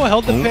throw,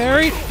 held the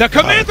parry. The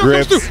command throw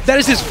comes through. That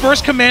is his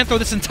first command throw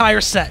this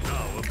entire set.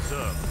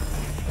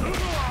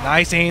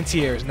 Nice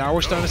anti-airs. Now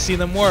we're starting to see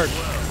them work.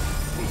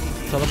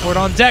 Teleport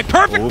on deck.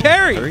 Perfect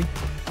parry.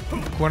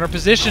 Corner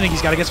positioning.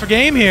 He's got to guess for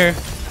game here.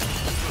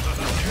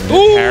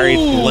 Ooh. Parry,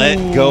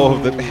 let go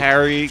of the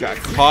parry. Got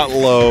caught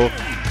low.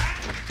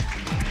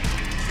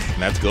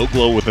 And that's GOAT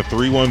Glow with a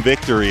 3-1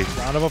 victory.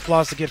 Round of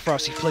applause to Kid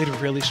Frost. He played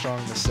really strong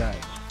this set.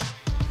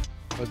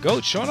 But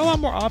GOAT showing a lot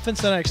more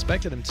offense than I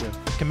expected him to.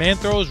 Command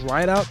throws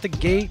right out the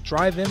gate.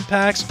 Drive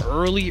impacts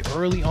early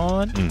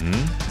on.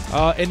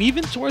 And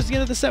even towards the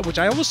end of the set, which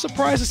I was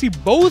surprised to see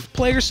both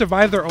players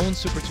survive their own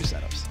Super 2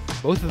 setups.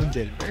 Both of them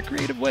did in very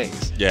creative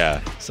ways.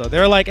 Yeah. So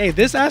they're like, hey,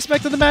 this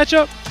aspect of the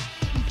matchup,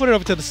 put it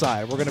over to the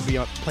side. We're going to be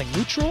playing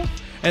neutral.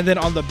 And then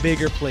on the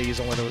bigger plays,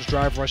 on whether it was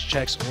drive rush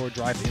checks or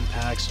drive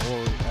impacts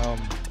or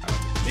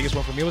biggest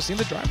one for me was seeing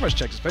the drive rush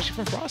checks, especially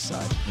from Frost's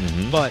side.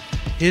 But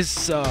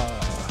his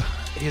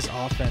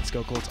offense,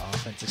 GOAT's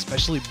offense,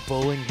 especially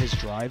bullying his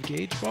drive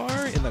gauge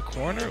bar in the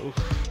corner,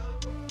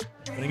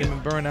 putting him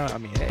in burnout. I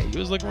mean, hey, he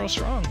was looking real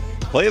strong.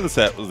 Play of the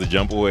set was the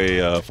jump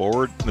away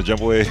forward, the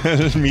jump away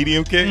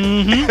medium kick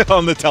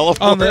on the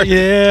teleport.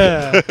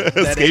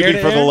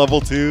 Escaping from the level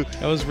 2.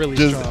 That was really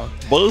strong.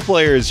 Both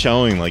players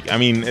showing, like, I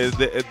mean,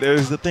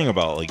 there's the thing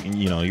about, like,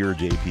 you know, you're a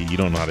JP, you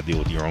don't know how to deal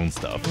with your own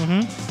stuff.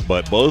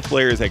 But both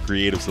players had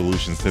creative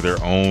solutions to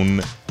their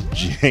own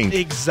jank.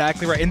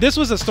 Exactly right. And this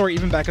was a story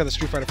even back on the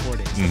Street Fighter 4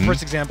 days. The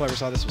first example I ever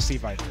saw this was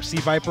C-Viper.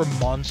 C-Viper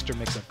monster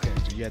mix-up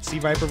character. You had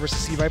C-Viper versus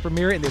C-Viper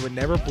mirror, and they would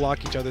never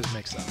block each other's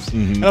mix-ups.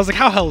 And I was like,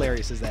 how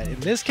hilarious is that? In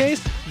this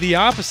case, the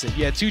opposite.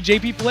 You had two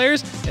JP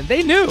players, and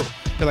they knew.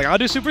 They're like, I'll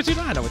do Super 2.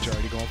 No, I know what you're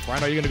already going for. I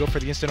know you're going to go for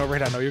the instant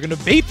overhead. I know you're going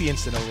to bait the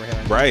instant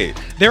overhead. Right.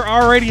 They're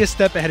already a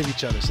step ahead of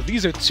each other. So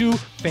these are two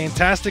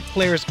fantastic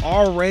players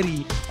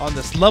already on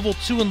this level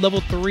 2 and level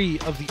 3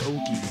 of the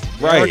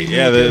Oki. Right.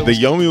 Yeah, the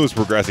Yomi was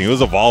progressing. It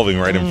was evolving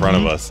right in front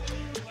of us.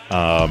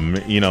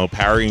 You know,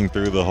 parrying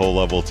through the whole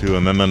level 2.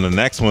 And then on the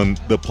next one,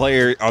 the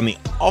player on the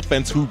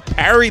offense who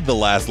parried the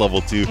last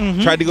level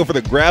 2 tried to go for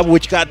the grab,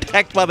 which got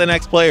teched by the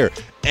next player.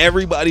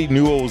 Everybody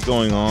knew what was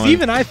going on.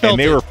 Even I felt and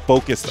they were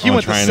focused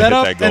on trying to hit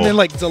that goal. And then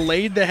like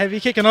delayed the heavy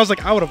kick, and I was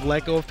like, I would have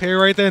let go of parry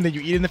right there, and then you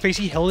eat in the face.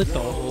 He held it the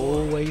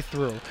whole way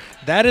through.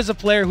 That is a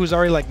player who's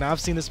already like, nah, I've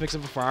seen this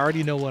mix-up before. I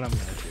already know what I'm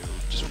gonna do.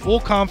 Just full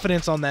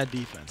confidence on that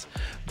defense.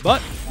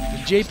 But the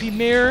JP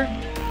mirror,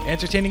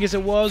 entertaining as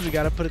it was, we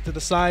got to put it to the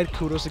side.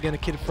 Kudos again to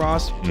Kid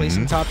Frost,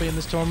 placing top 8 in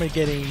this tournament,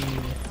 getting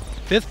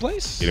 5th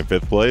place. Getting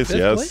 5th place,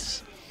 yes.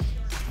 Place.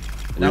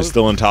 We're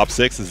still in top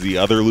 6 as the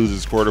other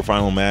losers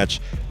quarterfinal match.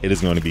 It is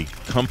going to be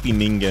Comfy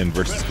Ningen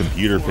versus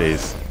Computer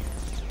Face.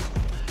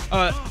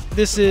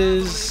 This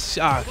is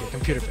okay,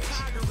 Computer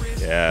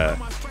Face. Yeah.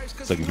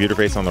 So Computer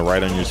Face on the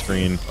right on your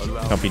screen,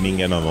 Comfy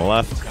Ningen on the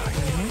left.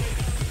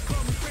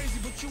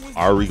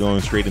 Are we going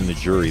straight in the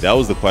jury? That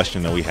was the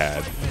question that we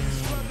had.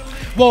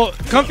 Well,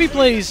 Comfy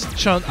plays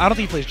Chun. I don't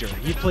think he plays jury.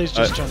 He plays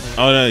just Chun.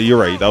 Oh no, you're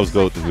right. That was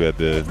GOAT who had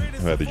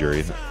the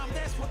jury.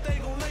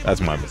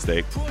 That's my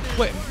mistake.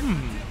 Wait,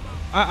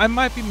 I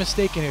might be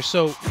mistaken here.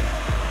 So,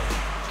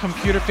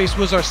 Computer Face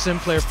was our sim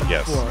player from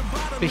before,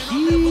 but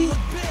he.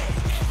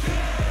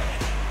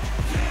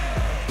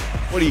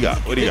 What do you got?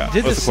 What do you got?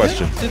 What's the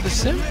question? Did the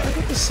sim? I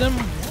thought the sim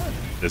won.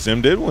 The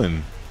sim did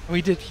win.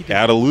 He did.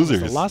 Out of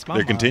losers.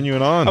 They're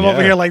continuing on. I'm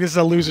over here like this is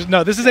a losers.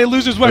 No, this is a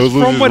losers west from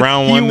losers when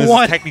round 1. This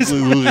won. Is technically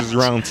losers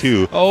round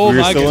 2. Oh We're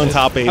my still goodness. in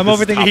top 8. I'm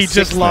overthinking he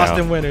just lost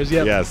in winners.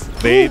 Yep. Yes.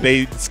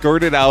 They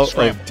skirted out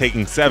of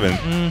taking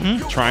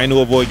 7th, trying to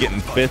avoid getting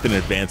 5th and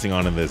advancing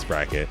on in this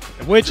bracket.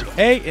 Which,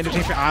 hey,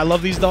 entertaining. I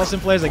love these Dawson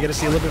players. I get to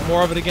see a little bit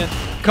more of it again.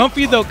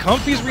 Comfy, though,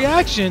 Comfy's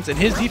reactions and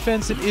his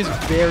defensive is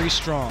very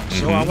strong.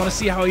 So I want to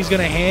see how he's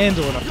going to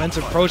handle an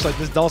offensive approach like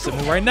this Dawson,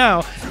 who right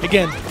now,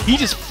 again, he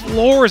just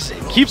floors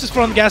it, keeps his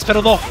foot on the gas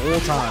pedal the whole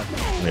time.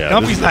 Yeah,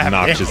 Comfy's this is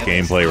obnoxious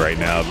gameplay right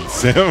now.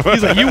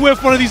 He's like, you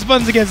whiff one of these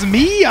buttons against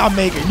me, I'll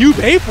make it. You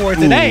pay for it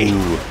today.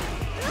 Ooh.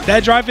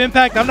 That drive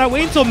impact, I'm not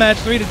waiting until match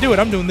 3 to do it.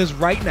 I'm doing this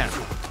right now.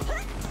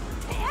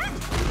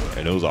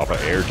 And it was off an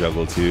air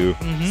juggle too.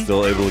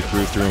 Still able to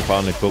cruise through and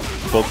find a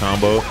full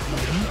combo.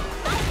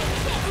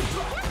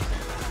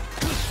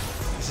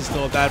 This is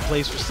still a bad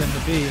place for Sim to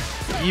be,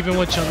 even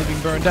with Chun-Li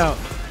being burned out.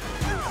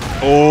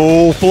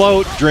 Oh,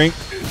 float, drink.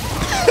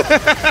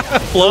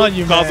 Float,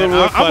 you man.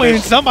 I'm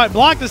waiting. Somebody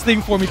block this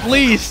thing for me,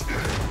 please.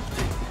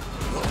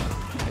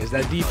 There's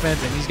that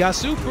defense, and he's got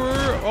super.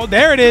 Oh,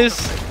 there it is.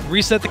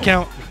 Reset the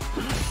count.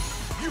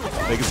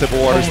 Take a sip of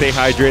water, stay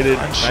hydrated.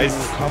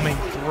 Nice. Coming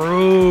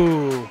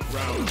through.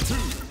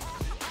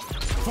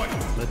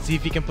 Let's see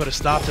if he can put a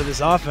stop to this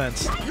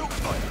offense.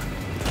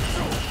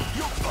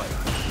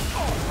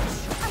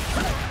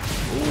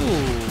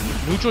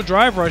 Ooh, neutral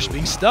drive rush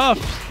being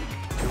stuffed.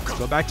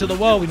 Go back to the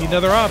well. We need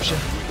another option.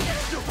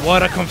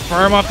 What a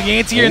confirm off the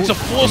anti-air into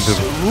full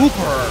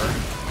super.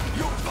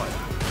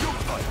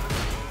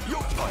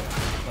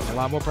 A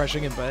lot more pressure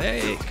again, but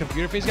hey,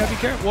 computer face gotta be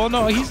careful. Well,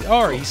 no, he's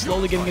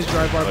slowly getting his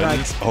drive bar back.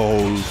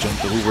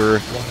 Jumped over.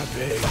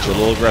 A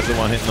little aggressive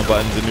on hitting the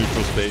buttons in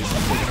neutral space.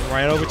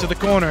 Right over to the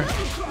corner.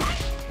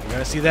 You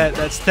gotta see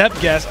that step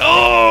guess.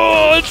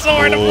 Oh, it's so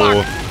hard to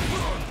block.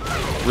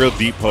 Real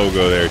deep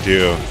pogo there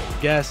too.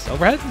 Guess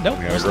overhead? Nope.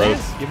 Yeah, No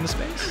stance. Give him the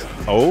space.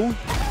 Oh.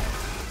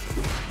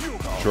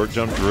 Short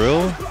jump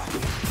drill.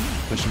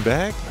 Pushing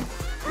back.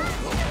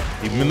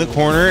 Even in the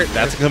corner.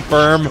 That's a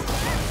confirm.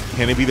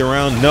 Can it be the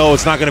round? No,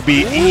 it's not going to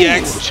be.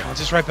 EX.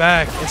 Bounces right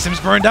back. And Sims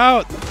burned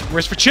out.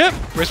 Wrist for chip.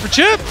 Wrist for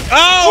chip.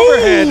 Oh,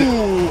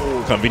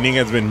 overhead. Combining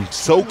has been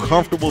so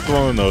comfortable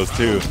throwing those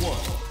too.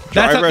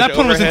 That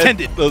pun was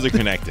intended. Those are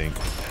connecting.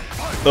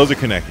 Those are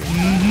connecting.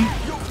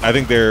 I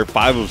think they're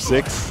 5 of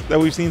 6 that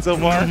we've seen so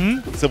far.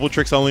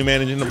 SimpleTricks only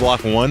managing to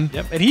block 1.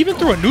 Yep, and he even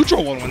threw a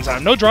neutral one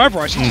time. No drive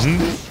rush. He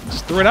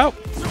just threw it out.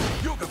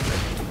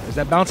 There's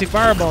that bouncy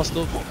fireball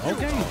still.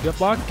 Okay, good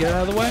block. Get it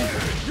out of the way.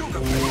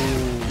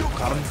 Ooh,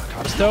 caught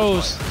his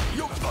toes.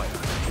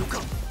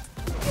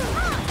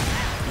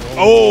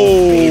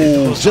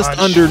 Oh, just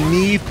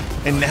underneath,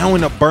 and now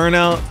in a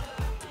burnout.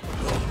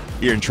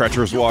 You're in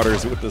treacherous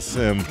waters with the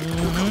Sim.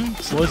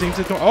 Slows things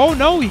to the corner. Oh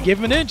no, he gave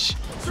him an inch.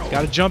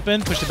 Got to jump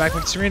in, push it back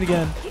with the screen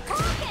again.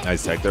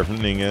 Nice tech there from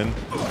Ningen.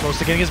 Close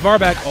to getting his bar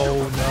back.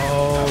 Oh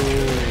no.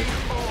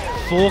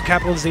 Full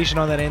capitalization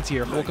on that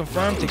anti-air. Full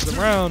confirm, takes the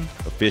round.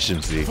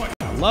 Efficiency.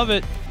 Love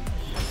it.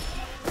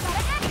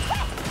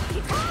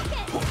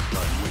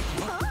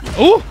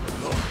 Ooh!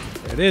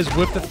 There it is.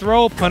 Whip the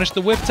throw, punish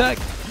the whip tech.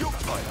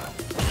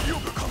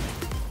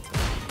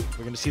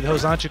 We're going to see the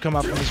Hosanchu come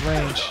out from his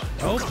range.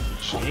 Oh,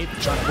 trying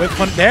to whip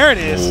one. There it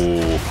is.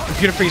 Ooh.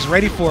 Computer face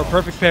ready for a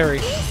perfect parry.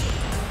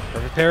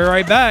 Perfect parry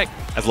right back.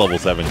 That's level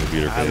 7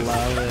 computer I face.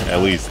 love it.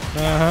 At least.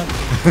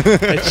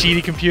 That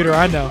cheaty computer,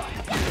 I know.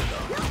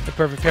 The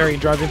perfect parry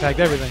and drive impact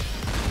everything.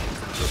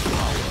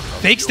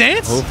 Fake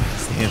stance? Oh,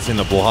 stance in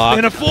the block.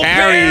 And a full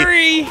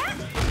parry.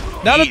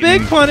 Not a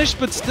big punish,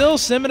 but still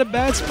Sim in a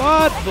bad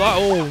spot.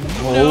 Oh,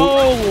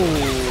 no.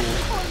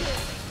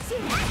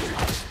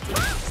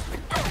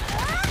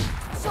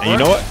 And you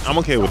know what? I'm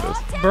okay with this.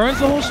 Burns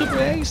the whole super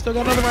A. Still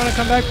got another round to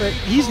come back, but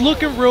he's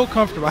looking real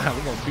comfortable.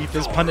 We're going to beat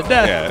this pun to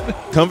death.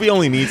 Yeah. Comfy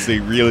only needs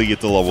to really get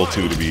to level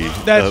 2 to be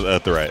a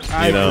threat.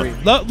 I agree.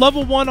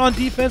 Level 1 on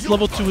defense,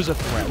 level 2 is a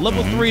threat.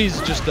 Level 3 is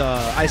just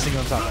icing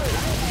on top.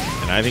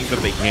 And I think that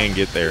they can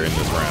get there in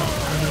this round.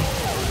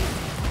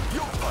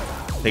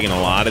 Taking a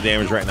lot of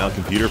damage right now.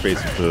 Computer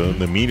face with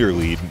the meter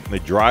lead. The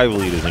drive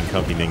lead is in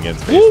Comfy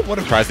Ningen's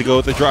face. Tries to go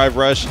with the drive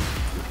rush.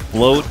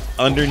 Float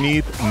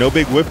underneath. No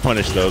big whip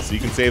punish, though, so you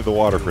can save the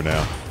water for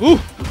now. Ooh,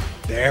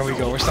 there we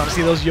go. We're starting to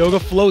see those yoga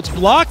floats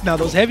block now,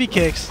 those heavy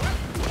kicks.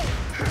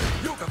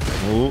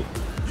 Ooh,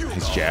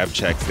 his jab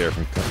checks there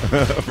from,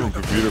 from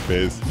Computer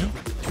Face.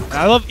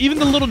 I love even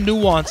the little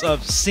nuance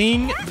of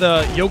seeing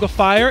the yoga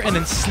fire and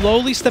then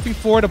slowly stepping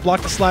forward to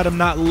block the slide and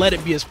not let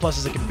it be as plus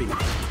as it can be.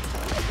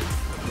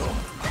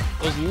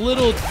 Those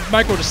little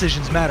micro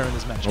decisions matter in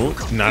this match. Oh,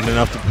 not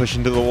enough to push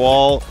into the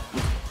wall.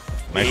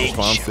 Nice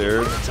response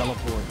there.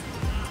 Teleport.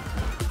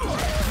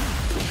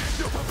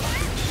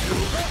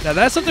 Now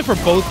that's something for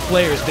both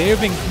players. They have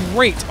been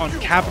great on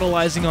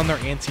capitalizing on their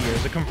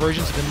anti-airs. The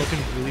conversions have been looking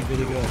really,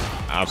 really good.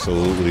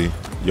 Absolutely.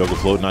 Yoga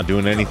Float not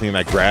doing anything.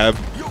 That grab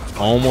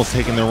almost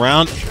taking the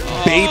round.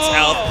 Baits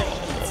out.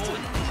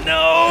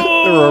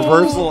 No! The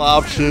reversal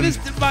option.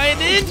 Missed it by an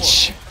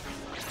inch.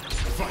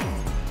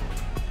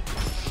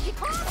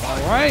 All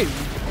right.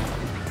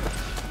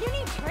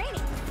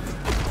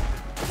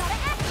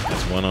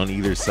 That's one on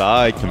either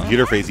side.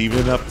 Computer Face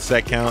evening up the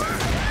set count.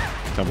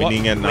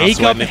 Coming in, not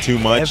sweating it too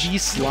much. Heavy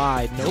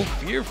slide. No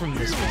fear from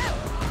this one.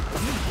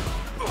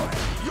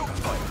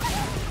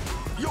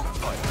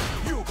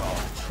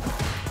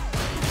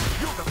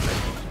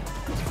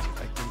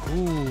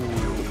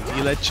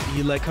 Ooh,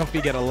 you let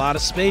Comfy get a lot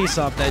of space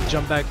off that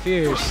jump back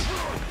fierce.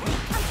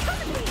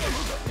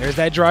 There's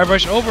that drive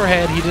rush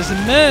overhead. He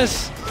doesn't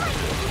miss.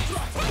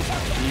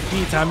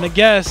 DP, time to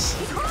guess.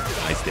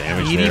 Nice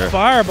damage Eaty there.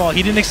 fireball.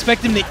 He didn't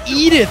expect him to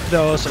eat it,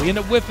 though, so he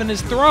ended up whiffing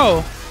his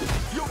throw.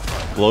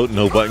 Float,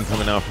 no button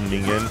coming out from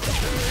Ningen.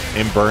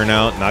 In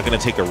burnout, not going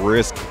to take a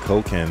risk.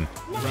 Koken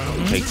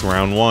takes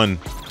round 1.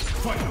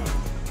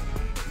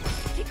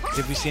 See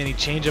if we see any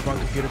change up on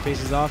Computer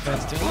Face's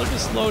offense. Doing a little bit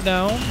slow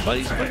down, but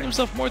he's putting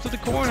himself more to the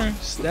corner.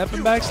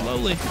 Stepping back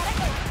slowly.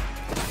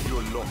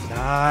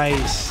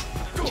 Nice.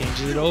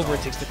 Changes it over,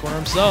 takes the corner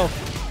himself.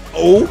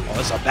 Oh,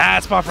 That's a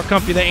bad spot for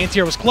Comfy. That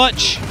anti-air was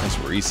clutch. nice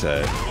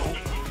reset.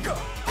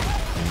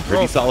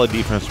 Pretty solid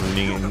defense from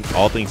Ningen,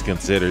 all things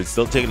considered.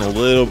 Still taking a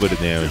little bit of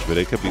damage, but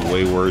it could be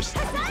way worse.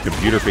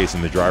 Computer Face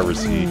in the driver's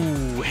seat.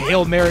 Ooh,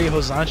 Hail Mary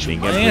Hosanchu.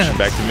 Ningen pushing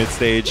back to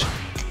mid-stage.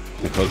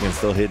 The Koken's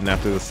still hitting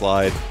after the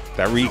slide.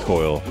 That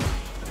recoil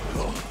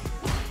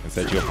can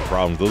set you up for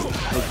problems. Those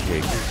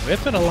kicks.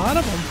 Whipping a lot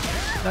of them.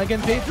 Not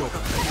getting paid for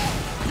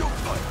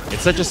it.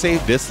 It's such a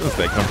safe distance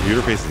that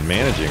Computer Face is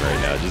managing right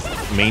now. Just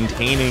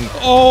maintaining.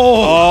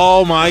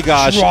 Oh my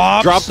gosh.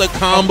 Drop the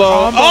combo.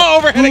 Oh,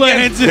 overhead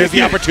again. There's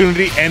the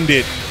opportunity. End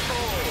it.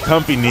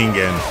 Comfy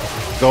Ningen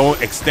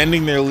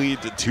extending their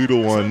lead to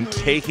 2-1,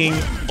 taking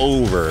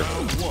over.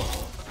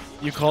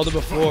 You called it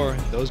before.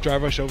 Those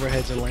drive rush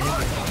overheads are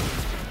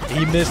landing.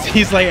 He missed.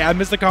 He's like, I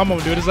missed the combo.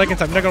 Do it a second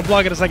time. I'm not going to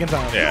block it a second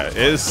time. Yeah, it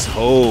is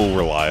so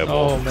reliable.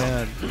 Oh,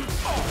 man.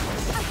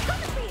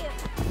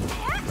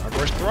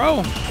 Reverse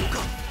throw.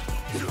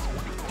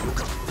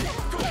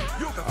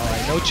 All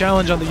right, no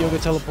challenge on the Yoga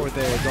teleport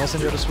there.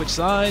 Dawson able to switch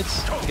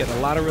sides. Getting a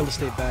lot of real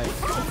estate back.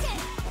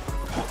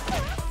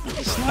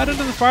 Slide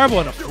into the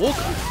fireball and a full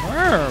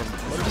confirm.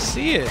 Love to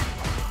see it.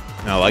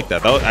 I like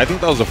that. I think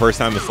that was the first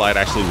time the slide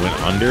actually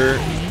went under,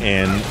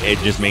 and it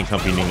just made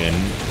Comfy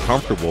Ningen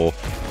comfortable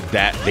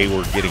that they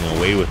were getting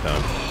away with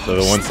them. So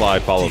the one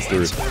slide follows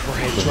through.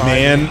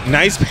 Man,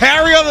 nice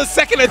parry on the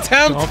second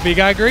attempt. Comfy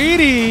got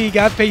greedy. He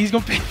got paid. He's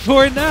going to pay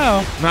for it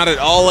now. Not at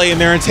all laying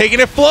there and taking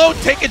it float.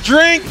 Take a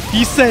drink.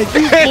 He said,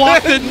 you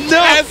blocked enough.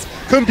 Yes,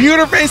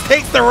 Computer Face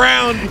takes the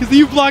round.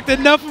 You blocked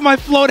enough of my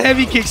float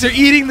heavy kicks. You're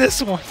eating this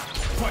one.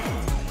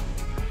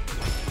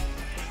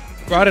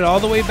 Brought it all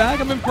the way back.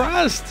 I'm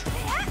impressed.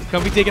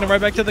 Comfy taking it right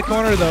back to the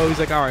corner, though. He's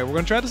like, all right, we're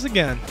going to try this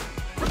again.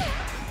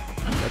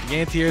 Got the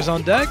anti-airs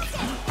on deck.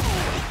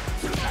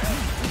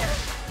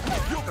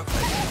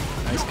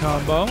 Nice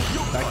combo.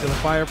 Back to the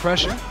fire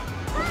pressure.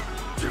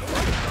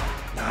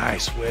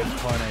 Nice whip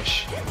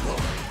punish.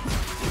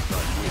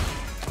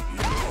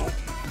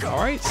 All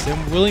right,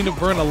 Sim willing to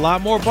burn a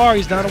lot more bar.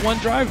 He's down to one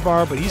drive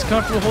bar, but he's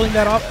comfortable holding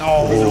that off.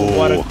 Oh,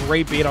 what a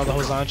great bait on the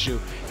Hosanshu.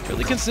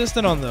 Really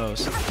consistent on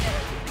those.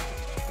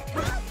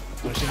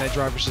 Pushing that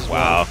driver as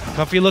well.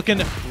 Comfy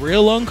looking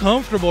real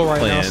uncomfortable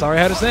right now. Sorry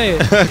how to say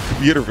it.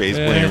 Computer Face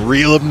playing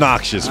real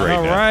obnoxious right now.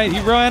 All right,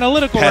 he's real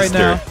analytical right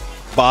now.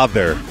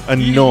 Bother,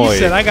 annoyed. He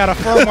said, I got a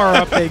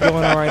firmware update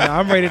going on right now.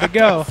 I'm ready to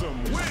go.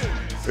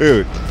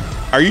 Dude,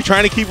 are you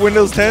trying to keep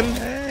Windows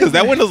 10? Because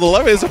that Windows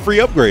 11 is a free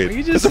upgrade.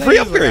 It's a free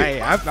upgrade.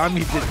 Hey, I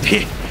mean,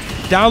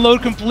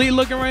 download complete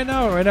looking right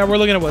now. Right now we're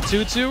looking at what,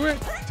 2-2, right?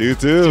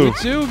 2-2.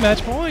 2-2,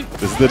 match point.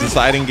 This is the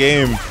deciding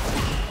game.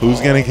 Who's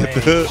gonna get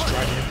the?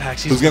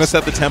 Who's gonna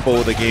set the tempo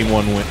with a game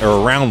 1 win or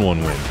a round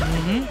 1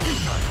 win?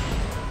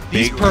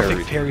 These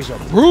perfect parries are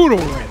brutal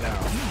right now.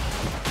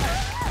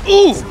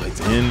 Ooh! Slides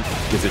in,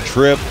 gets a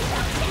trip,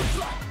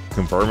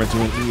 confirm it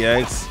to an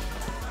EX,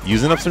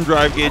 using up some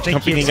drive gauge,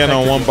 competing again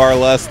on 1 bar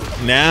less.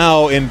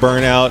 Now in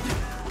burnout,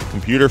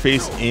 Computer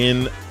Face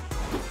in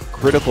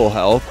critical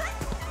health,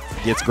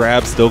 gets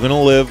grabbed, still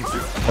gonna live.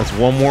 That's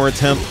one more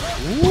attempt.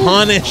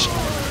 Punish,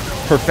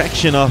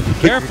 perfection off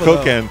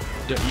Koken.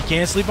 You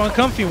can't sleep on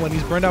Comfy when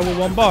he's burned out with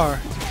 1 bar.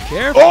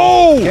 Careful.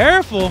 Oh!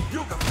 Careful.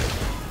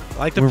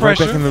 Like the We're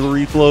pressure. Right back into the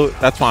refloat.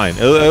 That's fine.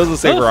 It was a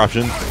safer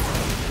option.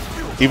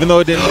 Even though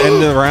it didn't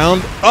end the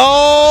round.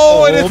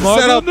 Oh, and it's a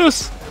setup.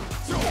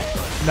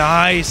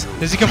 Nice.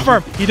 Does he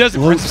confirm? He does. He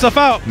burns himself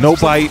out. No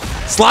bite.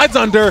 Slides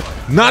under.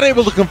 Not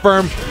able to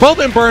confirm.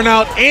 Both in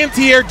burnout.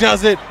 Anti-air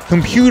does it.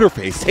 Computer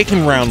Face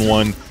taking round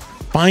 1.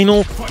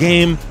 Final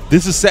game.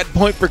 This is set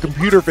point for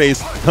Computer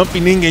Face. Comfy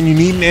Ningen, you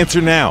need an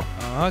answer now.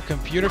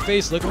 Computer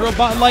Face looking real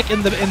bot-like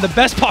in the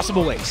best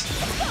possible ways.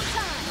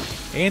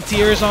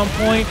 Anti-airs on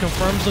point.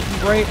 Confirms looking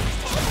great.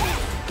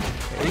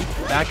 Okay,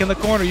 back in the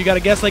corner. You got to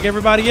guess like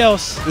everybody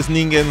else. This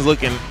Ningen's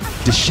looking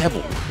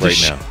disheveled right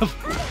now.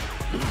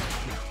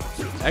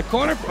 That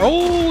corner.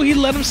 Oh, he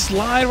let him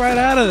slide right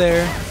out of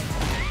there.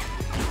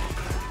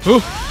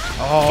 Ooh.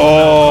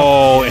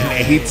 Oh,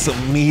 an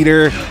 8th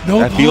meter. No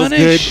that feels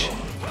punish. Good.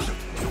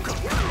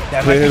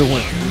 That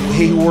went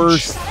way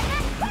worse.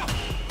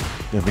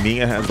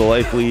 Ningen has the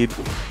life lead.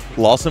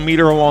 Lost a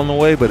meter along the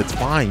way, but it's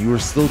fine. You are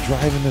still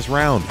driving this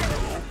round.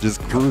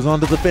 Just cruise on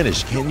to the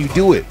finish. Can you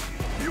do it?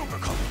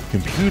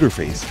 Computer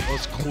Face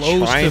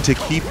trying to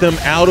keep them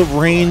out of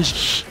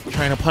range,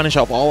 trying to punish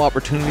off all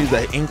opportunities.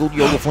 That angled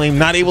Yoga Flame,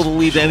 not able to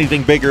lead to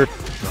anything bigger.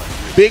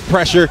 Big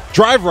pressure,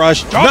 drive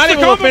rush, not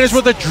able to finish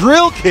with a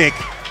drill kick.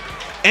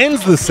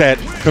 Ends the set.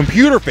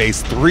 Computer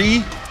Face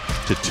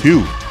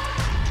 3-2.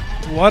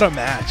 What a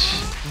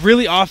match.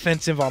 Really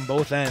offensive on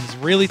both ends,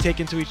 really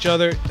taking to each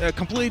other. A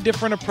completely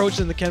different approach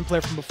than the Ken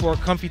player from before.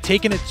 Comfy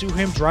taking it to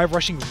him, drive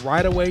rushing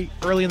right away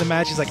early in the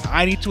match. He's like,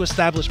 I need to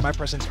establish my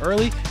presence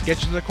early,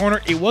 get you to the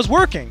corner. It was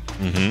working.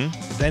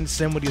 Then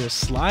Sim would either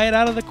slide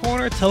out of the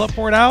corner,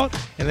 teleport out,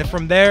 and then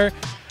from there,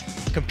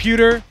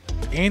 Computer,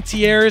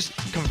 anti-airs,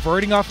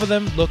 converting off of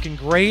them, looking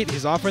great.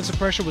 His offensive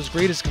pressure was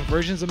great. His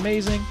conversion's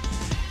amazing.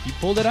 He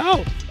pulled it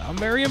out. I'm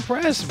very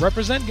impressed.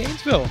 Represent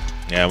Gainesville.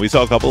 Yeah, we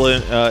saw a couple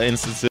of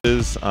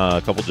instances,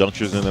 a couple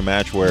junctures in the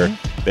match where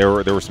there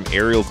were some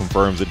aerial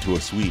confirms into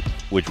a sweep,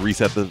 which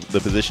reset the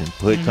position,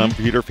 put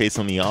Computer Face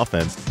on the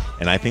offense,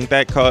 And I think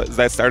that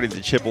started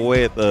to chip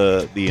away at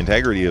the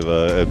integrity of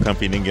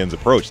Comfy Ningen's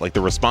approach. Like the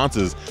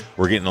responses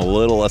were getting a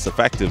little less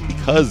effective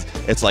because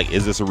it's like,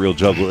 is this a real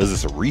juggle? Is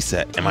this a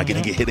reset? Am I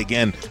going to get hit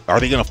again?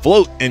 Are they going to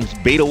float and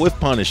bait a whiff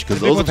punish?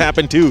 Because those have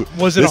happened too.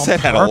 Was it this on set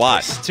had a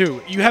lot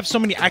too? You have so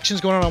many actions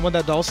going on with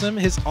that Dhalsim.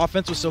 His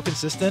offense was so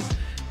consistent.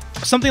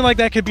 Something like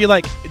that could be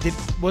like,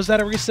 was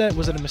that a reset?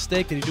 Was it a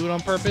mistake? Did he do it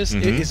on purpose?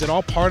 Is it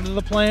all part of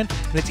the plan?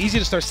 And it's easy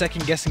to start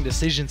second-guessing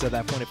decisions at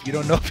that point if you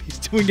don't know if he's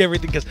doing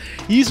everything, because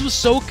he was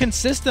so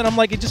consistent. I'm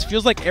like, it just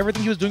feels like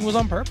everything he was doing was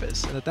on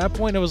purpose. And at that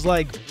point, it was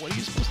like, what are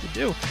you supposed to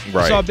do?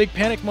 Right. I saw a big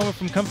panic moment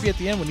from Comfy at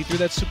the end when he threw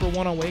that super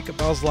one on Wake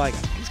Up. I was like,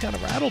 he's kind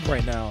of rattled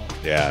right now.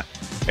 Yeah,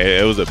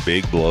 it was a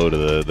big blow to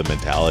the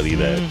mentality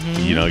that,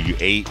 you know, you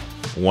ate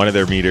one of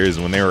their meters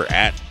when they were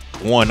at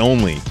one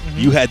only.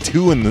 You had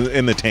two in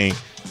the tank.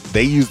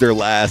 They used their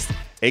last.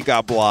 It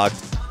got blocked.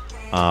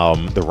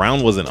 The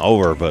round wasn't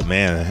over, but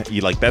man,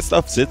 like that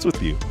stuff sits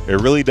with you. It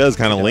really does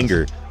kind of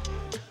linger.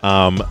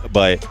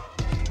 But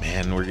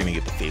man, we're gonna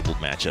get the fabled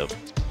matchup.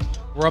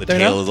 We're up the there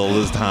now. tale as old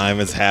as time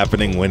is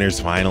happening. Winners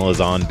final is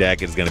on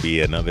deck. It's going to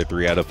be another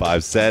 3 out of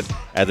 5 set,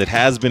 as it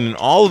has been in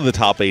all of the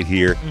top 8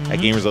 here at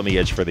Gamers on the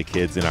Edge for the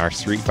Kids in our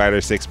Street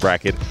Fighter 6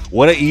 bracket.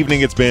 What an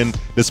evening it's been.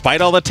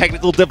 Despite all the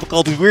technical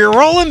difficulties, we're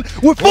rolling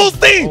with full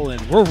steam.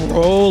 We're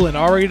rolling.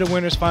 Already to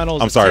winners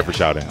finals. I'm sorry for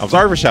shouting. I'm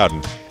sorry for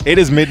shouting. It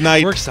is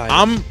midnight. We're excited.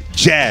 I'm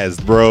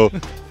jazzed, bro.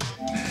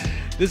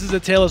 This is a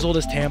tale as old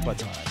as Tampa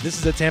time. This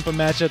is a Tampa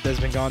matchup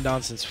that's been gone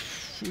down since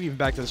even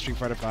back to the Street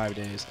Fighter 5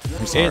 days.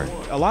 I'm sorry.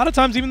 A lot of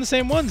times even the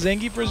same one,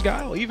 Zangief versus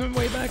Guile, even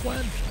way back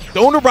when.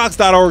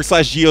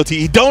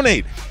 Donorbox.org/GOTE.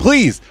 Donate,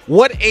 please.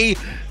 What a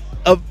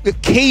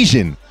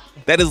occasion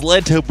that has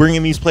led to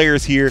bringing these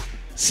players here,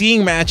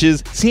 seeing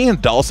matches, seeing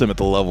Dhalsim at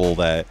the level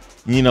that,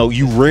 you know,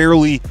 you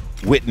rarely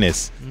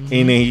witness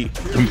in a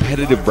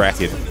competitive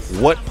bracket.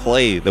 What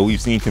play that we've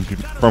seen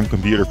from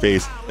Computer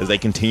Face as they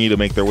continue to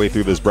make their way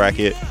through this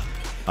bracket.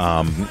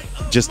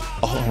 Just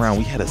all around,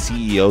 we had a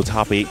CEO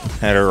top 8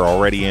 competitor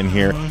already in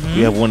here.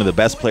 We have one of the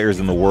best players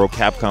in the world,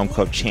 Capcom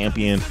Cup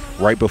champion,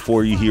 right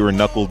before you here in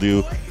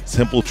NuckleDu,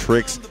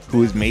 SimpleTricks,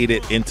 who has made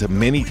it into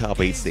many top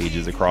 8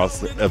 stages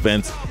across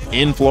events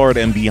in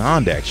Florida and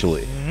beyond,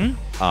 actually.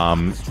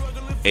 A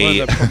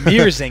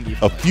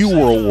few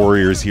World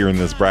Warriors here in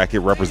this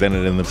bracket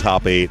represented in the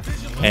top 8,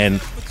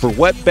 and for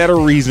what better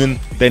reason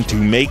than to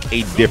make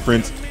a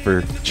difference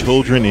for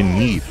children in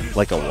need,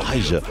 like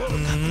Elijah.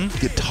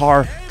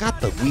 Guitar, got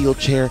the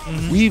wheelchair.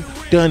 We've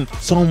done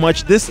so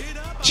much. This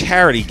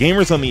charity,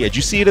 Gamers on the Edge,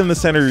 you see it in the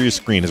center of your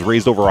screen, has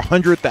raised over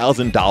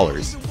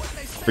 $100,000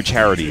 for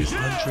charities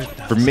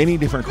for many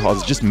different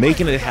causes, just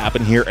making it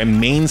happen here and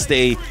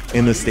mainstay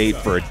in the state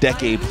for a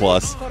decade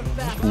plus.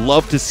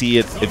 Love to see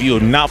it. If you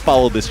have not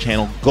followed this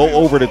channel, go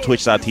over to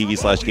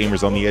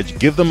twitch.tv/GamersOnTheEdge.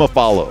 Give them a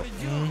follow.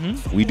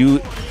 We do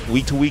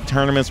week-to-week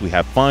tournaments. We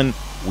have fun.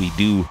 We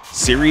do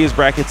serious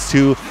brackets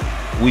too.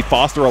 We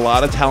foster a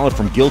lot of talent,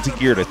 from Guilty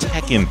Gear to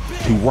Tekken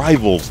to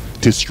Rivals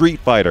to Street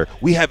Fighter.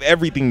 We have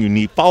everything you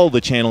need. Follow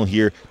the channel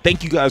here.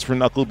 Thank you guys for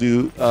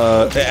NuckleDu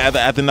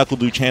at the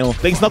NuckleDu channel.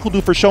 Thanks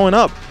NuckleDu for showing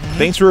up.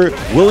 Thanks for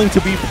willing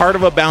to be part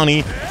of a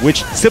bounty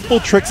which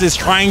SimpleTricks is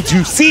trying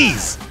to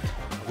seize.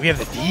 We have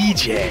the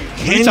DJ.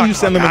 Can you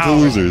send them into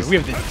losers? We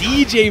have the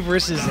DJ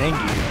versus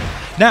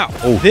Zangief. Now,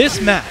 this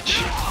match,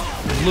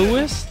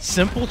 Lewis,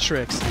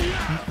 SimpleTricks,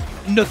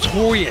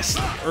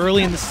 notoriously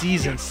early in the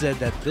season said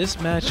that this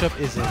matchup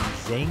is in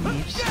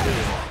Zangief's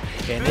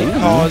favor, and it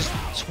caused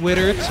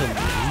Twitter to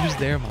lose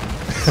their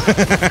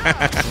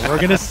minds. We're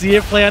going to see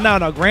it play out now.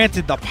 Now,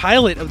 granted, the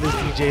pilot of this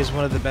DJ is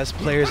one of the best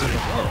players in the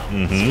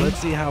world, so let's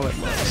see how it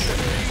looks.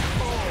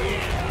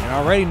 And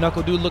already,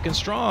 NuckleDu looking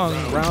strong.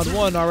 Round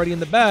 1 already in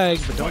the bag,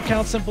 but don't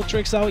count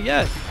SimpleTricks out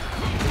yet.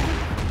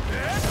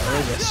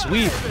 There's a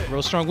sweep.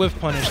 Real strong whiff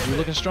punish. Dude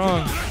looking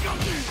strong.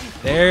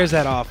 There's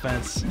that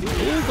offense.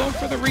 Ooh, going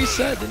for the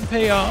reset. Didn't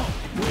pay off.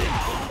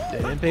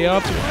 Didn't pay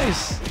off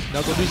twice.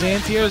 NuckleDu's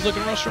anti-air is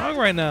looking real strong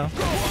right now.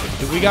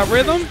 Do we got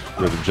rhythm?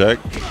 Rhythm check.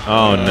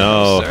 Oh,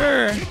 no.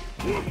 Sir.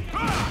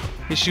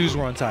 His shoes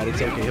were untied.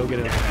 It's okay. He'll get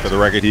it. For the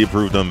record, he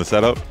approved on the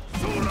setup.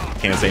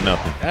 Can't say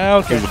nothing.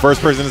 Okay. He's the first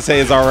person to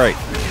say it's all right.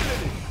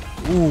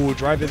 Ooh,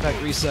 drive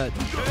impact reset.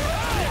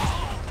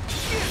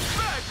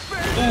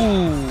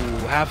 Ooh.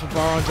 Half a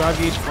bar on drive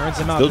gauge burns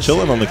him out. Still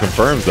chilling on the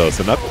confirms though,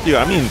 so nothing.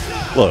 I mean,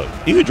 look,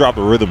 he could drop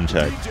a rhythm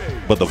check,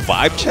 but the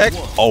vibe check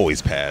always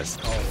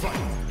passed.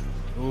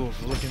 Ooh,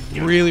 looking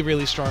really,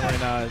 really strong right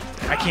now.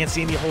 I can't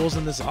see any holes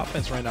in this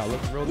offense right now.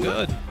 Looking real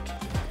good.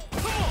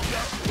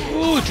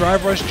 Ooh,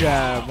 drive rush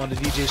jab, one of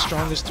DJ's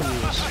strongest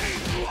tools.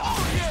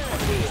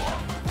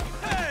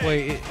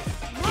 Wait.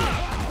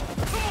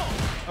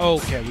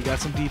 Okay, we got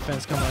some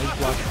defense coming out. He's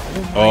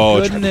blocking. Oh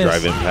my goodness.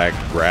 Drive impact,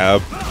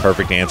 grab,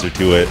 perfect answer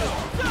to it.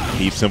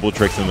 Keep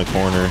SimpleTricks in the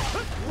corner.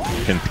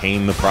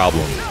 Contain the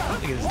problem.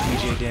 Look at this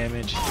DJ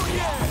damage.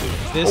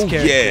 This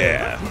character.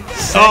 Yeah.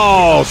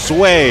 Oh,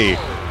 Sway.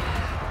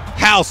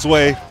 How,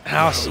 Sway?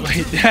 How,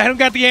 Sway? I don't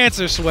got the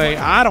answers, Sway.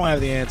 I don't have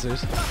the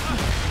answers. All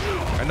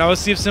right, now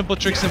let's see if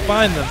SimpleTricks can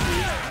find them.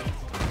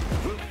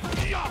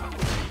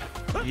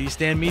 you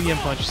stand medium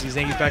punch. You see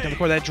Zangief back in the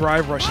corner. That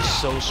drive rush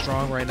is so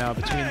strong right now.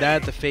 Between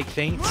that, the fake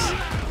feints.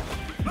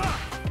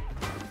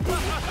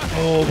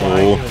 Oh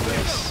my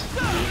goodness.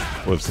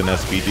 Whips an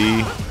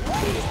SBD.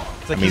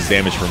 That means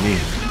damage for me.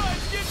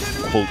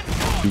 Quote,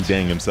 do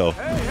dang himself.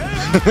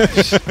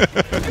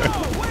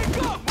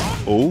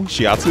 Oh,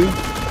 Shiatsu.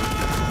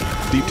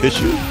 Deep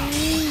tissue.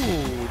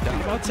 Ooh,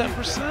 down about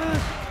 10%.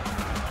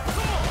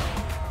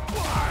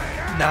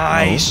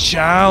 Nice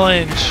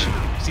challenge.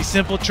 See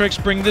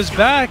SimpleTricks bring this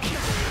back.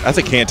 That's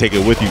a can't take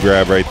it with you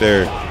grab right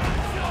there.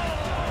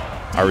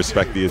 I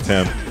respect the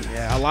attempt.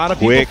 Yeah, a lot of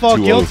people fall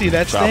guilty.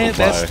 That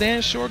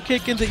stand short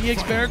kick into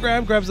EX bear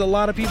grabs a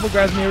lot of people.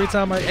 Grabs me every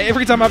time I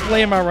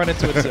play him. I run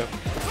into it too.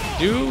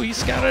 Dude, he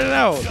scouted it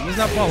out. He's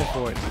not falling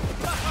for it.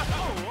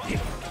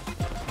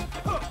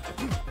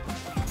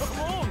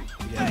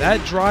 Yeah,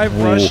 that drive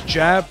rush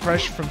jab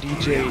pressure from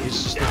DJ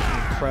is just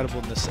incredible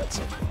in this set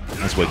so far.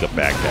 Let's wake up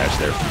backdash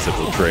there from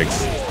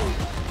SimpleTricks.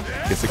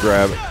 Gets a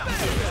grab.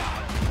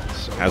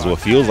 Has what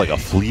feels like a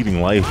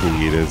fleeting life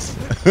lead is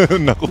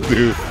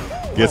NuckleDu.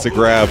 Gets a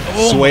grab.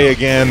 Sway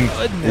again.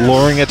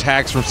 Luring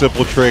attacks from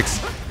SimpleTricks.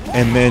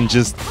 And then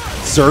just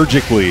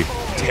surgically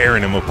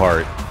tearing him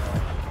apart.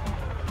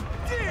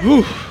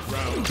 Whew.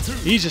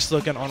 He's just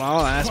looking on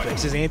all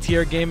aspects. His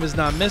anti-air game is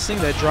not missing.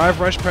 That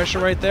drive rush pressure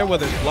right there,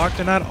 whether it's blocked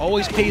or not,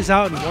 always pays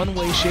out in one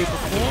way, shape, or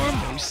form.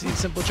 You see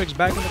SimpleTricks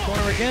back in the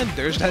corner again.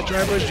 There's that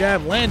drive rush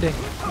jab landing.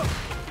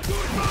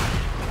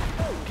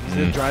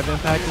 The drive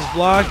impact is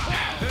blocked.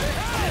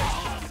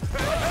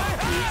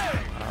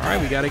 All right,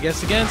 we got to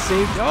guess again.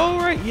 Saved. All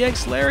right,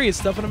 EX Larry is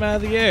stuffing him out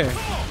of the air.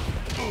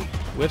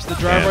 Whips the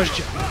drive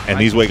rush. And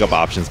these wake-up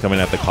options coming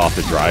at the cost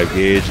of drive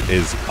gauge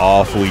is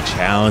awfully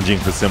challenging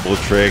for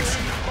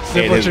SimpleTricks.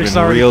 It has been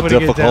real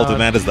difficult,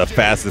 and that is the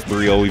fastest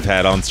 3-0 we've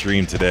had on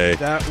stream today.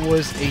 That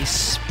was a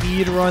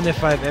speed run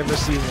if I've ever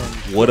seen one.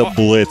 What a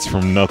blitz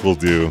from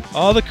NuckleDu.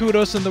 All the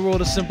kudos in the world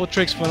of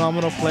SimpleTricks,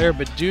 phenomenal player,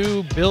 but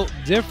Du built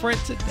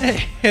different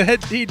today. That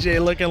DJ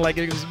looking like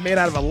it was made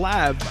out of a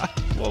lab.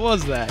 What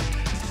was that?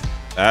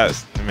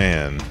 That's,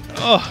 man.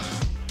 Oh.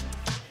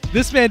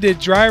 This man did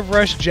drive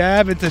rush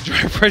jab into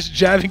drive rush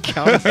jab and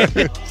counter.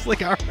 It's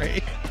like, all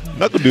right.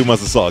 NuckleDu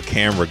must have saw a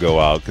camera go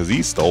out because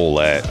he stole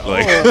that.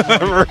 Like,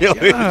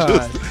 really,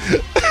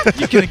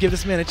 you couldn't give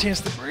this man a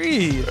chance to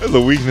breathe. There's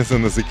a weakness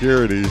in the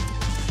security.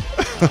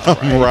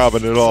 I'm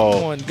robbing it all.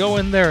 Someone go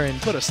in there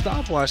and put a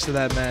stopwatch to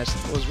that match.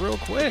 That was real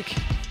quick.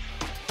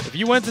 If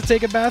you went to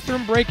take a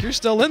bathroom break, you're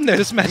still in there.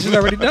 This match is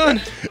already done.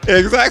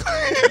 Exactly.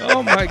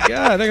 Oh my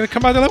God, they're gonna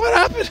come out there like, what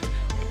happened?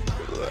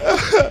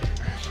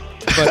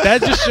 But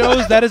that just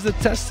shows that is a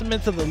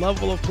testament to the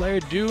level of player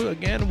Du.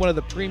 Again, one of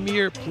the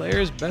premier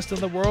players, best in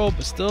the world,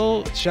 but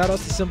still, shout out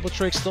to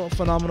SimpleTricks, still a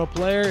phenomenal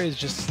player. It's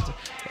just,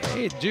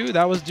 hey, Du,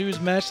 that was Du's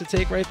match to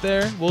take right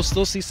there. We'll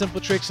still see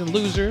SimpleTricks in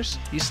losers.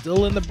 He's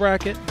still in the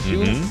bracket.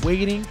 Du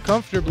waiting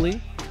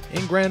comfortably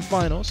in grand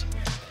finals.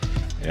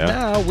 Yeah.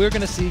 Now we're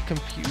going to see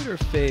Computer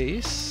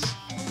Face,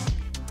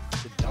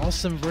 the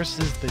Dawson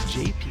versus the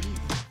JP.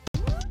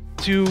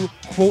 Two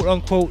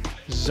quote-unquote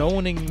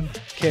zoning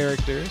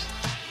characters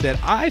that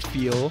I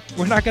feel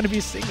we're not going to be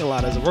seeing a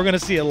lot of. We're going to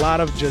see a lot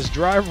of just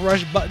drive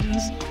rush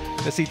buttons.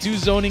 Let's see two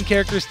zoning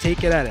characters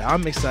take it at it.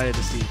 I'm excited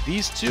to see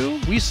these two.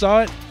 We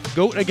saw it,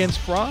 GOAT against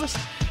Frost,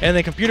 and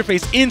then Computer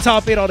Face in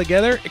top 8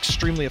 altogether,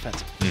 extremely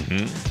offensive.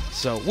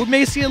 So we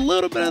may see a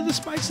little bit of the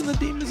spikes and the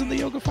demons and the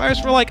yoga fires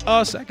for like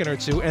a second or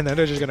two, and then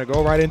they're just going to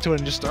go right into it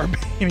and just start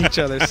banging each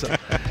other. So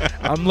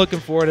I'm looking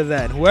forward to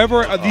that.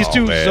 Whoever these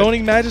two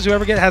zoning matches,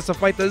 whoever has to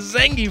fight the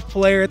Zangief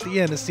player at the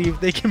end to see if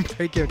they can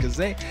break him,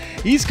 because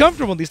he's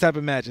comfortable in these type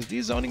of matches.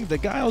 These zoning, the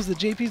Giles, the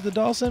JPs, the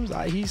Dawsons,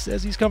 he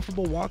says he's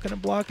comfortable walking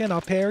and blocking.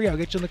 I'll parry, I'll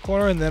get you in the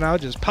corner, and then I'll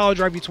just power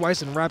drive you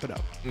twice and wrap it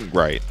up.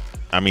 Right.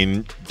 I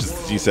mean,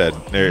 just as you said,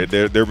 there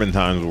have been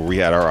times where we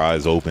had our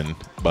eyes open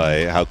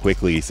by how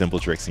quickly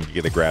SimpleTricks can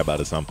get a grab out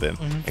of something.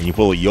 And you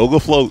pull a yoga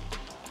float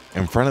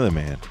in front of the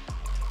man.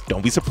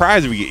 Don't be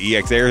surprised if we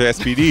get EX Air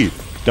SPD.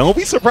 Don't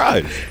be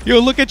surprised.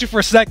 He'll look at you for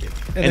a second.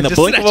 In the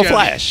blink of a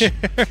flash.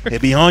 He'll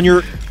be on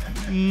your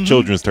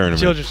children's tournament.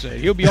 Children's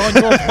tournament. He'll be on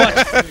your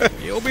butt.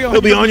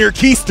 He'll be on your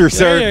keister,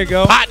 sir. There you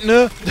go.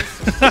 Partner.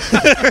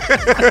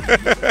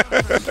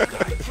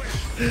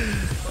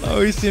 Oh,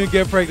 he's seen it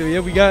get pregnant. Yeah,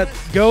 we got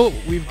GOAT.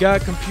 We've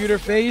got Computer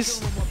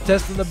Face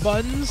testing the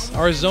buttons.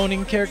 Our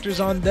zoning characters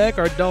on deck.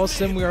 Our doll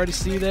sim we already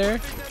see there.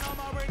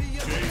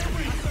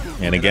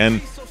 And again,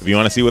 if you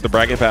want to see what the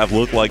bracket path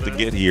looked like to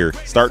get here,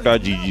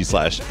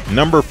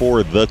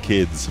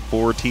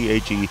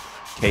 start.gg/4thekids,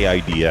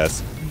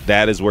 4THEKIDS.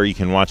 That is where you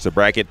can watch the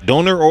bracket.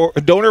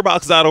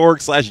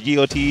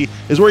 Donorbox.org/GOTE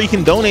is where you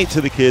can donate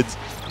to the kids.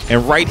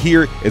 And right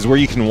here is where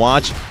you can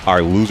watch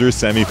our losers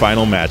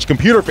semifinal match.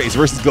 Computer Face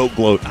versus GOAT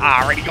Gloat.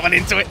 Already going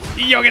into it.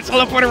 Yo gets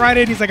teleported right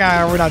in. He's like,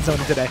 we're not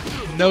zoning today.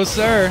 No,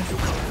 sir.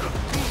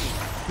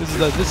 This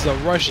is a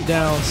rush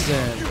down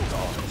sim.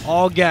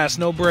 All gas,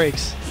 no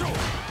brakes.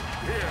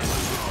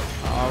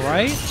 All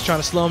right. He's trying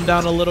to slow him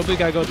down a little bit.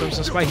 Got to go through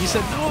some spike. He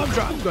said, no, I'm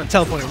going to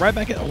teleport him right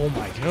back in. Oh,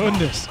 my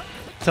goodness.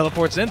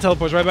 Teleports in,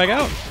 teleports right back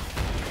out.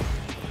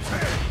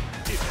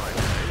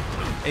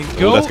 And Ooh,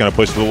 GOAT, that's going to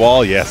push to the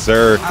wall. Yes,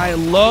 sir. I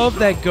love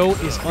that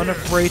GOAT is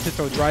unafraid to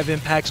throw drive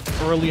impacts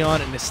early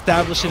on and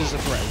establish it as a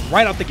threat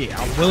right out the gate.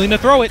 I'm willing to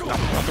throw it.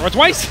 I'll throw it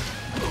twice.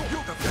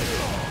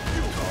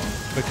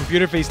 But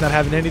Computer Face not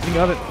having anything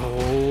of it.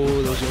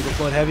 Oh, those yoga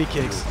flood heavy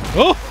kicks.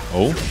 Oh!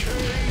 Oh,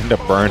 into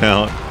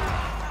burnout.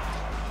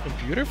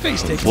 Computer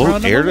Face takes Float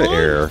round air number to one.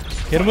 air.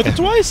 Hit him with it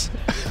twice.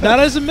 Not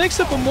as a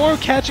mix-up, but more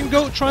catching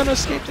GOAT trying to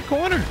escape the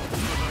corner.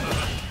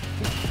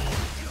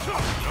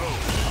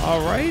 All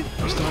right,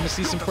 we're starting to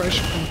see some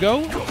pressure from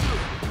GOAT.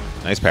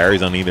 Nice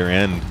parries on either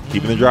end.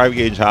 Keeping the drive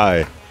gauge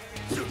high.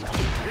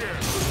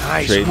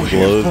 Nice Trading weird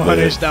blows,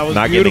 punish. but That was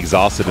not beautiful. getting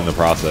exhausted in the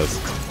process.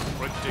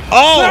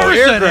 Oh, There's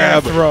air an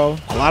grab. throw.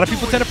 A lot of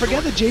people tend to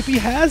forget that JP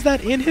has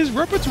that in his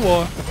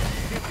repertoire.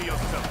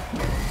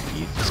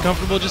 He's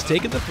comfortable just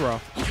taking the throw.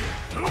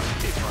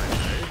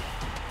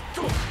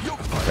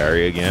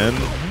 Parry again.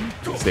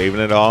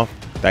 Saving it off.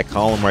 That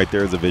column right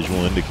there is a visual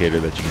indicator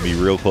that you can be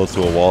real close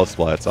to a wall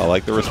splat. So I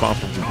like the response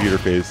from Computer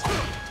Face.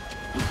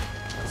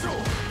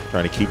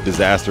 Trying to keep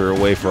disaster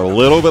away for a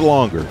little bit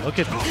longer. Look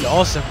at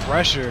Dawson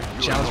pressure.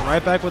 Challenge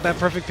right back with that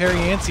perfect parry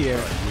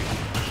anti-air.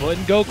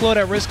 Putting GoKloat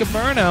at risk of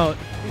burnout.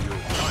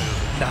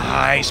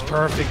 Nice,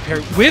 perfect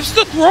parry. Whiffs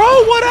the throw.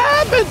 What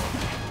happened?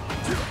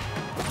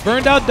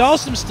 Burned out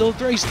Dawson still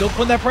three. Still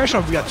putting that pressure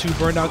on. We got two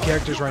burned out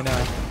characters right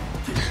now.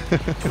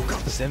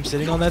 Sim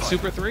sitting on that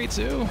super 3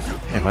 too.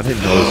 Damn, I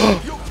didn't know.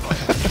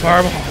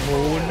 Fireball.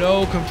 Oh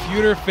no,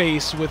 Computer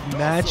Face with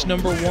match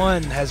number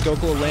 1 has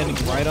GoKloat landing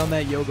right on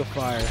that yoga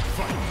fire.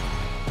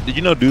 Did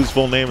you know Dude's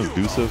full name is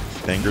Deucev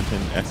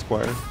Tangerton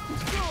Esquire?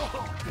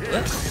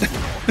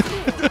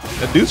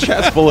 Dude's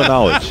chat's full of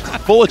knowledge.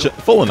 Full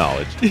of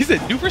knowledge. He said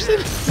Duperson?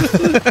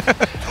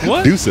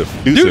 What? Deucev.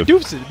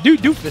 Doofus.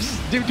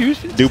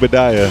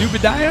 Dubadiah.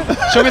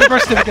 Dubadiah? Show me the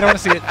birth certificate. I want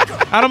to see it.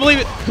 I don't believe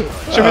it.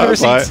 Show me the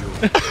receipts.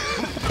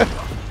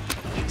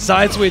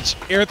 Side switch,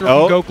 air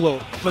throw from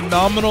GoKloat.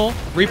 Phenomenal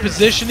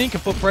repositioning, can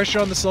put pressure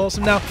on the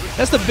Sulsum. Now,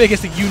 that's the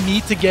biggest thing. You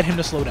need to get him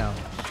to slow down.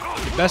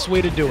 The best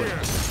way to do it.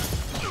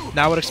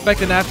 Now, I would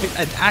expect an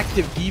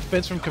active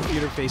defense from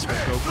Computer Face, but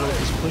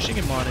GoKloat is pushing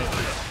him on it.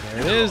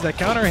 There it is, that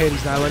counter hit.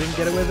 He's not letting him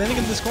get away with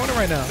anything in this corner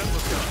right now.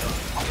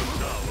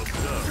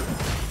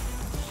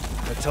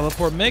 The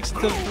teleport mix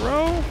to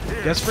throw.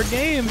 Guess for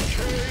game.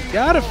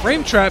 Got a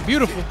frame trap.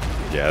 Beautiful.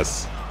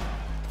 Yes.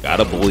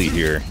 Gotta bully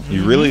here.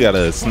 You really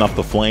gotta snuff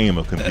the flame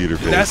of Computer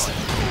Face.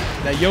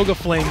 That yoga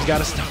flame's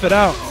gotta stuff it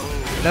out.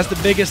 And that's the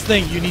biggest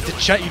thing. You need to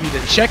check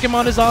him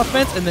on his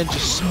offense and then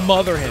just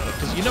smother him.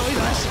 Because you know he's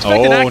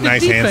expecting active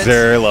nice defense.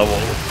 answer level.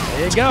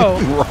 There you go.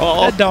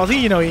 Raw. That dog,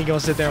 you know he ain't gonna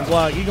sit there and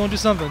block. He's gonna do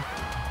something.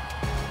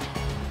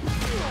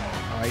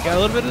 Alright, you got a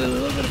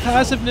little bit of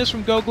passiveness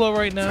from GoKloat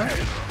right now.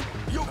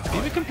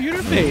 Even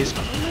Computer Face,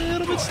 a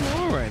little bit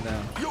slow right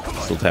now.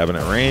 Still tapping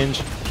at range.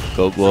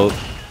 GoKloat,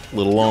 a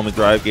little low on the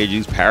drive gauge.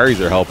 These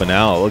parries are helping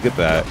out. Look at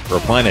that.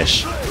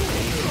 Replenish.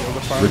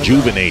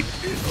 Rejuvenate.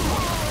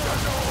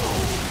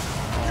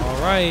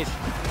 Alright.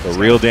 The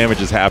real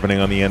damage is happening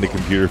on the end of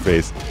Computer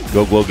Face.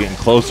 GoKloat getting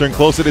closer and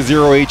closer to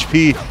 0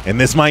 HP, and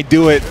this might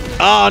do it.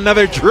 Oh,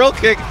 another drill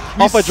kick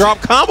off a drop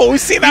combo.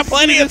 We've seen that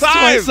plenty of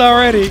times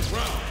already.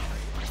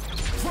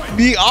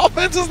 The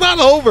offense is not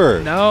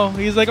over. No,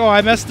 he's like, oh,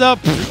 I messed up.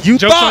 You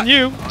Joke's thought. on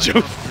you.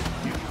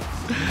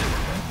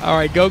 All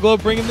right,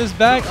 GoKloat bringing this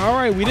back. All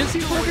right, we didn't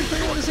see perfect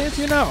bringing on his hands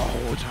here now.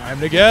 Oh, time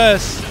to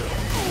guess.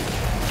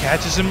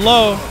 Catches him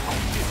low.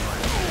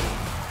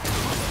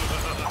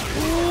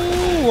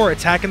 Ooh, we're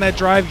attacking that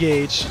drive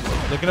gauge.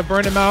 Looking to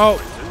burn him out.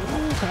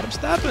 Ooh, caught him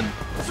stepping.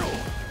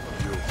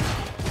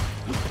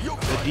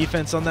 Good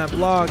defense on that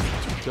block.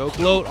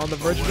 GoKloat on the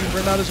verge of being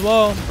burned out as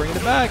well. Bringing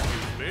it back.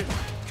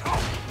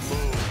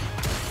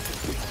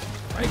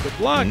 All right, good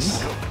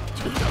blocks.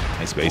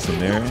 Nice space in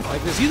there.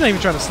 Like this, he's not even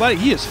trying to slide it.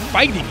 He is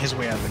fighting his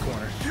way out of the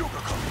corner.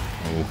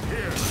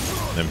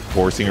 And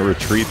forcing a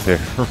retreat there.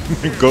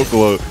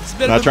 GoKloat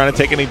not trying to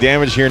take any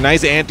damage here.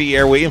 Nice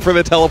anti-air, waiting for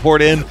the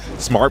teleport in.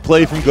 Smart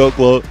play from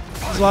GoKloat.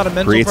 There's a lot of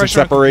mental Create some pressure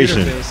separation.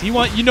 on Computer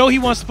Face. You know he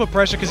wants to put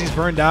pressure because he's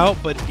burned out,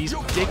 but he's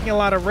taking a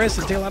lot of risks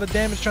and taking a lot of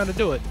damage trying to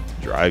do it.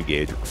 Drive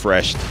gauge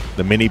refreshed.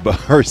 The mini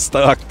bar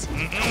stuck.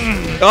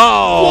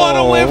 Oh! What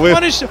a whip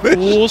punish!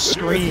 Full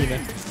screen.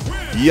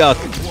 Yuck.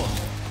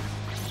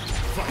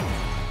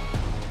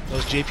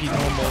 Those JP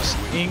normals,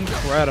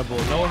 incredible.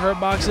 No hurt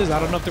boxes. I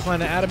don't know if they're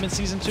planning to add them in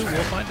Season 2.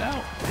 We'll find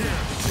out.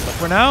 But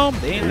for now,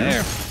 they ain't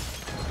there.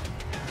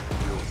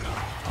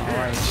 All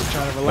right, just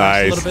trying to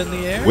relax a little bit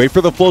in the air. Wait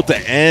for the float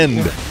to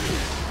end.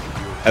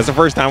 That's the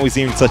first time we've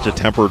seen such a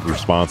tempered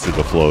response to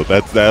the float.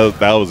 That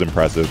was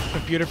impressive.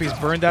 Computer Face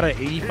burned out at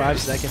 85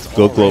 seconds.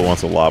 GoKloat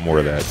wants a lot more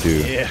of that, too.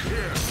 Yeah.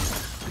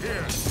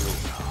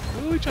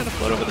 Ooh, trying to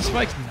float over the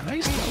spikes.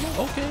 Nice.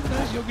 Okay,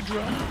 nice yoga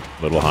drop.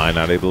 A little high,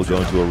 not able to go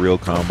into a real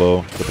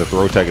combo. But the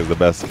throw tech is the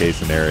best case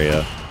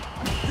scenario. Ooh,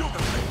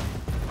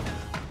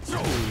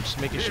 just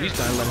making sure he's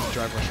trying to let him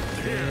drive rush.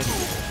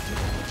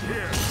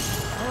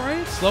 All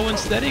right, slow and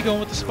steady, going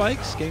with the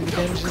spikes, getting the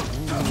damage.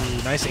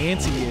 Ooh, nice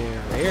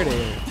anti-air, air to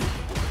air.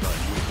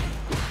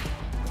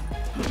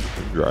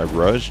 Drive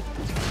rush.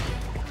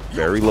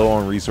 very low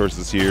on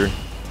resources here.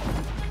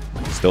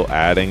 Still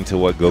adding to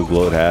what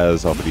GoTe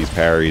has off of these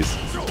parries.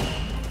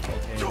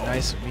 Okay,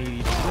 nice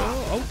meaty drill.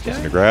 Okay.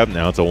 Gonna grab.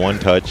 Now it's a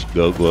one-touch.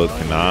 GoTe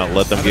cannot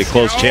let them get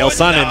close. Chael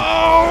Sonnen.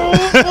 Oh,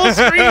 full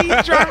screen.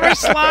 Driver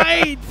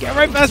slide. Get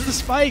right past the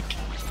spike.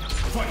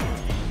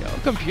 Yo,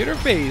 Computer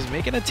Phase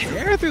making a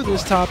tear through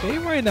this top 8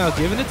 right now.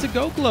 Giving it to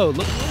GoTe. Looking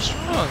real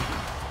strong.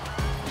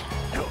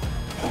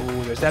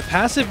 Oh, there's that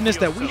passiveness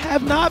that we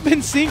have not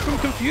been seeing from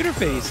Computer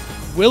Phase.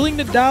 Willing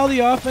to dial the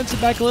offensive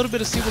back a little bit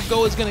to see what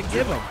GoTe is going to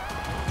give him.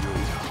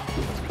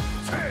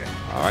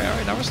 All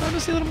right. Now we're starting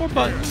to see a little more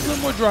buttons, a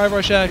little more drive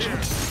rush action.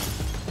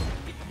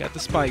 Got the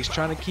spikes,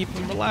 trying to keep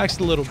him relaxed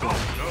a little bit.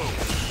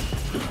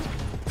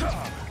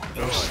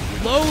 We're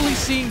slowly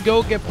seeing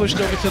GoTe get pushed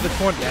over to the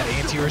corner. That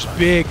anti-air's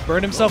big.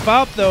 Burned himself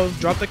out, though.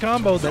 Drop the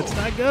combo. That's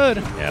not good.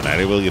 Yeah, not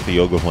able to get the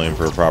Yoga Flame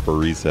for a proper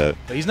reset.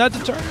 But he's not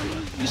deterred.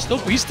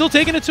 He's still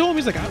taking it to him.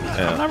 He's like,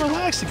 I'm not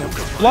relaxing.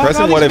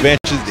 Pressing what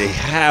advantages they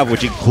have,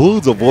 which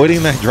includes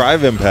avoiding that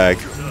drive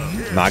impact.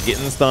 Not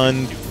getting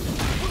stunned.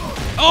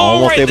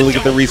 Almost able to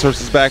get the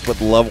resources back, but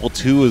level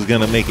 2 is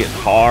going to make it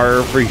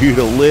hard for you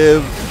to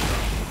live.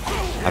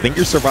 I think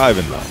you're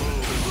surviving, though.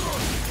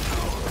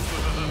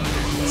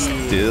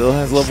 Still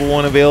has level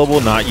 1 available,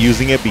 not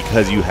using it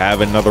because you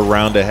have another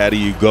round ahead of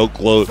you.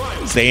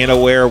 GoTe staying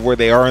aware of where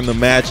they are in the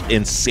match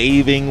and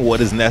saving what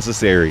is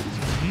necessary.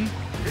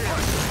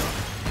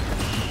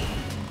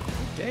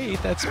 Okay,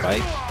 eat that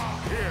spike.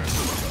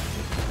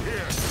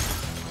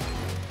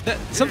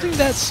 Something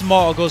that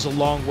small goes a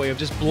long way of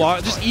just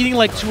eating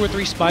like 2 or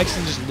 3 spikes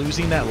and just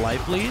losing that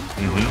life lead,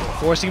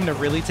 forcing him to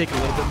really take a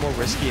little bit more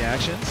risky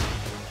actions.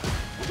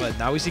 But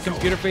now we see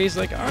Computer Phase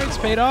like, all right, it's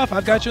paid off.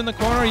 I've got you in the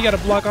corner. You got to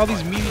block all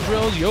these meaty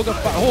drills. Yoga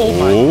Fire. Oh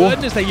my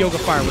goodness, that Yoga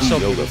Fire was so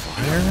Yoga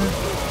Fire.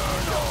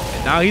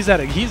 And now he's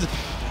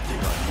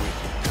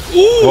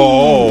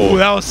Ooh,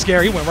 that was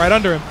scary. He went right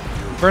under him.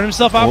 Burn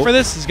himself out for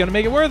this. He's going to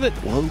make it worth it.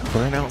 Whoa,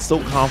 Burnout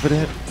still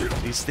confident.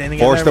 He's standing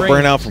Forced the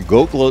burnout from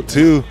GoTe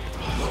too.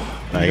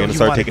 Now you're going to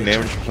start taking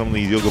damage from some of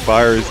these Yoga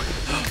Fires.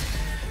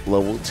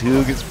 Level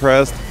 2 gets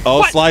pressed.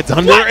 Oh, slides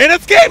under and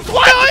escapes.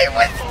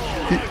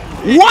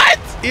 What?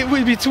 It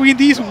was between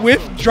these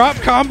whiff drop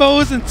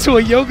combos into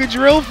a Yoga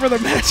Drill for the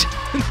match.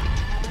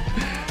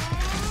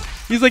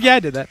 He's like, yeah, I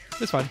did that.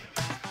 It's fine.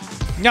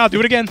 Yeah, I'll do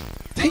it again.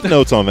 Take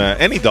notes on that.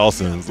 Any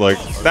Dawson's, like,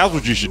 that's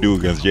what you should do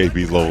against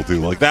JP's level 2.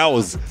 Like,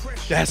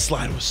 that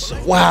slide was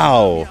so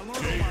wow.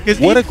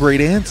 What a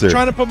great answer.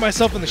 Trying to put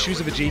myself in the shoes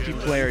of a JP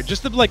player,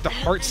 just the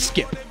heart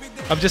skip.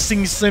 I'm just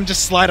seeing Slim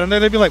just slide under.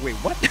 They'd be like, wait,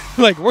 what?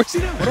 Like, where's he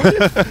now? What do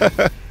I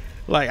do?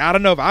 Like, I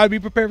don't know if I would be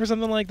prepared for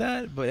something like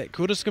that, but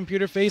kudos to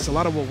Computer Phase. A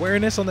lot of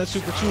awareness on that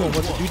Super 2 on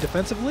what to do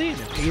defensively,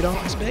 and it paid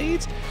off in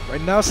spades.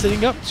 Right now,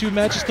 sitting up 2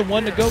 matches to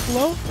 1 to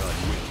GoTe.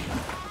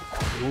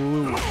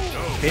 Ooh,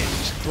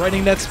 just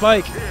threatening that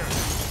spike.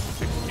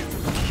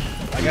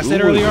 Like I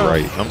said earlier on.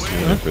 Right, I'm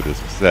swooning for this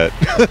set.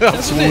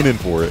 I'm swooning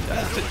for it.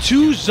 The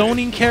 2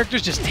 zoning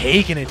characters just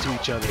taking it to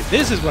each other.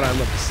 This is what I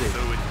love to see.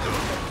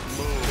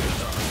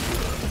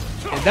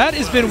 And that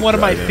has been one of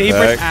my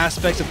favorite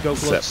aspects of GoTe.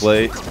 Set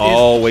play.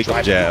 Oh, wake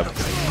up jab.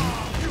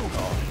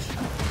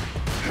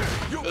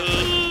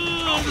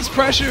 All this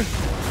pressure.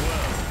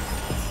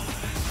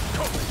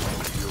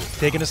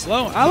 Taking it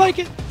slow. I like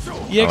it.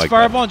 EX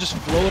Fireball and just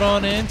float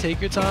on in. Take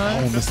your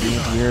time. Oh, missed the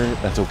anti-air.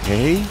 That's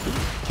okay.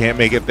 Can't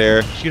make it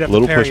there. Shoot up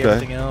little parry pushback.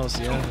 Everything else,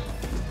 yeah.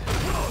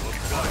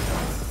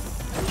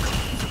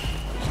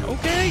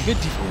 Okay, good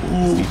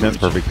defense. Defense,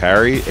 perfect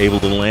parry. Able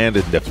to land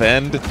and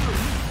defend.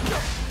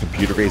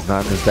 Computer Phase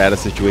not in as bad a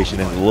situation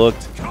as it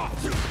looked.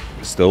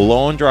 Still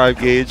low on drive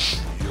gauge.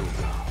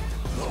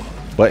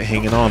 But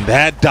hanging on.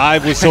 That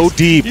dive was so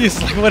deep.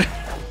 He's like, what?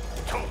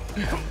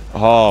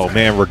 Oh,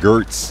 man,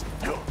 regerts.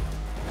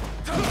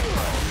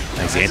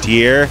 Nice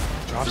anti-air.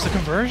 Drops the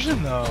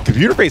conversion, though.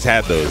 Computer Phase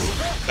had those.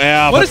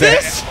 Yeah, what is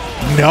this?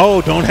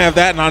 No, don't have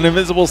that.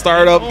 Non-invincible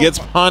startup gets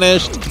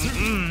punished.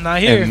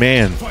 Not here. And,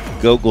 man,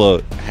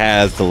 GoTe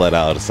has to let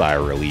out a sigh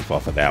of relief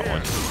off of that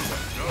one.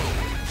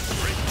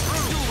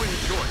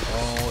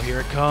 Here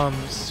it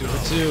comes. Super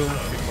 2.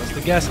 What's the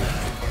guess?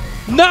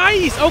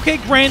 Nice! Okay,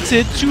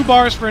 granted, 2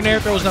 bars for an air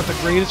throw is not the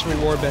greatest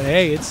reward, but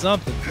hey, it's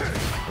something.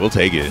 We'll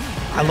take it.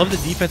 I love the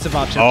defensive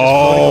option.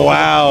 Oh,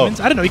 wow. I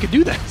didn't know he could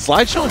do that.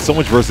 Slide showing so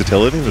much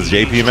versatility in this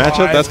JP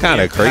matchup. That's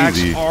kind of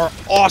crazy. Are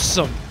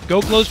awesome.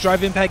 GoTe's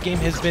drive impact game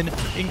has been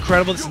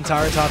incredible this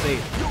entire top 8.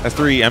 That's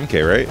 3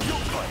 MK, right?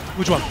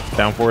 Which one?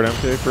 Down forward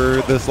MK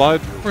for the slide?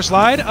 For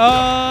slide?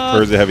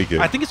 Or is it heavy kick?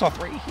 I think it's all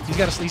 3. He's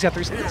got 3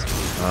 slides.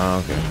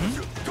 Oh, okay.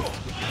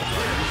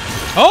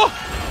 Oh!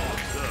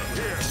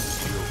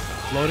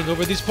 Floating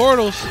over these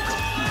portals.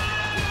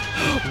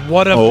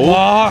 What a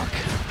block.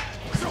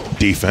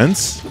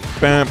 Defense.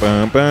 Bam,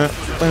 bam, bam,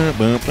 bam,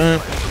 bam, bam.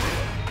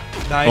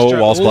 Nice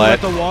wall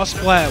splat. The wall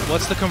splat.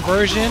 What's the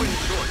conversion?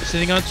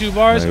 Sitting on 2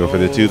 bars. Go for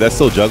the 2. That's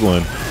still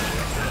juggling.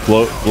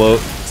 Float, float.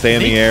 Stay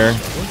in the air.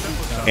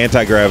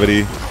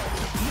 Anti-gravity.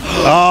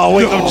 Oh,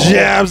 wake up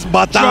jabs.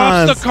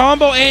 Batons. Drops the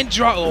combo and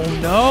drop. Oh,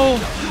 no.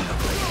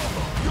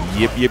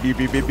 Yep.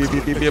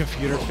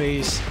 Computer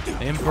face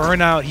and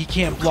burnout. He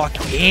can't block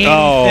anything.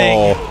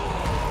 Oh.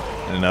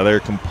 Another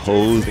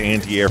composed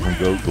anti-air from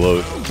GOTE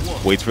Gloat.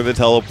 Waits for the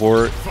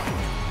teleport.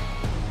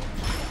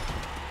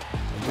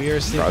 We are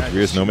seeing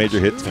Rodriguez, no major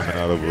hits coming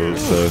out of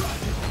those. So.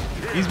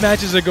 These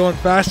matches are going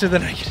faster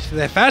than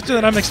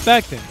I'm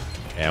expecting.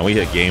 And we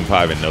hit game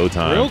 5 in no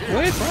time. Real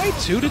quick, right?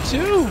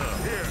 2-2.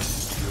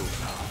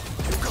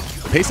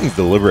 Pacing's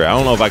deliberate. I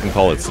don't know if I can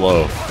call it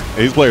slow.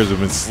 These players have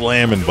been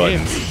slamming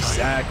buttons.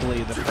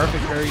 Exactly. The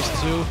perfect parries,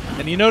 too.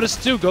 And you notice,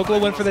 too, GOTE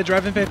went for that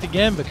drive impact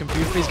again, but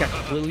Computer Face got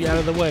completely out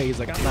of the way. He's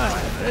like, I'm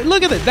not.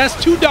 Look at it. That's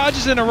 2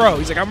 dodges in a row.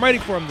 He's like, I'm ready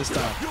for him this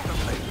time.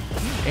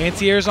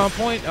 Anti-air's on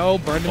point. Oh,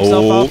 burned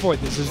himself out for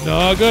it. This is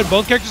not good.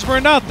 Both characters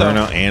burned out, though.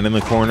 Burnout and in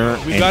the corner.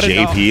 And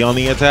JP on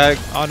the attack.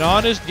 An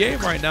honest game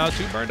right now.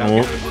 2 burned out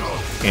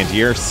characters.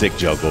 Anti-air, sick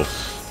juggle.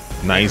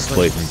 Nice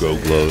play from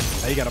GOTE Gloat.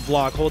 Now you got to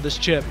block. Hold this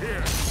chip.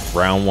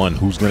 Round 1.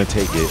 Who's going to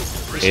take it?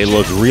 It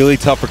looked really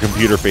tough for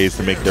Computer Face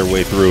to make their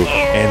way through.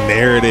 And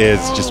there it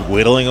is. Just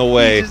whittling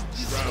away.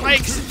 Just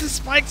spikes into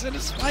spikes into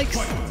spikes.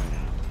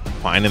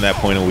 Finding that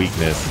point of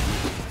weakness.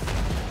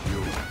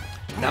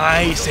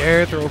 Nice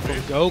air throw from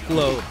GOTE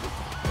Gloat.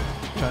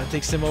 Trying to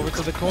take Sim over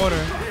to the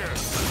corner.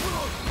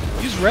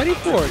 He's ready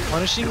for it,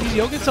 punishing these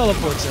yoga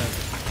teleports in.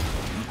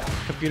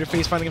 Computer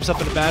Face finding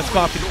himself in a bad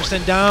spot,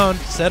 50% down.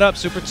 Set up,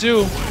 Super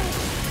 2.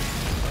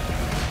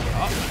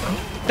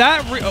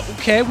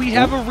 Okay, we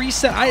have a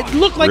reset. It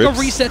looked like a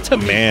reset to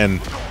me. Man,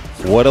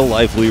 what a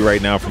life lead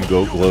right now from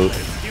GOTE Gloat.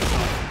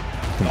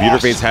 Computer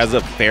Face has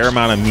a fair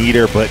amount of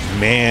meter, but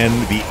man,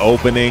 the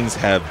openings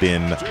have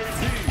been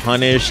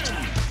punished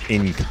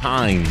in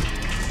kind.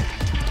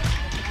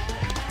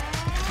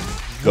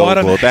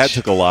 GOTE Gloat, that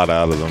took a lot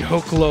out of them.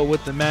 GOTE Gloat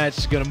with the match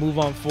is going to move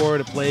on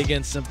forward to play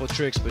against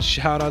SimpleTricks, but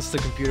shout outs to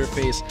Computer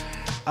Face.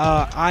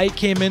 I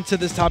came into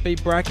this top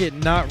 8 bracket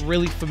not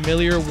really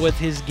familiar with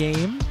his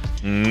game.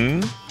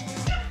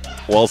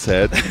 Well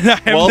said.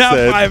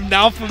 I'm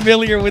now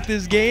familiar with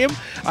his game.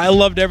 I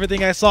loved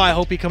everything I saw. I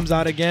hope he comes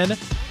out again.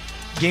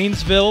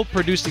 Gainesville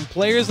producing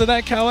players of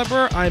that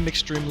caliber, I'm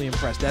extremely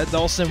impressed. That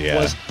Dawson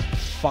was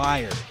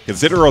fire.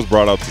 Consider I was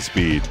brought up to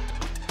speed,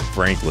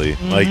 frankly.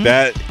 Like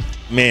that,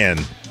 man,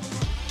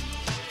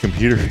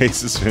 Computer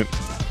Face has been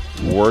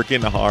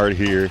working hard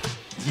here.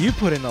 You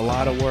put in a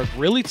lot of work.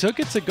 Really took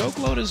it to GOTE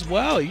Gloat as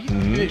well.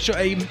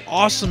 An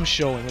awesome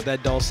showing with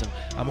that Dawson.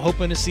 I'm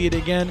hoping to see it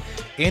again.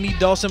 Any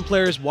Dawson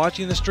players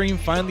watching the stream,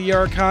 find the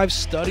archives,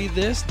 study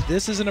this.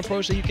 This is an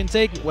approach that you can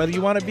take. Whether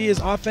you want to be as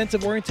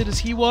offensive-oriented as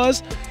he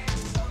was,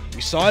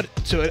 we saw it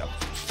to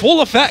full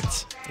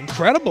effect.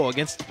 Incredible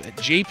against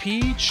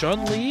JP,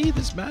 Chun-Li.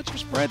 This matchup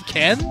spread.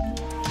 Ken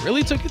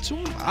really took it to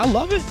him. I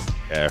love it.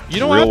 Yeah, you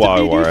don't have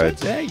to be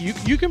defensive. Hey,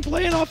 you can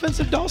play an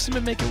offensive Dawson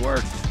and make it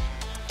work.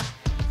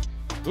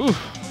 Ooh.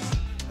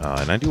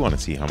 And I do want to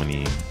see how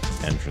many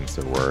entrants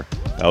there were.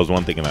 That was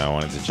one thing that I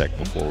wanted to check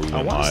before we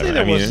went live.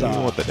 I mean,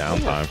 even with the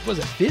downtime. Was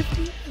it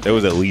 50? There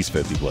was at least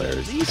 50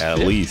 players. At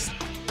least.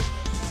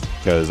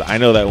 Because I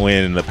know that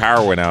when the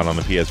power went out on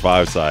the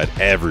PS5 side,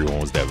 everyone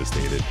was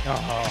devastated.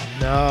 Oh,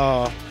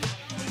 no.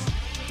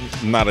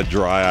 Not a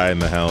dry eye in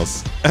the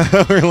house.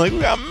 We're like, we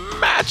got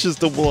matches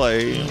to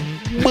play.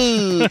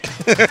 But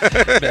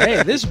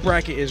hey, this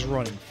bracket is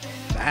running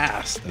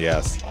fast.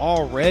 Yes.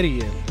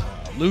 Already in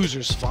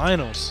losers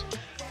finals.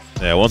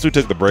 Yeah, once we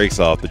took the brakes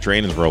off, the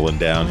train is rolling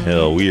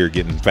downhill. We are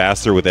getting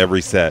faster with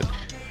every set.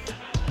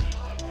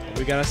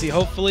 We gotta see.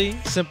 Hopefully,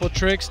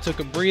 SimpleTricks took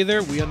a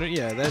breather.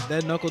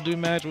 That NuckleDu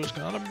match was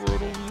kind of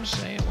brutal. I'm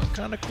saying it went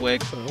kind of quick,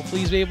 but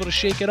hopefully he's able to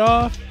shake it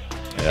off.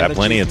 Yeah,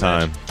 plenty of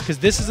time. Because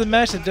this is a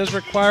match that does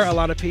require a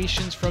lot of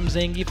patience from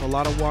Zangief, a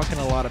lot of walking,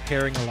 a lot of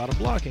parrying, a lot of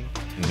blocking.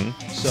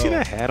 So, see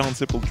that hat on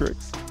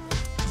SimpleTricks?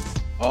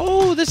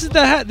 Oh, this is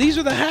the hat. These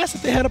are the hats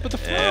that they had up at the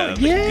front.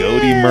 Yeah, the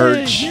GOTE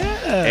merch.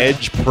 Yeah.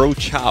 Edge Pro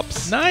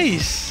Chops.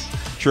 Nice.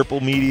 Triple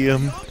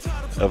medium.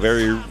 A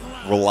very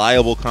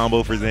reliable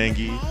combo for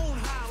Zangief.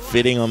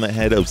 Fitting on the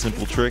head of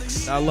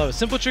SimpleTricks. I love it.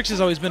 SimpleTricks has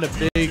always been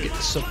a big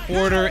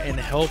supporter and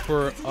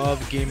helper of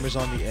Gamers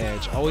on the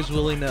Edge. Always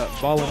willing to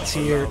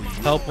volunteer,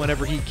 help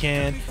whenever he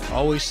can.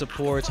 Always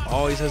supports,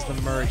 always has the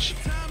merch.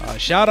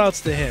 Shout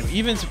outs to him.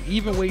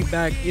 Even way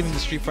back in the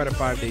Street Fighter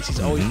 5 days, he's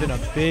always been a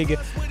big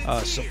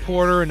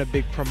supporter and a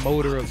big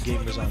promoter of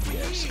Gamers on the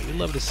Edge. So we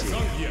love to see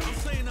it.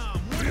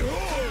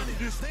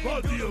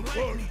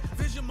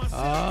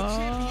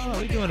 Are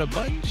we doing a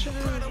button shot?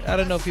 I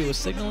don't know if he was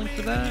signaling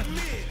for that.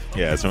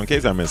 Yeah, so in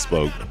case I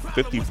misspoke,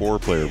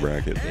 54-player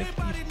bracket.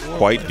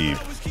 Quite deep.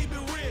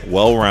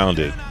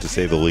 Well-rounded, to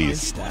say the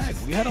least.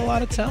 We had a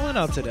lot of talent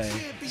out today.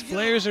 These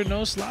players are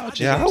no slouches.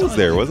 Yeah, I was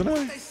there, wasn't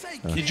I?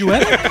 Did you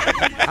enter?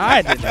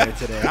 I didn't enter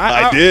today.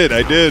 I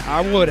did.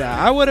 I would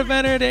have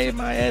entered.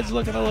 My head's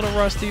looking a little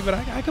rusty, but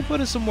I could put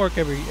in some work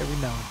every now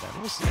and then.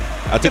 We'll see.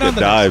 I took a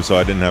dive, so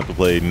I didn't have to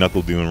play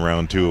NuckleDu in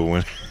round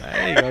 2.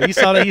 There you go. He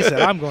saw that. He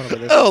said, "I'm going over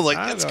this." I was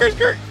like, skirt.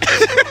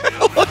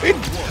 Let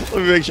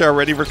me make sure I'm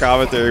ready for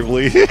commentary,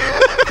 please. All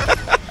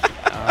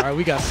right,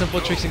 we got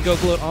SimpleTricks and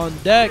GOTE Gloat on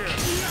deck.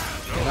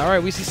 And All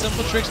right, we see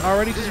SimpleTricks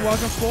already just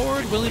walking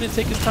forward, willing to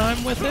take his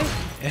time with it.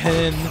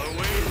 And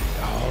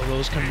all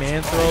those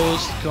command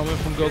throws coming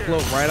from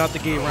GoTe right out the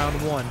gate round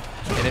 1.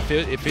 And if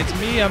it's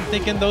me, I'm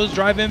thinking those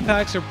drive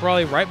impacts are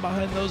probably right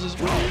behind those as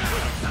well.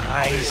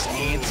 Nice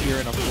anti-air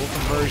and a full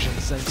conversion.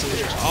 Sends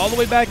SimpleTricks all the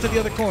way back to the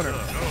other corner.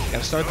 Got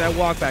to start that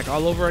walk back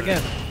all over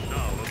again.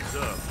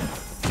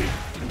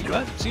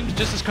 But seems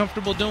just as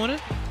comfortable doing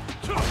it.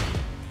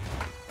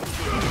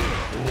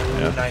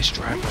 Ooh, nice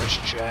drive rush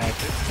check.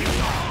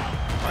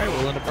 All right,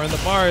 willing to burn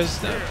the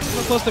bars. A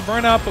little close to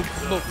burnout, but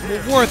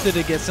worth it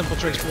to get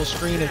SimpleTricks full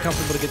screen and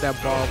comfortable to get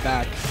that ball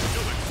back.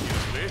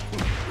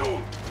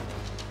 All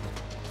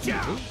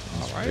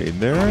right. Right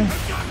there.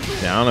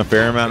 Down a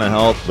fair amount of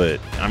health, but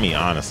I mean,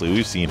 honestly,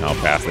 we've seen how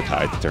fast the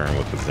tides turn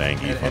with the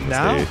Zangief on And the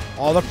now, stage.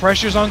 all the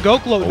pressure's on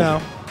GoTe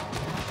now.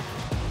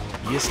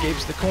 He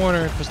escapes the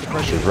corner, puts the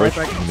pressure right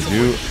back into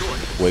do.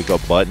 Wake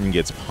up button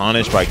gets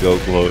punished by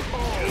GoTe.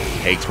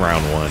 Takes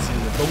round 1.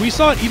 But we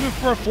saw it even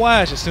for a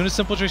flash. As soon as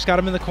SimpleTricks got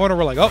him in the corner,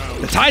 we're like, oh,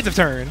 the tides have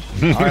turned.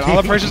 All right,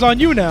 all the pressure's on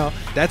you now.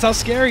 That's how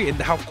scary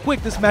and how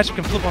quick this matchup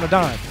can flip on a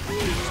dime.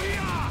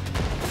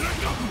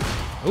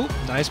 Ooh,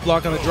 nice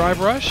block on the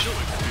drive rush.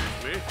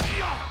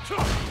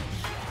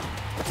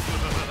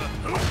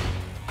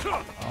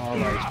 All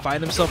right,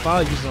 fighting himself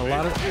out, using a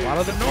lot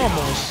of the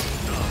normals.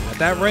 At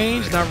that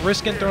range, not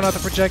risking throwing out the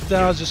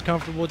projectiles, just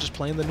comfortable, just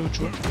playing the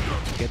neutral.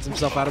 Gets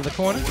himself out of the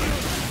corner.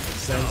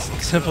 Sends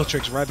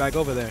SimpleTricks right back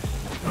over there.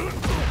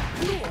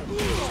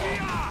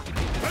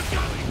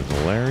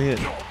 Lariat.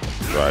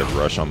 Drive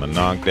rush on the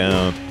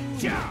knockdown.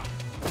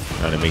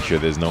 Trying to make sure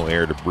there's no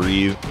air to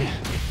breathe.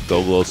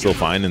 GoTe still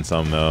finding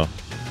some though.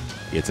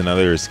 Gets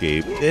another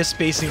escape. This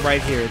spacing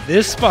right here,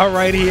 this spot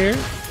right here.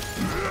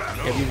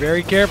 Gotta be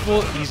very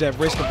careful. He's at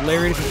risk of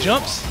lariat if he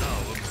jumps.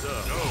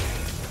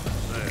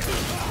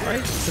 All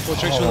right,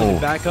 SimpleTricks willing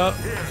to back up.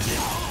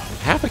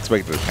 Half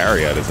expected to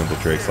parry out of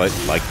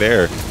SimpleTricks, like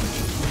there.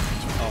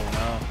 Oh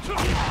no.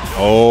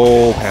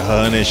 Oh,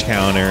 punish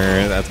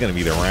counter. That's gonna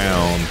be the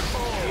round.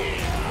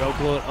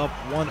 GoTe up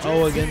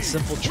 1-0 against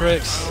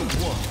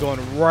SimpleTricks. Going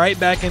right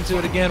back into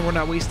it again. We're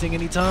not wasting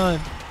any time.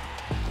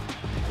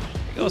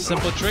 There you go,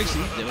 SimpleTricks.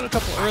 He's doing a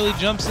couple early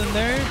jumps in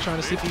there, trying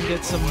to see if he can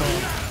get some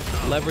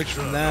leverage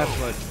from that,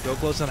 but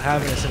GoTe's not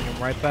having it, sending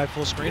him right back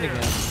full screen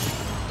again.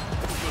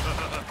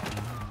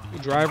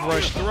 Drive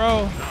rush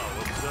throw.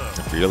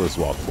 Fearless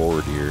walk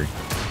forward here.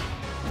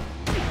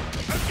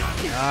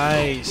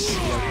 Nice.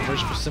 Yeah,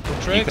 conversion for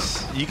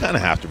SimpleTricks. You kind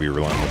of have to be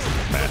relentless in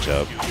this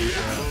matchup.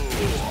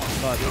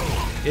 But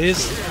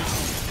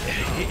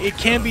it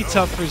can be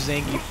tough for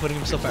Zangief putting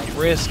himself at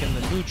risk in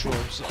the neutral.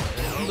 So,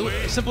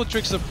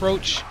 SimpleTricks'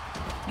 approach,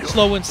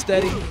 slow and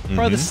steady,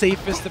 probably the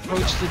safest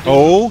approach to do.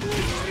 Oh,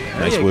 There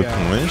nice you whip go.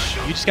 punish.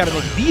 You just got to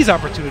make these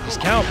opportunities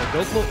count,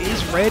 but GoTe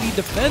is ready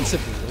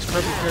defensively. Those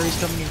perfect parries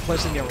coming in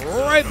clutch and get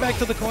right back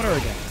to the corner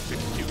again.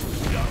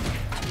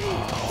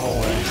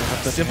 Oh,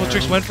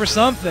 SimpleTricks went for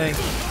something.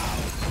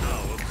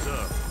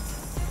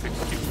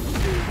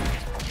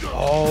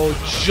 Oh,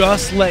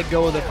 just let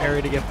go of the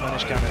parry to get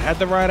punish counter. Had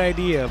the right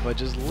idea, but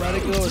just let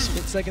it go a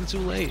split second too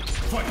late.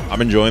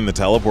 I'm enjoying the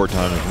teleport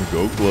timing from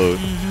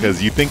GoTe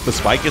because you think the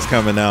spike is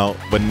coming out,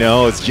 but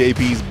no, it's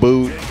JP's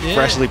boot,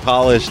 freshly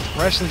polished.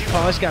 Freshly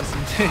polished, got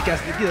some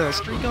get a little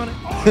streak on it.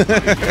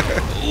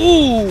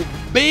 Ooh,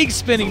 big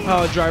spinning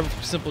power driver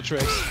from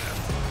SimpleTricks.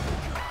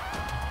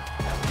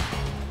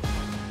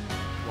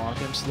 Walk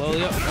him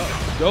slowly up.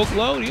 Oh,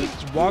 GoTe, you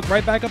just walk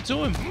right back up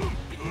to him.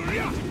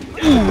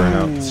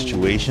 Burnout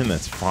situation,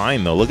 that's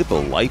fine though. Look at the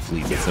life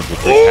lead that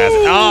SimpleTricks has.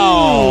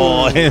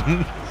 Oh,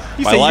 and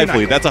my life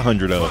lead, that's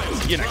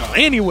 100-0. You're not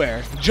going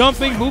anywhere.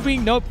 Jumping,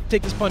 moving, nope.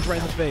 Take this punch right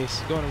in the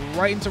face. Going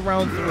right into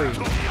round 3.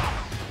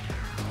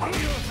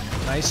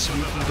 Nice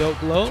sweep from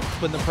GoTe,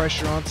 putting the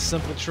pressure on to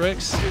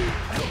SimpleTricks.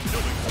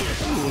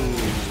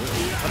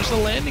 Ooh, punch the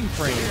landing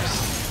frames.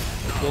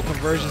 Full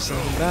conversion,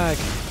 sending him back.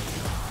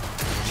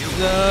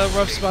 The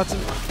rough spots.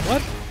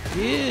 What?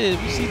 Yeah,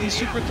 we see these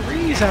super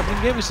 3s happening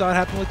again. We saw it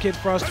happen with Kid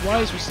Frost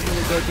twice. We see it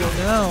with GoTe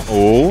now.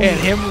 Oh. And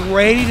him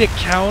ready to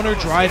counter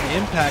drive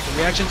impact.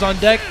 Reactions on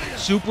deck.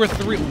 Super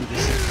 3. Ooh,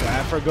 this is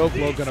bad for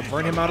GoTe. Gonna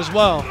burn him out as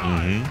well.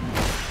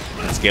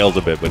 It scales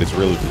a bit, but it's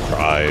really the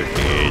drive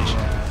gauge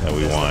that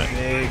we want.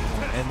 Big.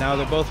 And now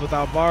they're both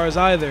without bars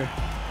either.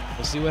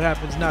 We'll see what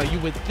happens now. You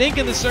would think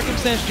in the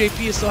circumstance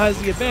JP still has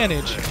the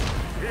advantage.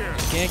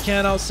 Can't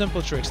count out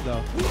SimpleTricks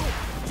though.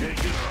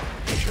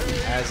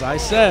 As I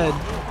said,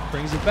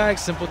 brings it back.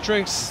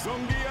 SimpleTricks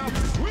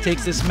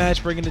takes this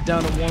match, bringing it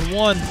down to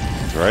 1-1.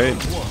 That's right.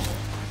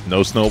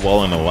 No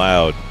snowballing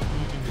allowed.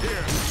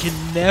 You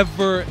can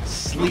never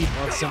sleep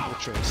on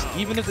SimpleTricks.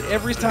 Even if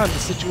every time the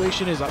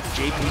situation is up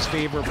JP's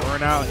favor,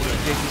 burnout in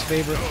JP's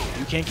favor,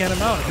 you can't count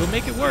him out. He'll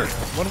make it work.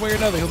 One way or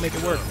another, he'll make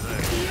it work.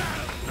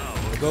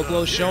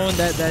 GoTe showing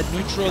that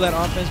neutral, that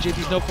offense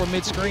JP's known for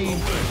mid-screen.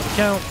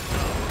 Count.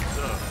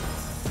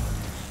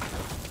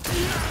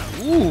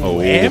 Ooh,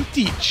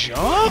 empty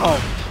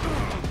jump.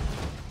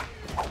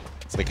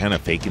 It's they're kind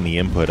of faking the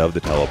input of the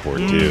teleport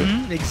too.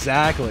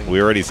 Exactly.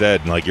 We already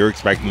said, like, you're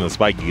expecting the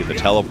spike, you get the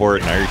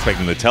teleport. Now you're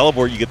expecting the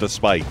teleport, you get the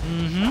spike.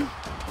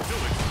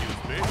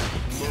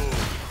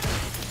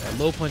 That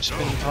low punch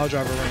spinning power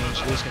driver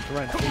range. This can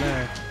threaten from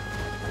there.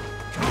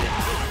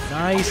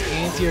 Nice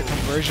anti-air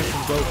conversion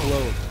from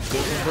GOTE.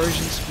 Good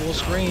conversions, full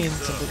screen.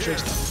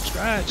 SimpleTricks from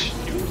scratch.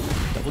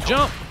 Double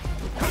jump.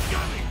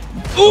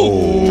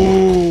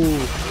 Ooh!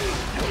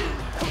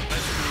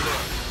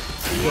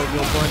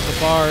 GOTE burns the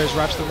bars,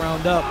 wraps the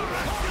round up.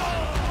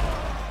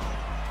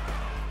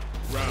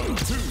 Round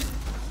 2.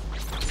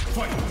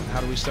 How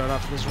do we start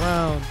off this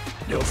round?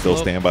 Still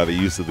stand by the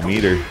use of the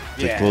meter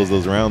to close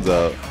those rounds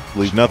out.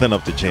 Leave nothing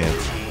up to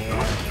chance.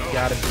 Yeah, you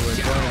gotta do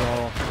it. Burn it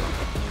all.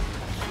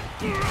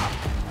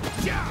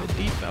 Good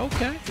deep.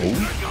 Okay.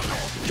 Ooh.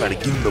 Try to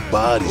give him the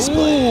body Ooh,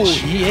 splash.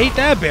 he ate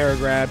that bear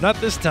grab. Not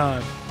this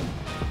time.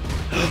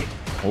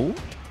 Oh.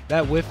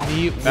 That whiff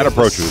knee. That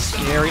approach was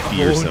scary.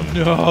 fearsome. Oh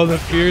no, the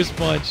fierce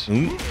punch.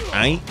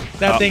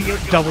 That thing,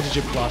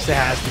 double-digit plus. It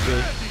has to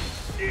be.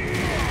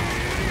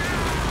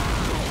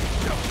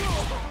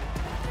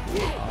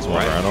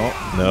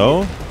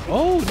 No.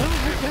 Oh no.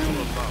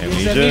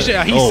 Okay.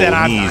 Amnesia? He said,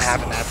 I'm not knees.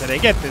 having that today.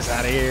 Get this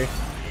out of here.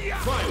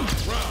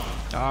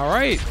 All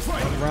right,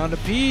 1 round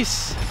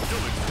apiece.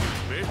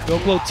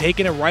 GOTE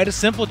taking it right to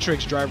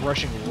SimpleTricks, drive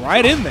rushing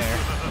right in there.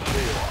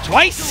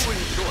 Twice.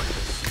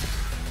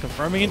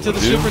 Confirming into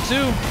the Super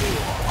 2.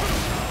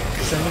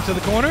 Sending him to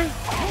the corner.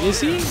 Is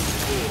he?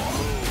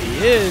 He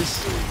is.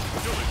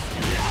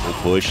 Full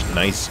push.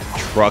 Nice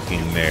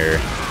trucking there.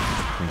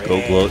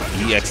 GOTE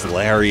EX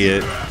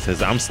Lariat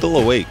says, I'm still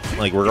awake.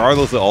 Like,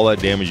 regardless of all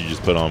that damage you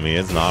just put on me,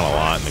 it's not a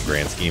lot in the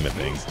grand scheme of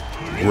things.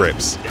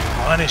 Rips.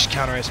 Punish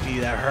counter SP.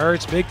 That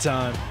hurts big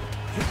time.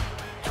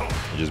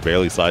 It just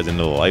barely slides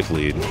into the life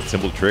lead.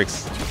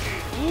 SimpleTricks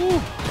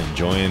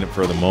enjoying it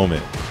for the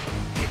moment.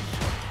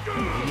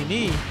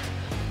 Knee.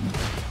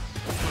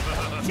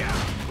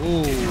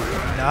 Ooh,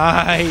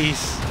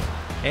 nice.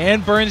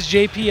 And burns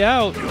JP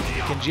out.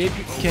 Can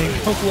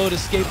GOTE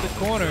escape the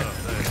corner?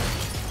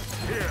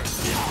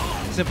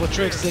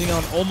 SimpleTricks sitting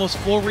on almost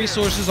full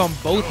resources on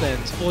both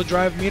ends. Full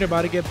drive meter,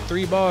 about to get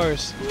 3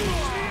 bars.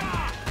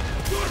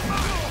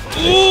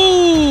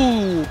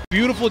 Ooh!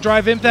 Beautiful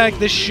drive impact.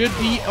 This should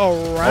be a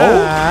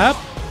wrap.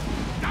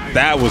 Oh,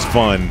 that was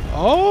fun.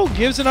 Oh,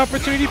 gives an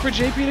opportunity for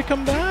JP to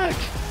come back.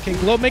 Can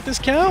GOTE make this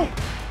count?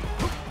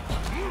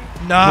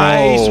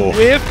 Nice.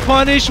 Whiff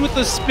punish with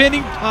the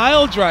spinning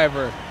pile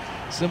driver.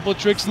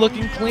 SimpleTricks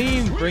looking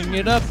clean. Bringing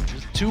it up.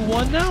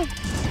 2-1 now.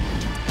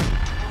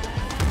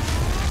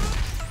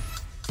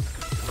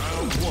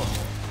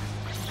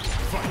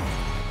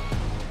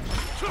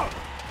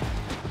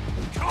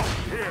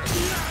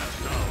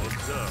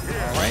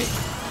 Alright,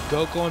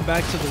 GOTE going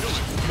back to the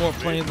more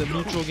playing the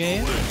neutral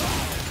game.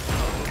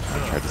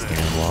 Tried to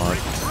stand block,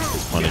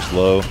 punish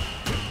low.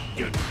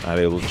 Not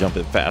able to jump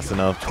it fast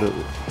enough to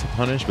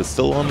punish, but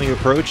still on the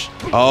approach.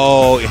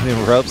 Oh, it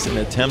interrupts an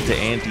attempt to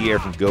anti-air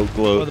from GOTE.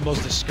 One of the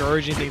most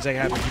discouraging things that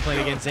happen if you're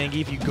playing against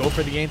Zangief, if you go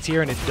for the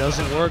anti-air and it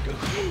doesn't work,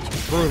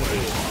 brutal.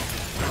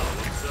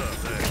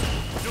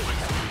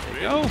 There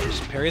you go,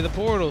 just parry the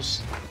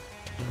portals.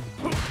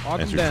 Walk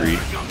Nice them down. retreat.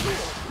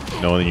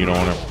 Knowing that you don't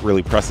want to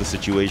really press the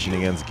situation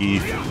against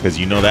Geef because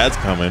you know that's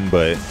coming,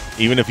 but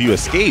even if you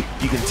escape,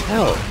 you can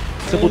tell.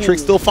 SimpleTricks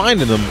still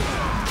finding them.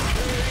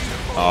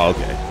 Oh,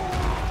 okay.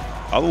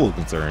 I was a little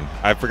concerned.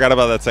 I forgot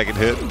about that second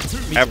hit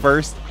at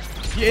first.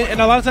 Yeah, and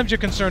a lot of times you're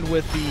concerned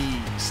with the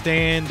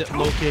stand,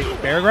 low kick,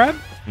 bear grab.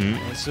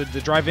 And so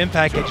the drive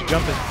impact gets you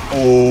jumping.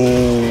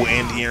 Oh,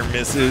 anti-air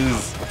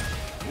misses.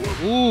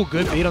 Ooh,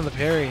 good beat on the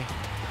parry.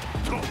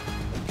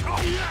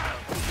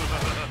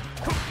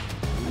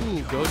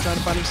 Ooh, GOTE trying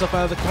to find himself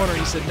out of the corner.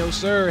 He said, no,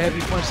 sir. Heavy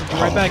punch sent you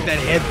right back. That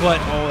headbutt.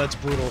 Oh, that's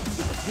brutal.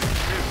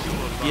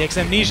 EX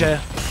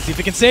Amnesia. See if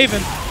it can save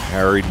him.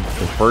 Parried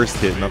the first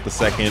hit, not the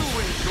second.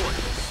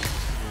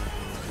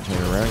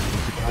 Turn around.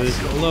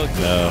 Look.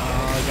 No.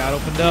 Got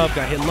opened up.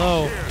 Got hit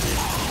low.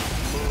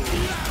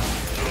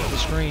 The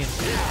screen.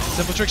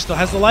 SimpleTricks still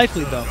has the life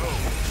lead, though.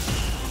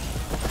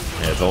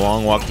 Yeah, it's a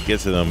long walk to get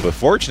to them, but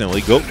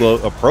fortunately,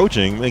 GOTE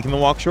approaching, making the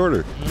walk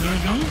shorter.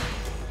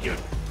 Get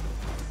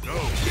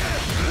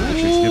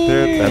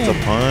there. That's a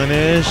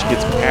punish.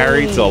 Gets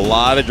parried, so a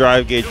lot of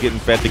drive gauge getting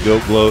fed to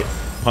GOTE.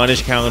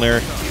 Punish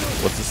counter.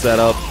 What's the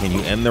setup? Can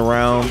you end the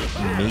round?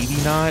 Maybe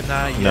not.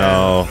 Not yet.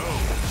 No.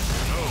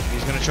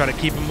 He's going to try to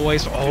keep him away.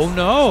 So, oh,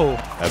 no.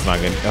 That's not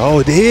going to. Oh,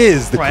 it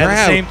is. The Right, I had grab.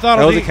 the same thought.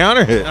 That was a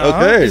counter hit.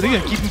 Okay. Is he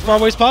going to keep him far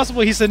away as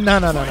possible? He said, no.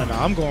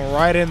 I'm going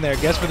right in there.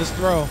 Guess for this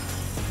throw.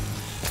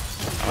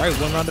 All right,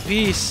 1 round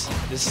apiece.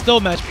 This is still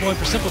match point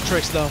for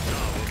SimpleTricks, though.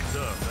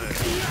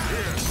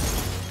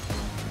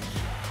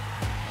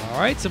 All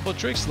right,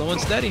 SimpleTricks, slow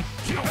and steady.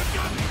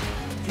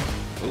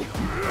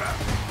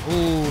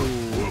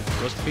 Ooh,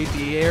 goes to beat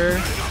the air.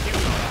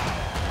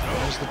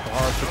 There's the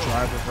bar for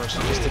drive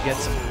reversal just to get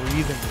some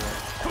breathing room.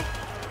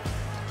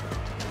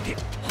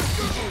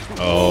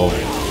 Oh.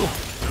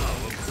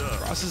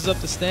 Crosses up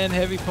the stand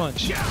heavy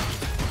punch.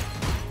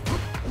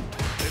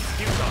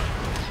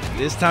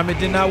 This time it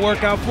did not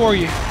work out for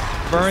you.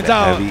 Burns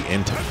out. Heavy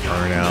into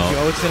burnout.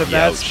 Go to the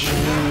bats.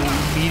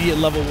 Immediate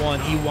level 1.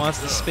 He wants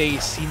the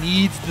space. He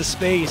needs the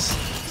space.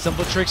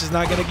 SimpleTricks is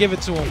not going to give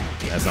it to him.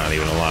 That's not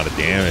even a lot of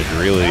damage,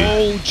 really.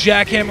 Oh,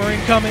 jackhammer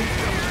incoming.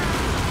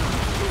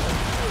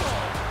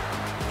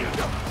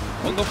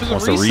 We'll go for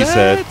the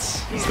reset.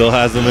 Still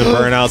has them in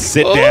burnout.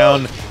 Sit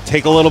down.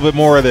 Take a little bit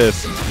more of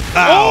this.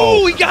 Ow.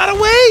 Oh, he got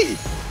away.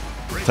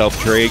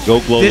 Tough trade. Go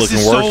Glow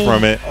looking worse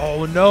from it.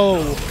 Oh,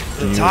 no.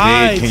 The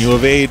Can you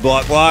evade?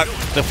 Block, block.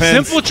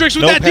 Defense. SimpleTricks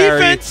with no that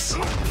parry. defense.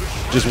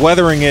 Just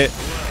weathering it.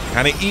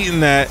 Kind of eating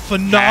that.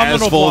 Phenomenal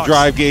Has full blocks.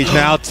 drive gauge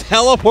now.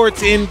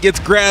 Teleports in. Gets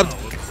grabbed.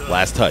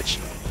 Last touch.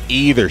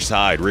 Either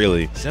side,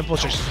 really.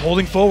 SimpleTricks just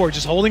holding forward.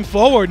 Just holding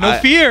forward. No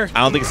fear. I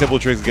don't think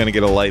SimpleTricks is going to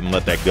get a light and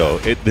let that go.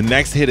 The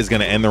next hit is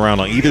going to end the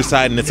round on either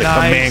side, and it's a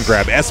command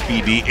grab.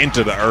 SPD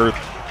into the earth.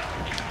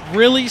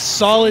 Really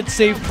solid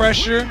safe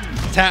pressure.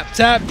 Tap,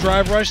 tap,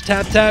 drive rush,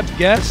 tap, tap,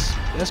 guess.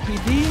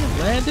 SPD,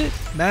 land it,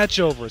 match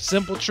over.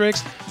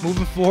 SimpleTricks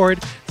moving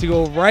forward to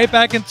go right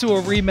back into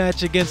a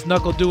rematch against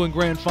NuckleDu in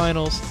Grand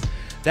Finals.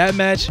 That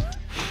match,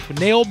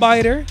 nail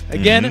biter.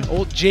 Again,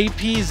 old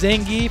JP,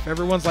 Zangief.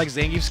 Everyone's like,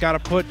 Zangief's got to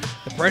put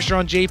the pressure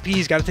on JP.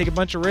 He's got to take a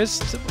bunch of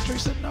risks. SimpleTricks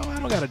said, no, I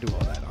don't got to do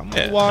all that. I'm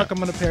going to walk, I'm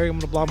going to parry, I'm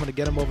going to block, I'm going to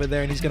get him over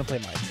there, and he's going to play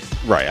my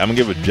game. Right, I'm going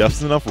to give it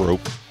just enough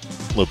rope.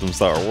 Let them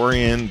start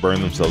worrying,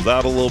 burn themselves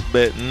out a little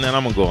bit, and then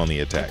I'm going to go on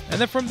the attack.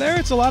 And then from there,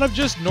 it's a lot of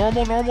just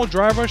normal,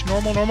 drive rush,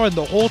 normal. And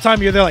the whole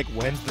time you're there like,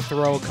 when's the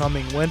throw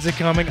coming? When's it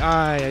coming?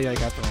 I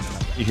got thrown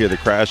in. You hear the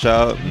crash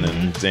out, and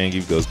then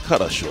Zangief goes,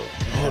 cut us short.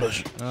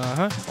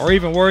 Or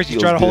even worse, you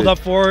try to hold up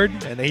forward,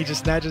 and then he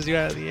just snatches you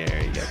out of the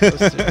air. You get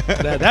close to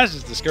that's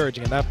just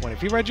discouraging at that point. If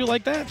he read you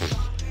like that.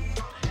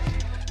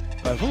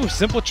 But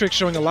SimpleTricks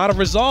showing a lot of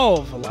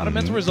resolve, a lot of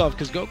mental resolve,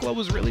 because GoGlow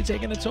was really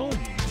taking it to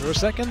him. For a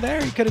second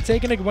there, he could have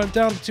taken it, went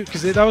down to 2,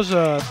 because that was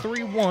a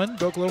 3-1.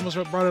 GoGlow almost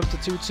brought it up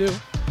to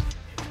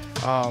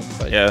 2-2.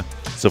 But yeah.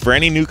 So for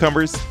any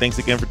newcomers, thanks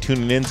again for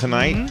tuning in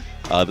tonight.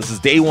 This is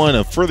day 1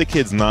 of For the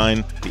Kids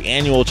 9, the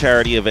annual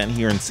charity event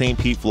here in St.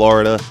 Pete,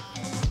 Florida.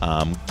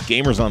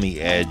 Gamers on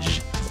the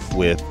Edge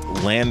with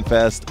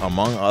LandFest,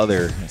 among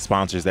other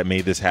sponsors that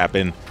made this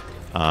happen.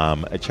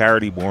 A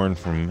charity born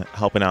from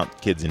helping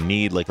out kids in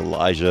need, like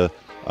Elijah,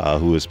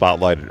 who was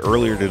spotlighted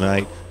earlier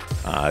tonight,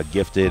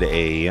 gifted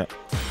a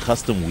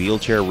custom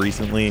wheelchair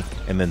recently,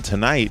 and then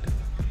tonight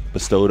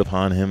bestowed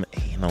upon him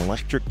an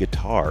electric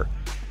guitar.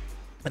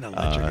 An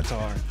electric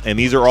guitar. And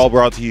these are all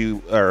brought to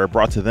you, or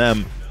brought to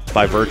them,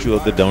 by virtue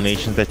of the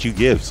donations that you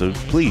give. So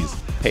please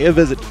pay a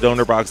visit to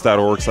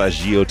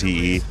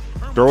donorbox.org/GOTE.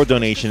 Throw a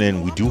donation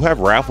in. We do have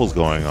raffles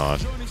going on.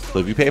 So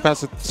if you pay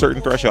past a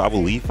certain threshold, I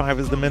believe 5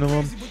 is the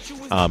minimum,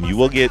 you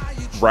will get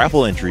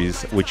raffle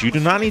entries, which you do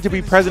not need to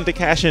be present to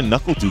cash in.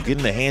 NuckleDu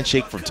getting the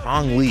handshake from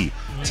Tong Lee,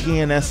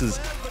 TNS's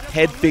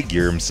head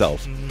figure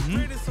himself,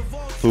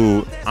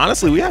 who,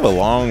 honestly, we have a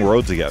long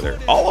road together.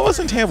 All of us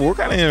in Tampa, we're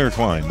kind of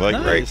intertwined. Like,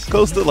 right?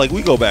 Costa, like,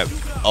 we go back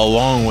a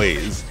long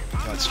ways.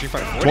 Street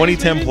Fighter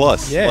 2010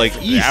 plus. Yeah, like,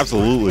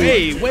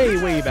 absolutely.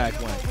 Way back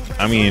when.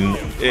 I mean,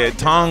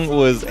 Tong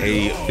was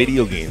a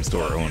video game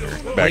store owner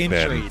back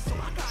then.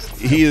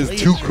 He is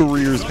 2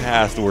 careers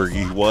past where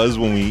he was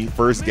when we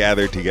first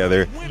gathered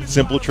together.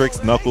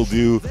 SimpleTricks,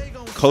 NuckleDu,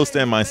 Costa,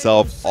 and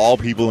myself, all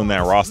people in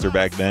that roster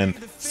back then,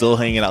 still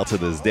hanging out to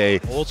this day.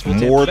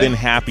 More than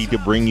happy to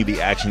bring you the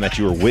action that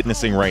you are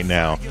witnessing right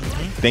now.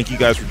 Thank you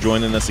guys for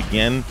joining us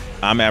again.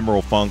 I'm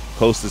Admiral Funk.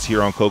 Costa's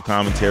here on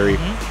co-commentary.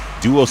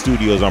 Duo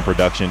Studios on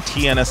production.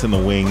 TNS in the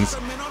wings.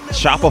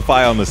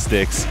 Shopify on the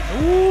sticks.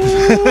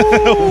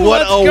 Ooh,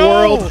 what a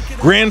world.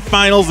 Grand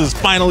Finals is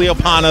finally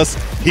upon us.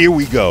 Here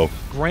we go.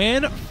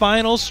 Grand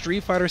Finals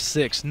Street Fighter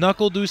 6.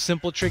 NuckleDu,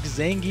 SimpleTricks,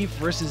 Zangief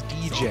versus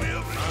DJ.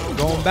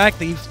 Going back,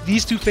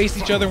 these two faced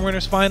each other in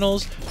Winners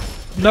Finals.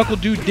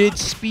 NuckleDu did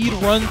speed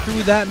run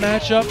through that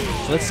matchup.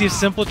 Let's see if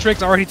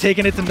SimpleTricks already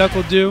taking it to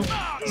NuckleDu.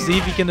 See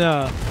if he can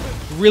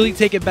really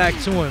take it back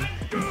to him.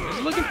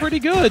 It's looking pretty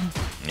good.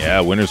 Yeah,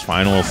 Winners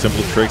Final.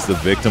 SimpleTricks, the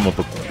victim of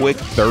a quick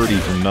 30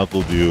 from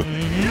NuckleDu.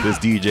 This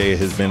DJ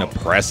has been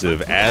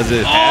oppressive, as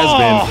it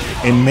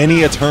has been in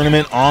many a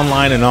tournament,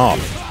 online and off.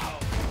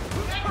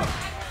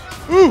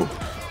 Ooh.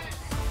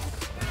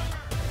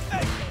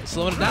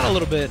 Slowing it down a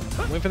little bit.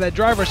 Waiting for that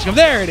drive rush to come.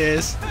 There it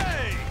is.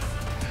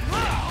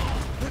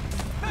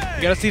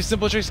 You gotta see if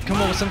SimpleTricks can come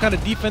up with some kind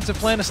of defensive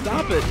plan to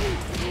stop it.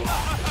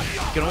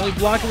 You can only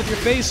block it with your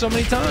face so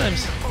many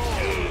times.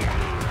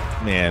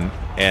 Man,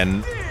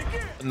 and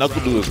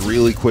NuckleDu is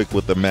really quick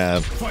with the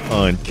math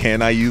on,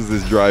 can I use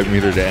this drive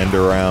meter to end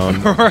a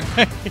round?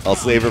 Right. I'll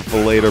save it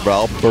for later, but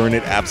I'll burn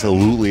it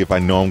absolutely if I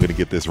know I'm going to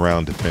get this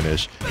round to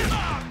finish.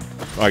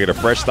 I get a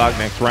fresh stock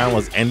next round.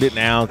 Let's end it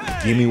now.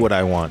 Give me what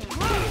I want.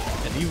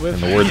 In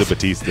the words of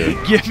Batista.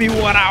 Give me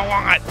what I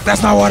want.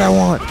 That's not what I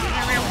want. Give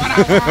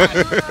me what I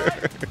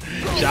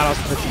want. Shout out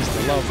to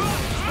Batista. Love it.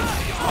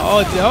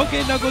 Oh,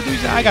 okay,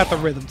 NuckleDu. I got the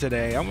rhythm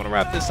today. I'm going to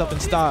wrap this up in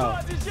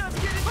style.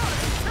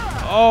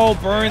 Oh,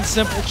 burn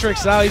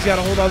SimpleTricks out. He's got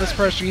to hold all this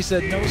pressure. He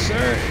said, no,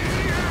 sir.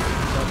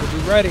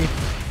 NuckleDu ready.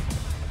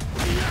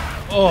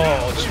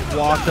 Oh, just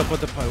walked up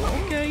with the punch.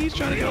 Okay, he's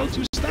trying to get a little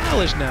too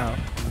stylish now.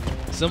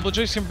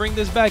 SimpleTricks can bring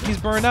this back. He's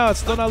burned out. It's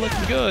still not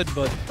looking good,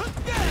 but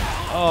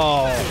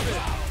oh,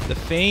 the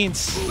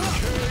feints.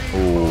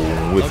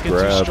 Oh, with looking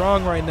grab. too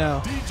strong right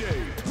now.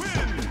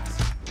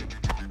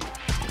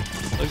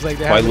 Looks like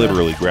they're quite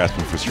literally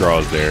grasping for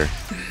straws there.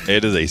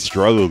 It is a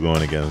struggle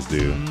going against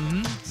Dude.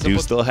 Dude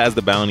still has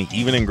the bounty,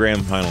 even in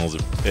grand finals.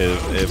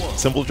 If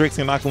SimpleTricks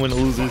can knock him into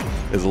loses,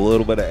 there's a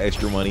little bit of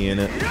extra money in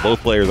it.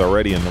 Both players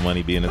already in the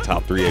money, being the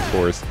top 3, of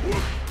course,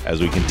 as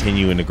we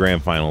continue into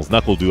grand finals.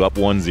 NuckleDu up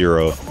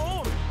 1-0.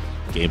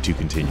 Game 2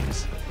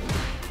 continues.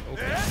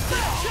 Got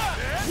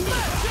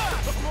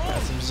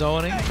some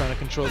zoning, trying to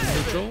control the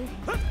neutral.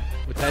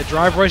 With that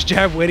drive rush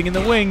jab waiting in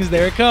the wings,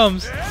 there it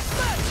comes.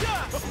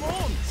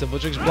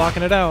 SimpleTricks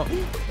blocking it out.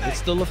 It's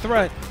still a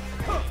threat.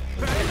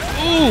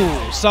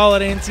 Ooh,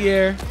 solid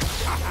anti-air.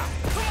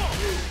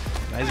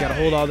 Now he's got to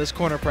hold all this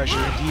corner pressure.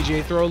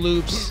 DJ throw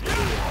loops.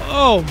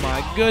 Oh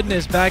my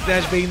goodness,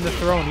 backdash baiting the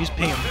throw, and he's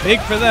paying big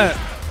for that.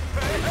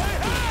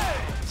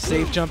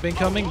 Safe jump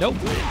incoming. Nope.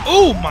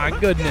 Oh my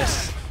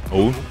goodness.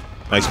 Oh,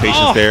 nice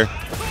patience there.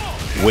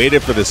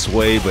 Waited for the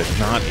sway, but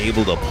not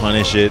able to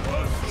punish it.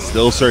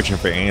 Still searching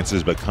for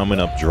answers, but coming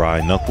up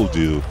dry.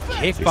 NuckleDu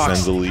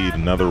extends the lead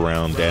another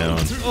round down.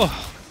 Oh,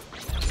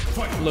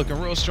 looking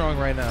real strong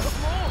right now.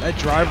 That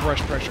drive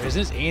rush pressure is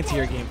his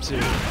anti-air game too.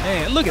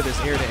 Man, look at this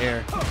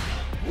air-to-air.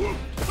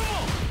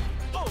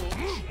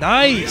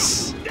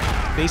 Nice.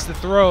 Base the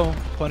throw.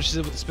 Punishes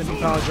it with the spinning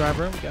power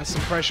driver. We got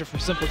some pressure from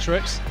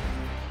SimpleTricks.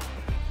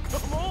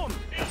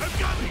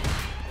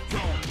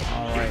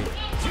 All right.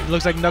 It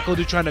looks like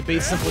NuckleDu trying to bait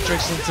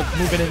SimpleTricks into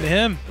moving into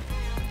him.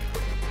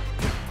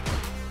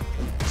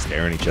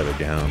 Staring each other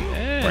down,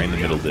 right in the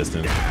middle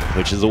distance.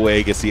 Pushes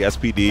away, gets the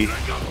SPD.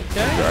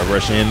 Okay. Drive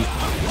rush in.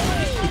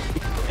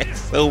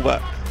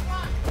 Silva.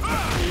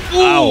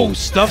 Ooh,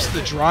 stuffs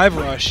the drive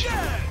rush.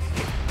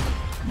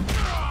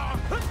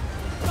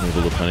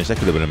 Able to punish. That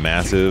could have been a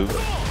massive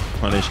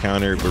punish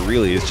counter, but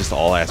really it's just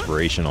all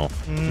aspirational.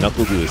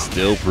 NuckleDu is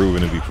still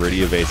proven to be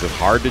pretty evasive.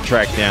 Hard to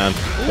track down,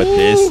 but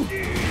this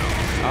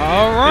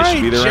all right,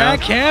 should be the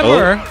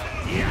jackhammer.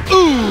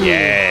 Oh. Ooh.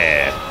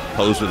 Yeah.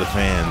 Pose for the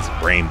fans.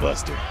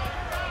 Brainbuster.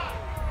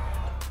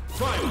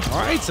 All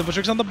right,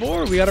 SimpleTricks on the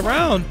board. We got a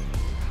round.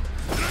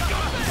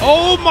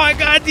 Oh my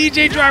God,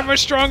 DJ drive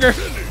rush stronger.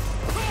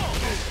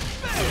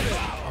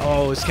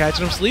 Oh, it's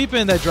catching him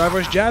sleeping. That drive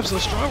rush jab so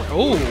strong.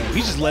 Oh,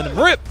 he's just letting him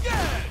rip.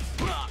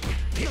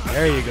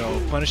 There you go,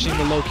 punishing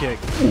the low kick.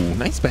 Ooh,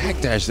 nice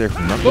backdash there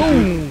from NuckleDu.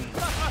 Boom.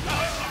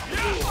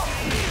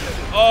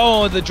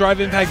 Oh, the drive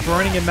impact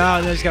burning him out,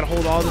 and then he's got to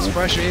hold all this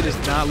pressure. It is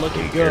not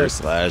looking good. Air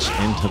slash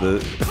into the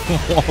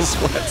wall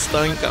sweat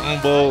stun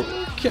combo.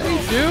 Okay,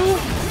 dude.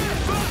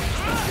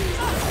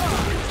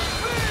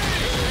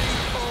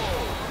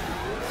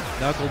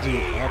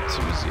 NuckleDu up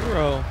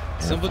 2-0.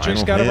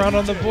 SimpleTricks got around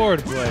on the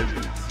board, but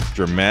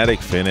dramatic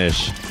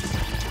finish.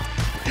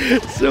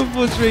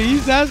 SimpleTricks,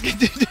 he's asking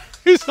to do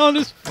on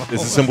his phone.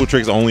 This is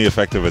SimpleTricks' only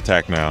effective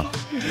attack now.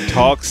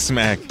 Talk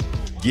smack,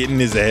 get in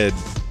his head.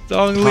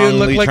 Tong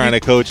Lee trying to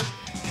coach.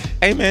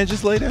 Hey man,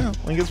 just lay down.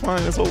 Like it's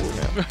fine, it's over,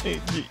 man.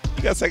 Hey,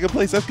 you got second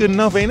place. That's good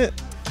enough, ain't it?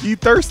 You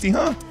thirsty,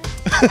 huh?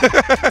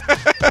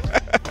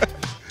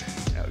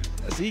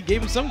 See, he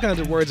gave him some kinds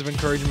of words of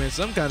encouragement,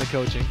 some kind of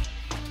coaching.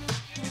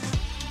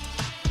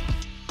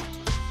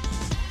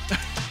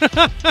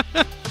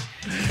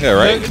 Yeah,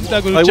 right?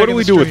 Like, what do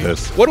we do with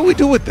this? What do we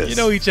do with this? You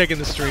know, he's checking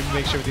the stream to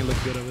make sure everything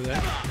looks good over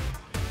there.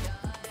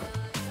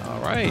 All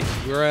right,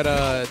 we're at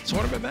a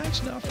tournament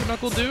match now for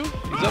NuckleDu.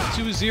 He's up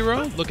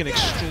 2-0, looking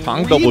extremely.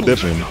 Tong double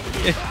dipping.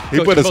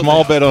 He put a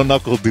small bet on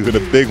NuckleDu and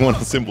a big one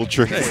on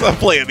SimpleTricks. I'm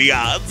playing the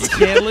odds. You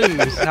can't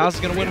lose. House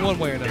is going to win one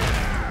way or another.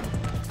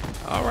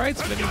 All right,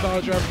 spinning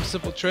ball drive from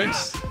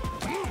SimpleTricks.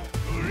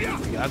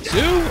 We got 2.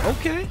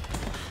 Okay.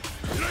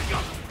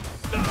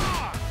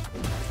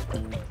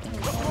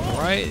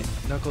 All right,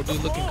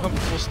 NuckleDu looking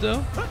comfortable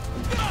still.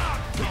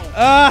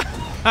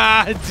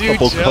 Dude,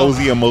 couple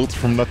cozy emotes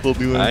from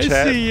NuckleDu in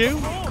chat. I see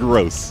you.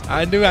 Gross.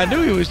 I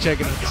knew he was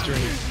checking out the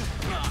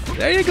stream.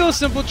 There you go,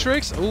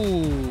 SimpleTricks.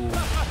 Ooh,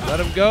 let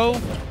him go.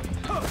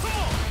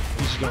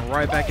 He's just going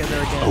right back in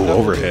there again. Oh,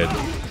 overhead.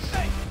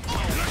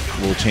 A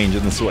little change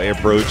in the sway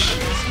approach.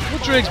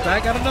 SimpleTricks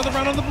back, got another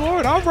round on the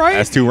board. All right.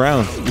 That's 2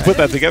 rounds. You put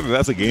that together,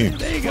 that's a game.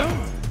 There you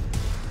go.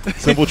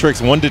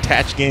 SimpleTricks, one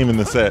detached game in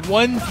the set.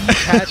 One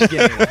detached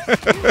game.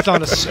 It's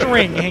on a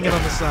string hanging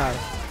on the side.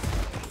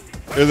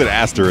 There's an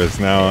asterisk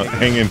now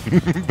hanging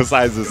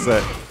besides the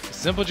set.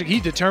 SimpleTricks,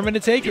 he's determined to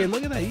take it.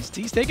 Look at that. He's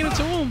taking it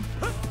to him.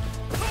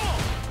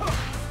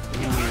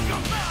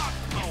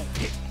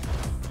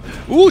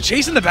 Ooh,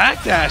 chasing the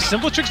backdash.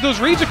 SimpleTricks, those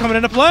reads are coming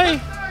into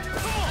play.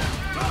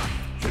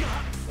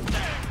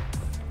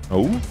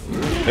 Oh,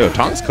 yo,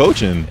 Tong's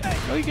coaching.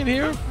 Oh, you can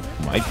hear him.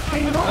 Might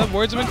pay it off.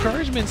 Words of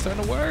encouragement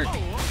starting to work.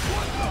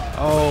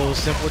 Oh,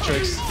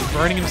 SimpleTricks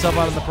burning himself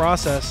out in the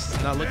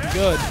process. Not looking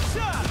good.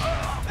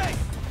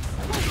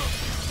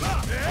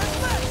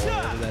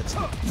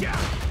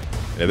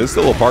 Yeah, there's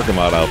still a parking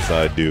lot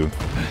outside, dude.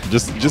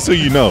 Just so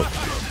you know.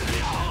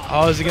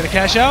 Oh, is he going to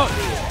cash out? No.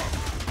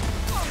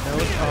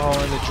 Oh,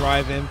 and the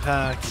drive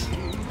impact.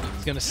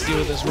 He's going to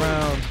steal this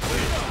round.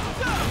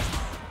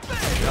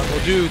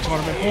 NuckleDu,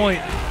 tournament point.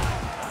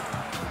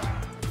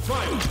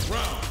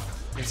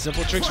 And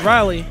SimpleTricks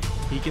rally.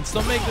 He can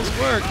still make this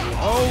work.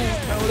 Oh,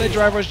 no, that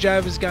drive rush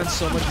jab has gotten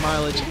so much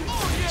mileage.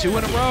 2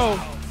 in a row.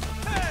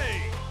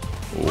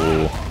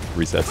 Oh,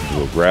 resets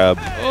into a grab.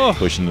 Oh.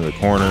 Push into the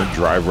corner.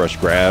 Drive rush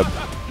grab.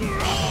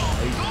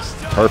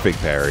 Perfect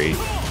parry.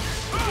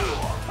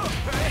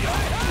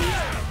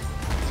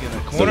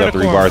 Still got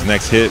 3 bars.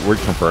 Next hit. We're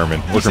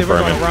confirming. We're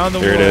confirming.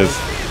 Here it is.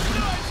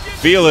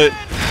 Feel it.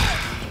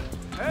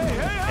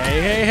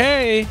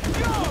 Hey.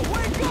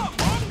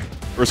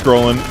 We're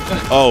scrolling.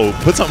 Oh,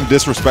 put something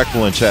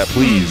disrespectful in chat,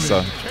 please.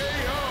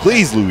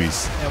 Please,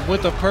 Luis. And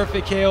with a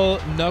perfect KO,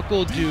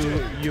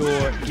 NuckleDu,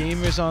 your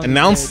gamers on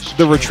Announce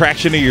the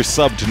retraction of your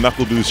sub to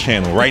NuckleDu's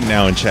channel right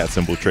now in chat,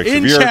 SimpleTricks.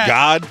 If you're a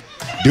god,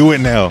 do it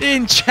now.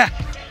 In chat.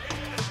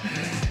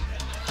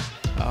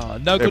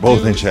 They're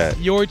both in chat.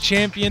 Your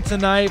champion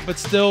tonight, but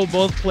still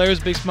both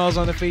players, big smiles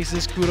on their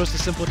faces. Kudos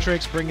to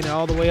SimpleTricks, bringing it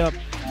all the way up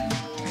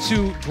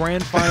to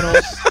grand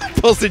finals.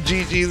 Posted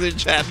GG's in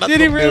chat. Did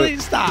he really?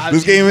 Stop.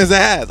 This game is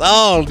ass.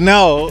 Oh,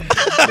 no.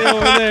 Stay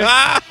over there.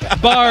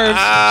 Barbs.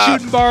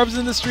 Shooting barbs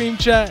in the stream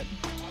chat.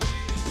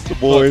 The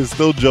boys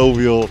still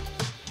jovial.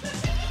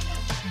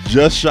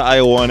 Just shy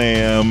of 1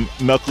 a.m.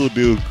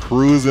 NuckleDu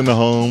cruising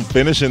home,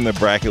 finishing the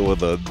bracket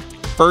with a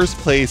first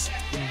place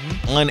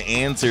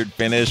unanswered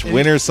finish.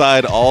 Winner's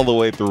side all the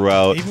way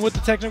throughout. Even with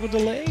the technical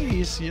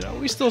delays, you know,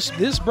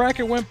 this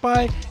bracket went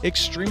by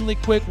extremely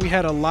quick. We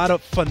had a lot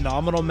of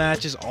phenomenal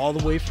matches all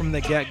the way from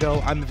the get-go.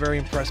 I'm very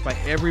impressed by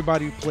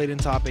everybody who played in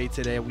top 8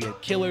 today. We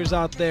had killers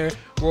out there,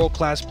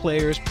 world-class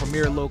players,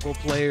 premier local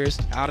players,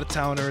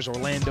 out-of-towners,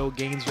 Orlando,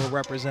 Gainesville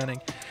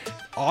representing.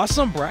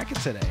 Awesome bracket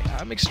today.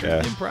 I'm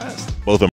extremely impressed. Both of them